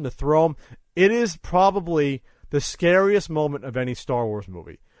choke them, to throw them. It is probably the scariest moment of any Star Wars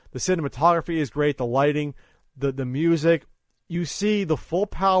movie. The cinematography is great, the lighting, the music. You see the full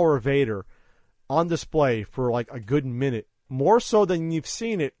power of Vader on display for like a good minute, more so than you've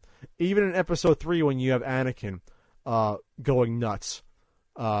seen it even in Episode 3 when you have Anakin going nuts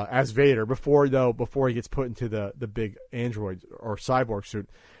as Vader before he gets put into the big android or cyborg suit.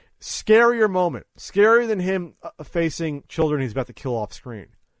 Scarier moment. Scarier than him facing children he's about to kill off screen.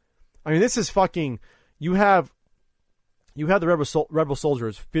 I mean, this is fucking... You have the rebel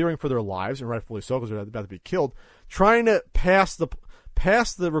soldiers fearing for their lives, and rightfully so because they're about to be killed, trying to pass the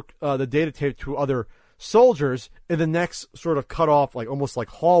data tape to other soldiers in the next sort of cut off, like almost like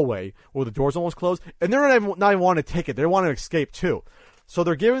hallway where the doors almost closed, and they're not even want to take it. They want to escape too. So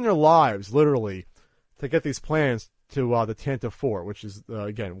they're giving their lives literally to get these plans to the Tantive 4, which is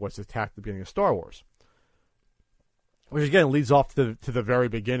again what's attacked at the beginning of Star Wars, which again leads off to the very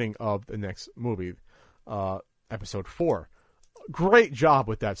beginning of the next movie, Episode 4. Great job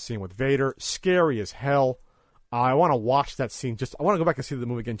with that scene with Vader. Scary as hell. I want to watch that scene. I want to go back and see the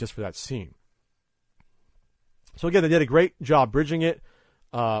movie again just for that scene. So again, they did a great job bridging it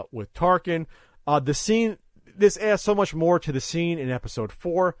with Tarkin. The scene, this adds so much more to the scene in Episode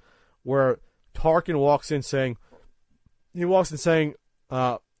 4, where Tarkin walks in saying, the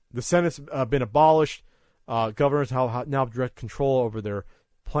Senate's been abolished. Governors now have direct control over their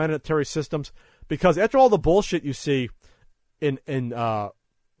planetary systems. Because after all the bullshit you see in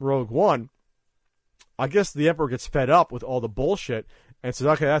Rogue One, I guess the Emperor gets fed up with all the bullshit and says,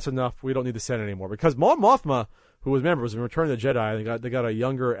 okay, that's enough. We don't need the Senate anymore. Because Mon Mothma, who was in Return of the Jedi, they got a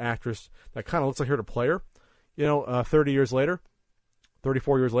younger actress that kind of looks like her to play her, 34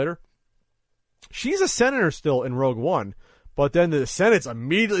 years later. She's a senator still in Rogue One, but then the Senate's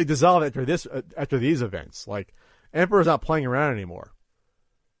immediately dissolved after these events. Like, Emperor's not playing around anymore.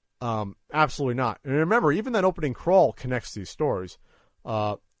 Absolutely not. And remember, even that opening crawl connects these stories.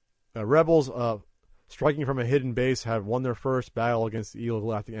 Rebels striking from a hidden base have won their first battle against the evil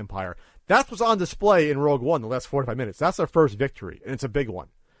Galactic Empire. That's what's on display in Rogue One the last 45 minutes. That's their first victory, and it's a big one.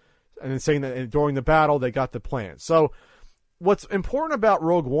 And then saying that during the battle, they got the plan. So what's important about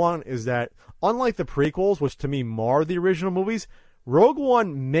Rogue One is that, unlike the prequels, which to me mar the original movies, Rogue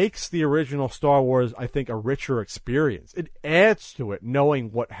One makes the original Star Wars, I think, a richer experience. It adds to it,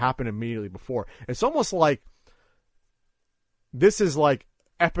 knowing what happened immediately before. It's almost like this is like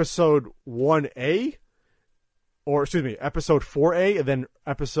Episode 1A, or excuse me, Episode 4A, and then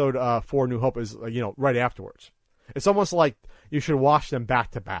Episode 4 New Hope is, right afterwards. It's almost like you should watch them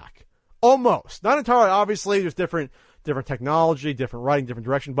back to back. Almost. Not entirely, obviously. There's different technology, different writing, different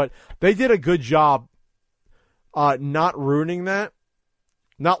direction, but they did a good job not ruining that.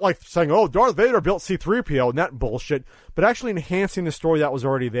 Not like saying, oh, Darth Vader built C-3PO and that bullshit, but actually enhancing the story that was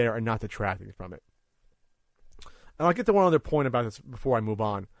already there and not detracting from it. And I'll get to one other point about this before I move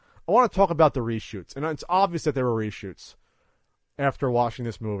on. I want to talk about the reshoots. And it's obvious that there were reshoots after watching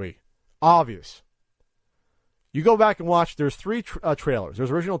this movie. Obvious. You go back and watch, there's 3 trailers.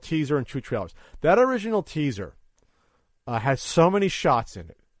 There's original teaser and 2 trailers. That original teaser has so many shots in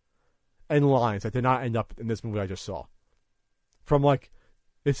it and lines that did not end up in this movie I just saw. From like,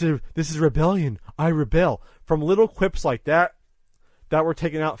 this is rebellion, I rebel. From little quips like that were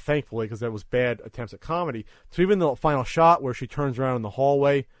taken out, thankfully, because that was bad attempts at comedy, to even the final shot where she turns around in the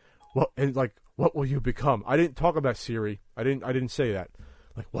hallway, what will you become? I didn't talk about Siri. I didn't say that.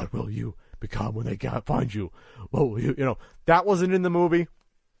 Like, what will you become when they find you? What will you, that wasn't in the movie.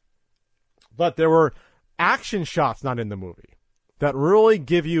 But there were action shots not in the movie that really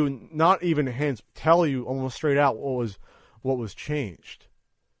give you, not even hints, tell you almost straight out what was changed.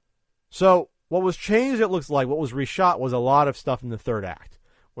 So what was changed, it looks like, what was reshot was a lot of stuff in the third act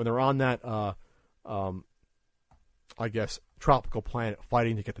when they're on that, I guess, tropical planet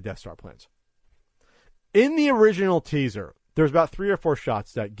fighting to get the Death Star plans. In the original teaser, there's about 3 or 4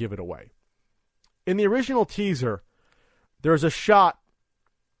 shots that give it away. In the original teaser, there's a shot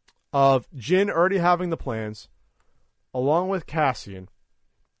of Jyn already having the plans, along with Cassian,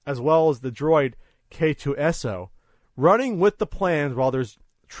 as well as the droid K2SO, running with the plans while there's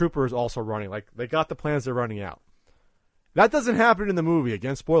troopers also running. Like, they got the plans, they're running out. That doesn't happen in the movie.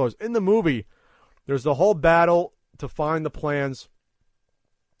 Again, spoilers. In the movie, there's the whole battle to find the plans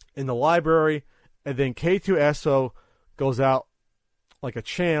in the library, and then K2SO goes out like a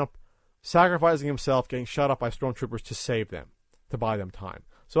champ, sacrificing himself, getting shot up by stormtroopers to save them, to buy them time.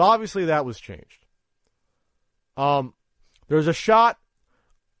 So obviously that was changed. There's a shot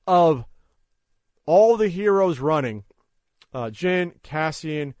of all the heroes running. Jyn,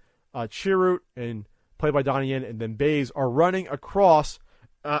 Cassian, Chirrut, and played by Donnie Yen, and then Baze are running across,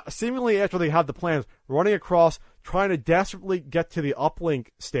 seemingly after they have the plans, running across, trying to desperately get to the uplink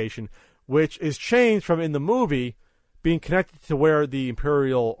station, which is changed from in the movie being connected to where the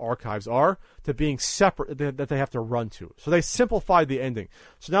Imperial archives are to being separate, that they have to run to. So they simplified the ending.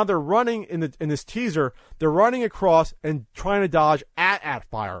 So now they're running in this teaser, they're running across and trying to dodge at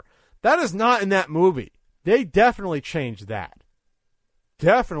fire. That is not in that movie. They definitely changed that.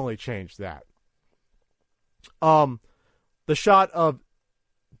 Definitely changed that. The shot of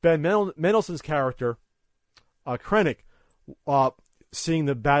Ben Mendelsohn's character, Krennic, seeing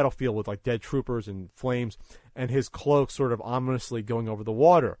the battlefield with like dead troopers and flames, and his cloak sort of ominously going over the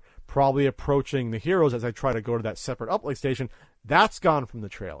water, probably approaching the heroes as they try to go to that separate uplink station. That's gone from the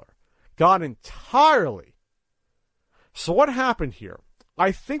trailer. Gone entirely. So what happened here?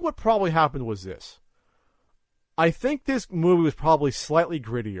 I think what probably happened was this. I think this movie was probably slightly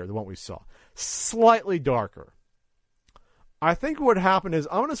grittier than what we saw. Slightly darker. I think what happened is,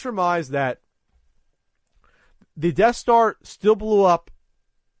 I'm going to surmise that the Death Star still blew up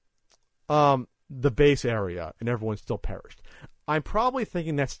the base area and everyone still perished. I'm probably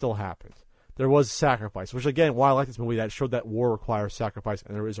thinking that still happened. There was sacrifice, which again, why I like this movie, that showed that war requires sacrifice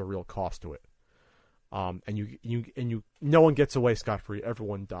and there is a real cost to it. And no one gets away scot-free.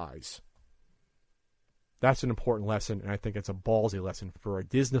 Everyone dies. That's an important lesson, and I think it's a ballsy lesson for a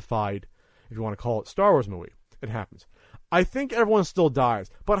Disney-fied, if you want to call it, Star Wars movie. It happens. I think everyone still dies,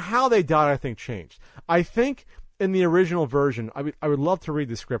 but how they died, I think, changed. I think in the original version, I would love to read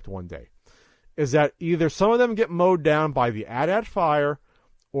the script one day, is that either some of them get mowed down by the AT-AT fire,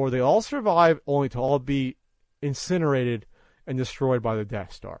 or they all survive only to all be incinerated and destroyed by the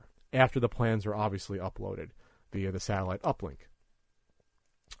Death Star, after the plans are obviously uploaded via the satellite uplink.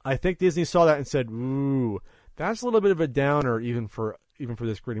 I think Disney saw that and said, ooh, that's a little bit of a downer even for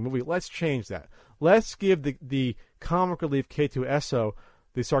this gritty movie. Let's change that. Let's give the comic relief K2SO,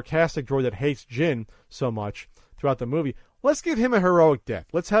 the sarcastic droid that hates Jin so much throughout the movie, let's give him a heroic death.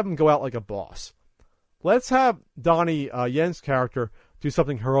 Let's have him go out like a boss. Let's have Donnie Yen's character do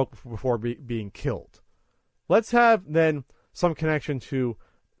something heroic before being killed. Let's have then some connection to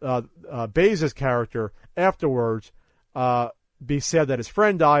Baze's character afterwards, be sad that his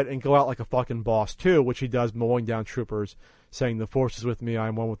friend died and go out like a fucking boss too, which he does, mowing down troopers, saying the Force is with me,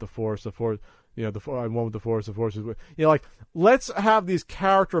 I'm one with the Force, the Force, I'm one with the Force is with, like, let's have these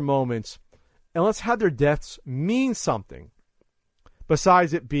character moments and let's have their deaths mean something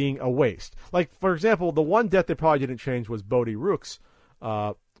besides it being a waste. Like, for example, the one death that probably didn't change was Bodhi Rook's,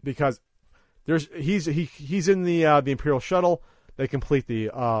 because he's in the Imperial shuttle, they complete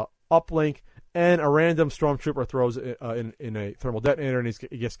the uplink, and a random stormtrooper throws in a thermal detonator and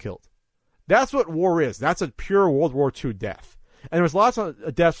he gets killed. That's what war is. That's a pure World War II death. And there's lots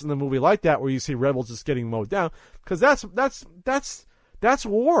of deaths in the movie like that where you see rebels just getting mowed down, because that's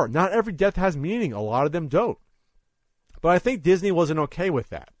war. Not every death has meaning. A lot of them don't. But I think Disney wasn't okay with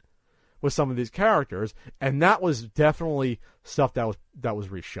that, with some of these characters, and that was definitely stuff that was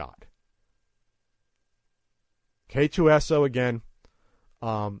reshot. K2SO again.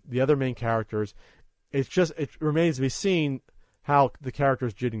 The other main characters, it remains to be seen how the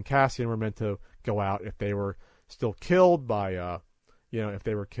characters Jyn and Cassian were meant to go out, if they were still killed by, if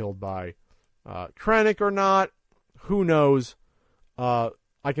they were killed by Krennic or not. Who knows? I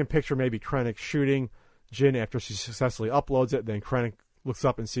can picture maybe Krennic shooting Jyn after she successfully uploads it, then Krennic looks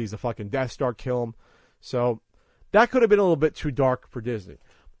up and sees the fucking Death Star kill him. So that could have been a little bit too dark for Disney.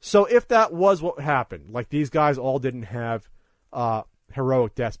 So if that was what happened, like these guys all didn't have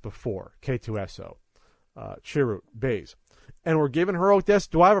heroic deaths before, K2SO, Chirrut, Baze, and we're given heroic deaths,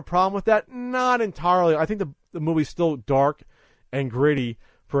 do I have a problem with that? Not entirely. I think the movie's still dark and gritty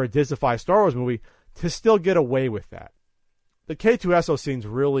for a Disney Star Wars movie to still get away with that. The K2SO scene's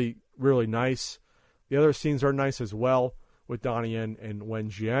really, really nice. The other scenes are nice as well, with Donnie Yen and Wen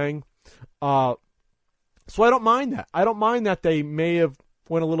Jiang. So I don't mind that. I don't mind that they may have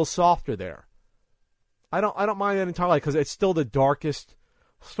went a little softer there. I don't mind that entirely, because it's still the darkest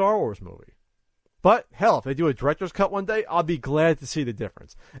Star Wars movie. But hell, if they do a director's cut one day, I'll be glad to see the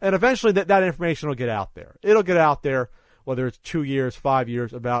difference. And eventually that information will get out there. It'll get out there, whether it's 2 years, 5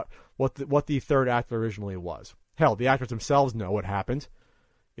 years, about what the third act originally was. Hell, the actors themselves know what happened,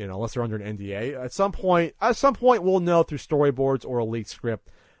 unless they're under an NDA. At some point we'll know through storyboards or a leaked script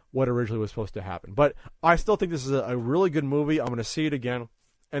what originally was supposed to happen. But I still think this is a really good movie. I'm going to see it again,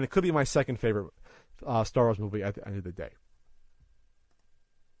 and it could be my second favorite Star Wars movie at the end of the day.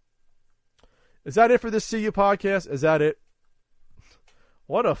 Is that it for this CU podcast? Is that it?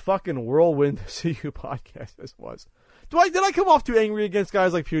 What a fucking whirlwind CU podcast this was. Did I come off too angry against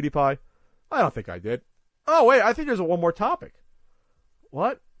guys like PewDiePie? I don't think I did. Oh, wait, I think there's one more topic.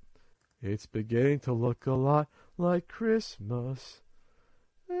 What? It's beginning to look a lot like Christmas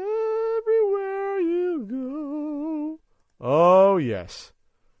everywhere you go. Oh, yes.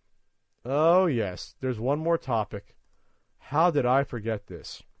 Oh, yes. There's one more topic. How did I forget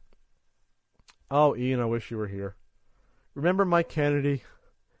this? Oh, Ian, I wish you were here. Remember Mike Kennedy?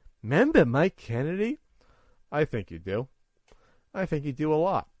 Remember Mike Kennedy? I think you do. I think you do a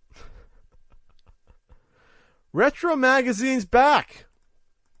lot. Retro Magazine's back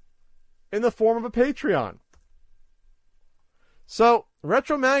in the form of a Patreon. So,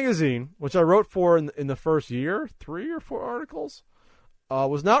 Retro Magazine, which I wrote for in the first year, 3 or 4 articles,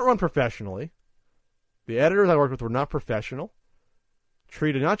 was not run professionally. The editors I worked with were not professional.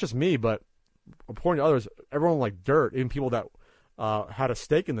 Treated not just me, but according to others, everyone like dirt, even people that had a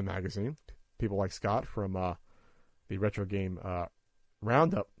stake in the magazine. People like Scott from the Retro Game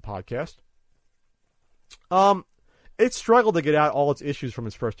Roundup podcast. It struggled to get out all its issues from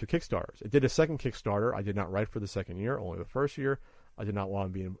its first 2 Kickstarters. It did a second Kickstarter. I did not write for the second year, only the first year. I did not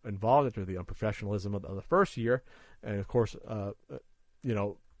want to be involved after the unprofessionalism of the first year. And, of course,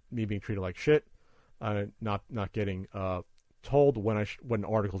 me being treated like shit, not getting told when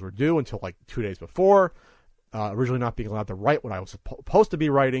articles were due until like 2 days before, originally not being allowed to write what I was supposed to be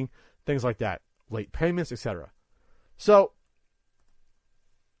writing, things like that, late payments, etc. So,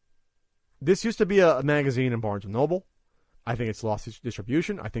 this used to be a magazine in Barnes & Noble. I think it's lost its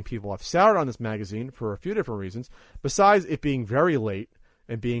distribution. I think people have soured on this magazine for a few different reasons. Besides it being very late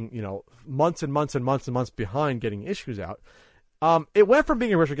and being, months and months and months and months behind getting issues out, it went from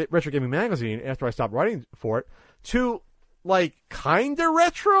being a retro gaming magazine after I stopped writing for it to like kind of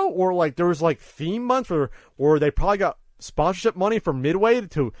retro, or like there was like theme months or they probably got sponsorship money from Midway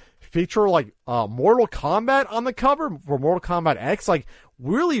to feature like Mortal Kombat on the cover for Mortal Kombat X. Like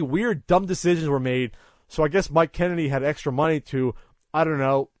really weird, dumb decisions were made. So I guess Mike Kennedy had extra money to, I don't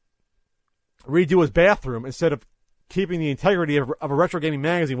know, redo his bathroom instead of keeping the integrity of a retro gaming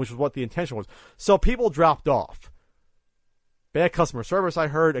magazine, which was what the intention was. So people dropped off. Bad customer service, I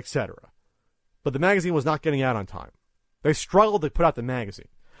heard, etc. But the magazine was not getting out on time. They struggled to put out the magazine.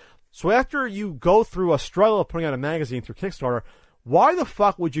 So after you go through a struggle of putting out a magazine through Kickstarter, why the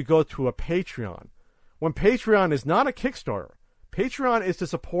fuck would you go to a Patreon when Patreon is not a Kickstarter? Patreon is to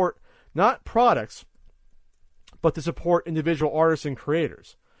support not products, but to support individual artists and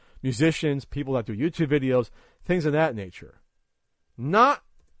creators, musicians, people that do YouTube videos, things of that nature. Not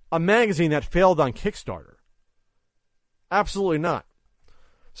a magazine that failed on Kickstarter. Absolutely not.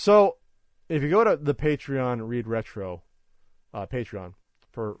 So, if you go to the Patreon, Read Retro, Patreon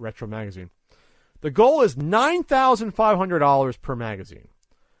for Retro Magazine, the goal is $9,500 per magazine.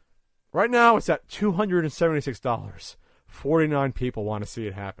 Right now, it's at $276. 49 people want to see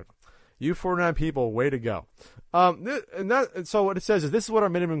it happen. You 49 people, way to go. So what it says is, this is what our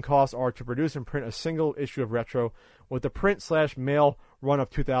minimum costs are to produce and print a single issue of Retro with a print/mail run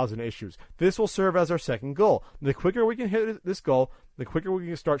of 2,000 issues. This will serve as our second goal. The quicker we can hit this goal, the quicker we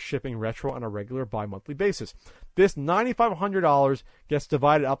can start shipping Retro on a regular bi-monthly basis. This $9,500 gets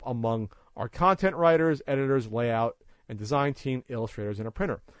divided up among our content writers, editors, layout, and design team, illustrators, and a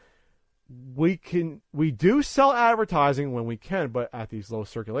printer. We do sell advertising when we can, but at these low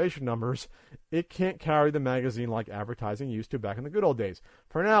circulation numbers, it can't carry the magazine like advertising used to back in the good old days.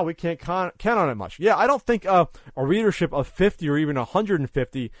 For now, we can't count on it much. Yeah, I don't think a readership of 50 or even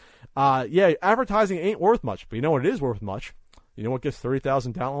 150, advertising ain't worth much. But you know what it is worth much? You know what gets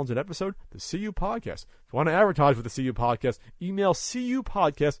 30,000 downloads an episode? The CU Podcast. If you want to advertise with the CU Podcast, email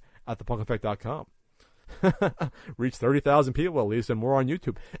cupodcast@thepunkeffect.com. Reach 30,000 people, at least, and more on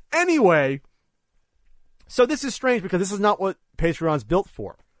YouTube. Anyway, so this is strange because this is not what Patreon's built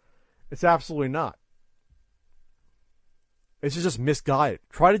for. It's absolutely not. It's just misguided.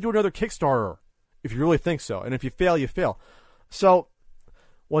 Try to do another Kickstarter if you really think so. And if you fail, you fail. So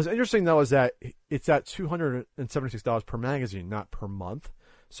what's interesting, though, is that it's at $276 per magazine, not per month.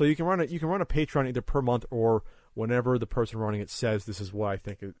 So you can run a Patreon either per month or whenever the person running it says this is what I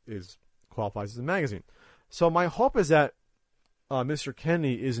think is qualifies as a magazine. So my hope is that Mr.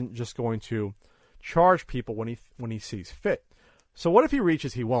 Kennedy isn't just going to charge people when he sees fit. So what if he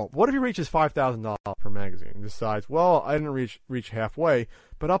won't? What if he reaches $5,000 per magazine and decides, well, I didn't reach halfway,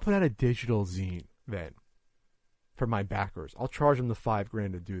 but I'll put out a digital zine then for my backers. I'll charge them the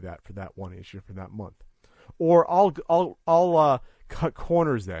 $5,000 to do that for that one issue for that month. Or I'll cut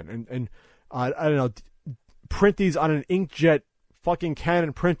corners then and I don't know, print these on an inkjet fucking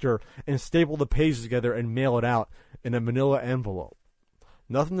Canon printer and staple the pages together and mail it out in a manila envelope.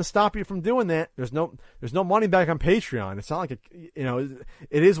 Nothing to stop you from doing that. There's no money back on Patreon. It's not like it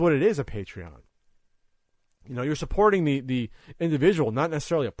is what it is, a Patreon. You're supporting the individual, not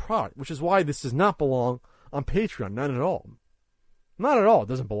necessarily a product, which is why this does not belong on Patreon. Not at all. Not at all. It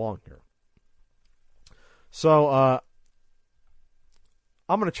doesn't belong here. So,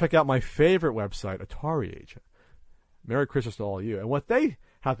 I'm going to check out my favorite website, Atari Age. Merry Christmas to all of you. And what they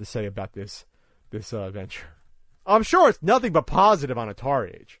have to say about this venture. I'm sure it's nothing but positive on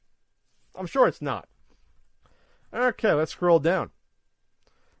Atari Age. I'm sure it's not. Okay, let's scroll down.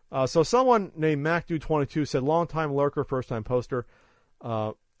 So someone named MacDude22 said, long-time lurker, first-time poster.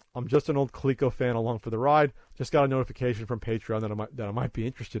 I'm just an old Coleco fan along for the ride. Just got a notification from Patreon that I might be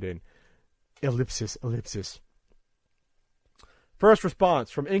interested in. Ellipsis. First response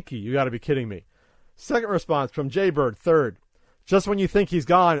from Inky. You got to be kidding me. Second response from Jaybird. Third. Just when you think he's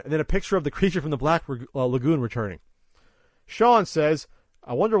gone, and then a picture of the creature from the Black Lagoon returning. Sean says,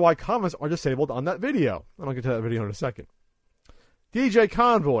 I wonder why comments are disabled on that video. I'll get to that video in a second. DJ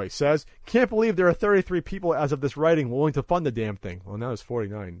Convoy says, can't believe there are 33 people as of this writing willing to fund the damn thing. Well, now it's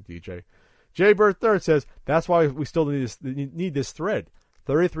 49, DJ. Jaybird Third says, that's why we still need this thread.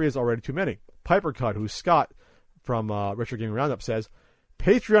 33 is already too many. Piper Cut, who's Scott from Retro Gaming Roundup, says,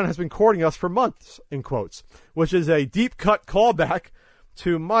 Patreon has been courting us for months, in quotes, which is a deep cut callback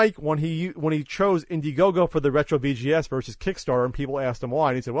to Mike when he chose Indiegogo for the Retro VGS versus Kickstarter, and people asked him why,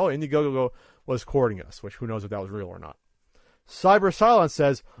 and he said, well, Indiegogo was courting us, which who knows if that was real or not. Cyber Silence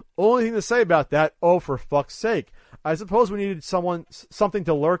says, only thing to say about that, oh, for fuck's sake. I suppose we needed something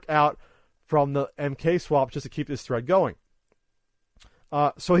to lurk out from the MK swap just to keep this thread going.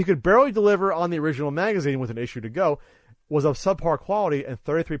 So he could barely deliver on the original magazine with an issue to go, was of subpar quality, and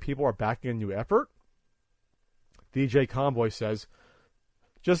 33 people are backing a new effort? DJ Convoy says,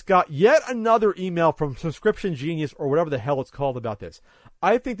 just got yet another email from Subscription Genius or whatever the hell it's called about this.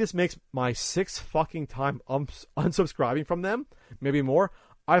 I think this makes my 6th fucking time unsubscribing from them. Maybe more.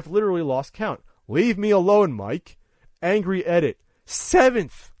 I've literally lost count. Leave me alone, Mike. Angry Edit.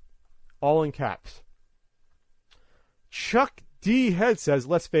 7th. All in caps. Chuck D. Head says,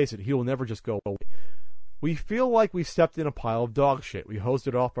 let's face it, he will never just go away. We feel like we stepped in a pile of dog shit. We hosed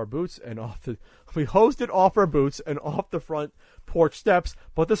it off our boots and off the front porch steps,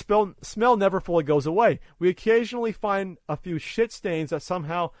 but the smell never fully goes away. We occasionally find a few shit stains that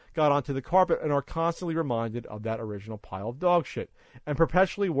somehow got onto the carpet and are constantly reminded of that original pile of dog shit, and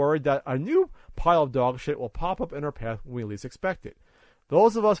perpetually worried that a new pile of dog shit will pop up in our path when we least expect it.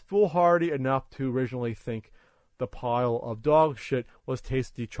 Those of us foolhardy enough to originally think the pile of dog shit was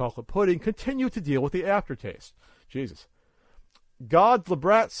tasty chocolate pudding continue to deal with the aftertaste. Jesus. God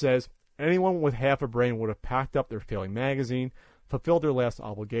Lebrat says, anyone with half a brain would have packed up their failing magazine, fulfilled their last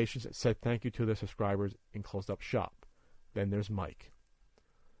obligations, and said thank you to their subscribers and closed up shop. Then there's Mike.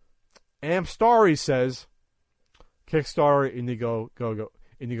 Amstari says, Kickstarter,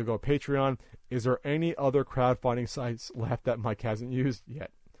 Indiegogo, Patreon. Is there any other crowdfunding sites left that Mike hasn't used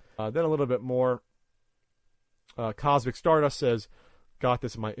yet? Then a little bit more. Cosmic Stardust says, got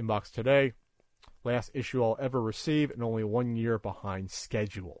this in my inbox today. Last issue I'll ever receive and only 1 year behind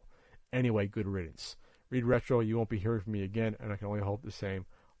schedule. Anyway, good riddance. Read Retro, you won't be hearing from me again, and I can only hope the same.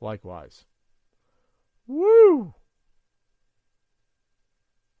 Likewise. Woo!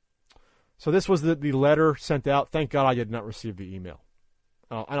 So this was the letter sent out. Thank God I did not receive the email.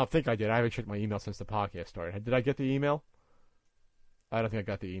 I don't think I did. I haven't checked my email since the podcast started. Did I get the email? I don't think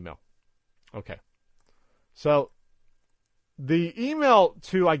I got the email. Okay. So, the email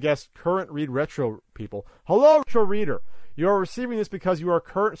to, I guess, current Read Retro people. Hello, Retro Reader. You are receiving this because you are a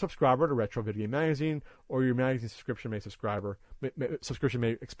current subscriber to Retro Video Game Magazine, or your magazine subscription may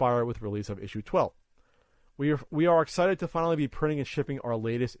expire with release of issue 12. We are excited to finally be printing and shipping our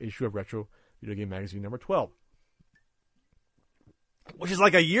latest issue of Retro Video Game Magazine number 12. Which is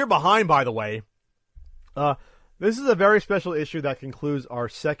like a year behind, by the way. This is a very special issue that concludes our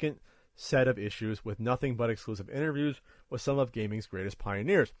second set of issues with nothing but exclusive interviews with some of gaming's greatest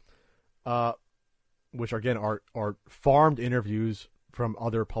pioneers, which again are farmed interviews from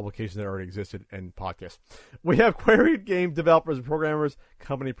other publications that already existed and podcasts. We have queried game developers and programmers,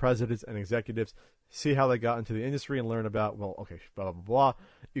 company presidents and executives, see how they got into the industry and learn about, well, okay, blah, blah, blah, blah.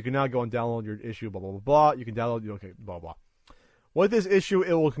 You can now go and download your issue, blah, blah, blah, blah. You can download, okay, blah, blah. With this issue,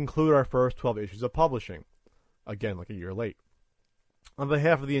 it will conclude our first 12 issues of publishing. Again, like a year late. On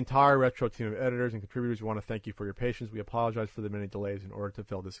behalf of the entire Retro team of editors and contributors, we want to thank you for your patience. We apologize for the many delays in order to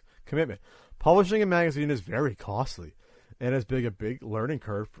fill this commitment. Publishing a magazine is very costly and has been a big learning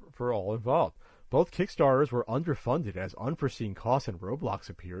curve for all involved. Both Kickstarters were underfunded as unforeseen costs and roadblocks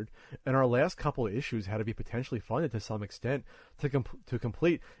appeared, and our last couple of issues had to be potentially funded to some extent to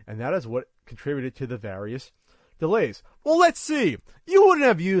complete, and that is what contributed to the various delays. Well, let's see. You wouldn't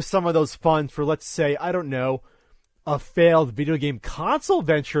have used some of those funds for, let's say, I don't know, a failed video game console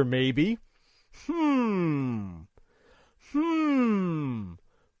venture, maybe.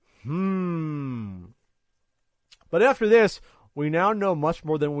 But after this, we now know much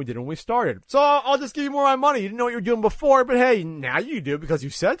more than we did when we started. So I'll just give you more of my money. You didn't know what you were doing before, but hey, now you do because you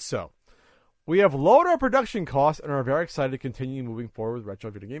said so. We have lowered our production costs and are very excited to continue moving forward with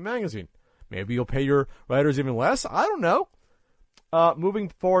Retro Video Game Magazine. Maybe you'll pay your writers even less. I don't know. Moving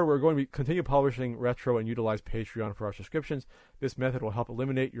forward, we're going to continue publishing Retro and utilize Patreon for our subscriptions. This method will help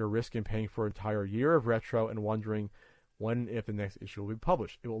eliminate your risk in paying for an entire year of Retro and wondering when and if the next issue will be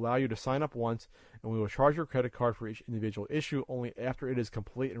published. It will allow you to sign up once, and we will charge your credit card for each individual issue only after it is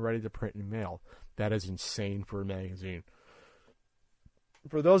complete and ready to print and mail. That is insane for a magazine.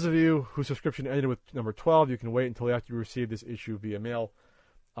 For those of you whose subscription ended with number 12, you can wait until after you receive this issue via mail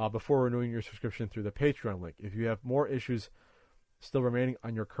before renewing your subscription through the Patreon link. If you have more issues still remaining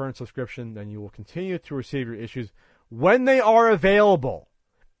on your current subscription, then you will continue to receive your issues when they are available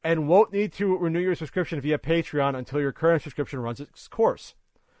and won't need to renew your subscription via Patreon until your current subscription runs its course.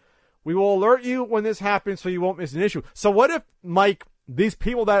 We will alert you when this happens so you won't miss an issue. So what if, Mike, these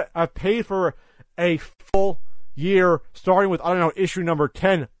people that have paid for a full year, starting with, I don't know, issue number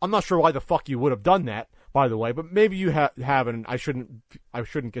 10, I'm not sure why the fuck you would have done that, by the way, but maybe you haven't, and I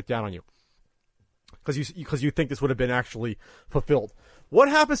shouldn't get down on you. Because you think this would have been actually fulfilled. What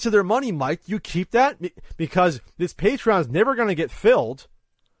happens to their money, Mike? You keep that? Because this Patreon is never going to get filled.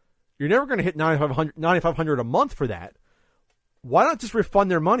 You're never going to hit $9,500 a month for that. Why not just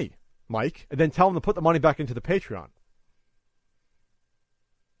refund their money, Mike, and then tell them to put the money back into the Patreon?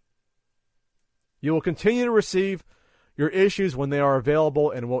 You will continue to receive your issues when they are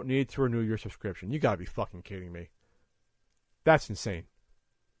available and won't need to renew your subscription. You got to be fucking kidding me. That's insane.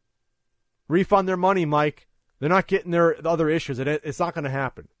 Refund their money, Mike. They're not getting the other issues. It's not going to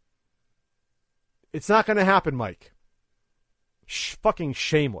happen. It's not going to happen, Mike. Fucking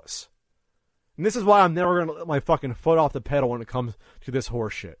shameless. And this is why I'm never going to let my fucking foot off the pedal when it comes to this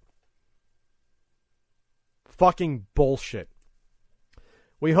horse shit. Fucking bullshit.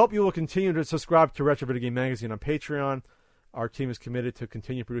 We hope you will continue to subscribe to Retro Video Game Magazine on Patreon. Our team is committed to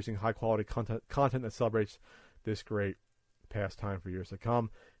continue producing high-quality content that celebrates this great pastime for years to come.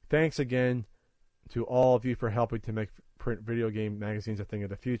 Thanks again to all of you for helping to make print video game magazines a thing of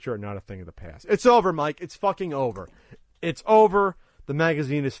the future and not a thing of the past. It's over, Mike. It's fucking over. It's over. The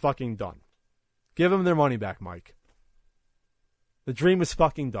magazine is fucking done. Give them their money back, Mike. The dream is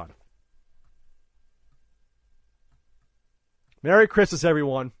fucking done. Merry Christmas,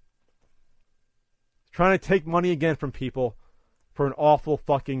 everyone. Trying to take money again from people for an awful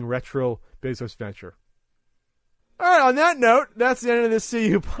fucking retro business venture. All right, on that note, that's the end of this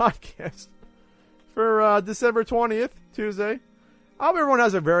CU podcast for December 20th, Tuesday. I hope everyone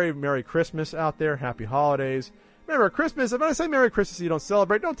has a very Merry Christmas out there. Happy holidays. Remember, Christmas, if I say Merry Christmas and you don't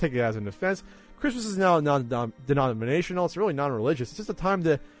celebrate, don't take it as an offense. Christmas is now non-denominational. It's really non-religious. It's just a time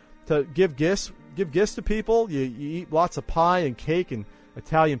to give gifts. Give gifts to people. You eat lots of pie and cake and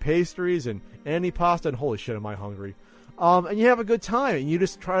Italian pastries and antipasta, and holy shit, am I hungry. And you have a good time, and you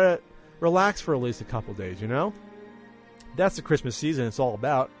just try to relax for at least a couple days, you know? That's the Christmas season it's all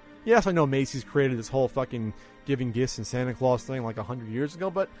about. Yes, I know Macy's created this whole fucking giving gifts and Santa Claus thing like 100 years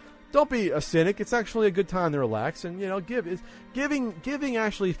ago, but don't be a cynic. It's actually a good time to relax and, you know, giving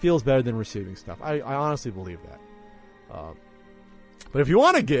actually feels better than receiving stuff. I honestly believe that. But if you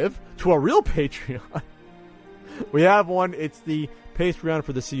want to give to a real Patreon, we have one. It's the Patreon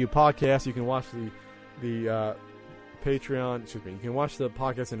for the CU podcast. You can watch the Patreon. Excuse me. You can watch the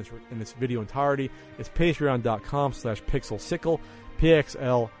podcast in its video entirety. It's patreon.com/pixelsickle,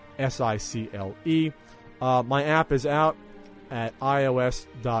 PXLSICLE. My app is out at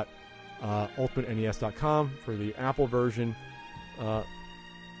ios.ultimatenes.com for the Apple version,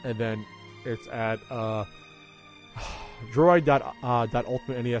 and then it's at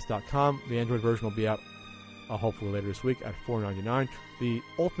droid.ultimatenes.com. The Android version will be out hopefully later this week at $4.99. The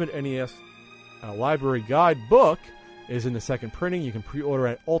Ultimate NES Library Guide book is in the second printing. You can pre-order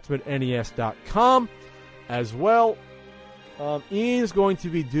at ultimatenes.com as well. Ian is going to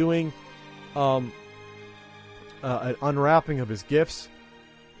be doing an unwrapping of his gifts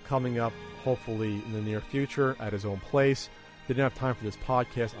coming up hopefully in the near future at his own place. Didn't have time for this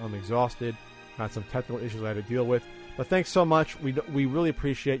podcast. I'm exhausted. Had some technical issues I had to deal with. But thanks so much. We really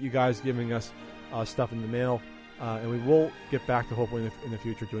appreciate you guys giving us stuff in the mail. And we will get back to hopefully in the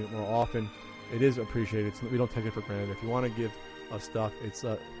future doing it more often. It is appreciated. We don't take it for granted. If you want to give us stuff, it's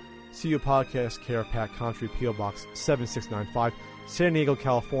CU Podcast, Care Pack Country, P.O. Box 7695, San Diego,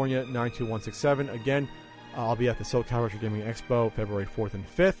 California, 92167. Again, I'll be at the SoCal Retro Gaming Expo February 4th and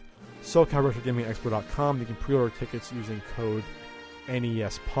 5th. SoCalRetroGamingExpo.com. You can pre-order tickets using code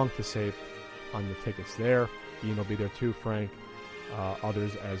NESPunk to save on the tickets there. Ian will be there too, Frank,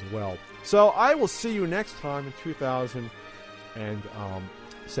 others as well. So I will see you next time in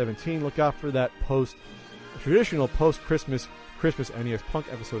 2017. Look out for that traditional post-Christmas NES Punk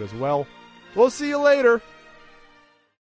episode as well. We'll see you later.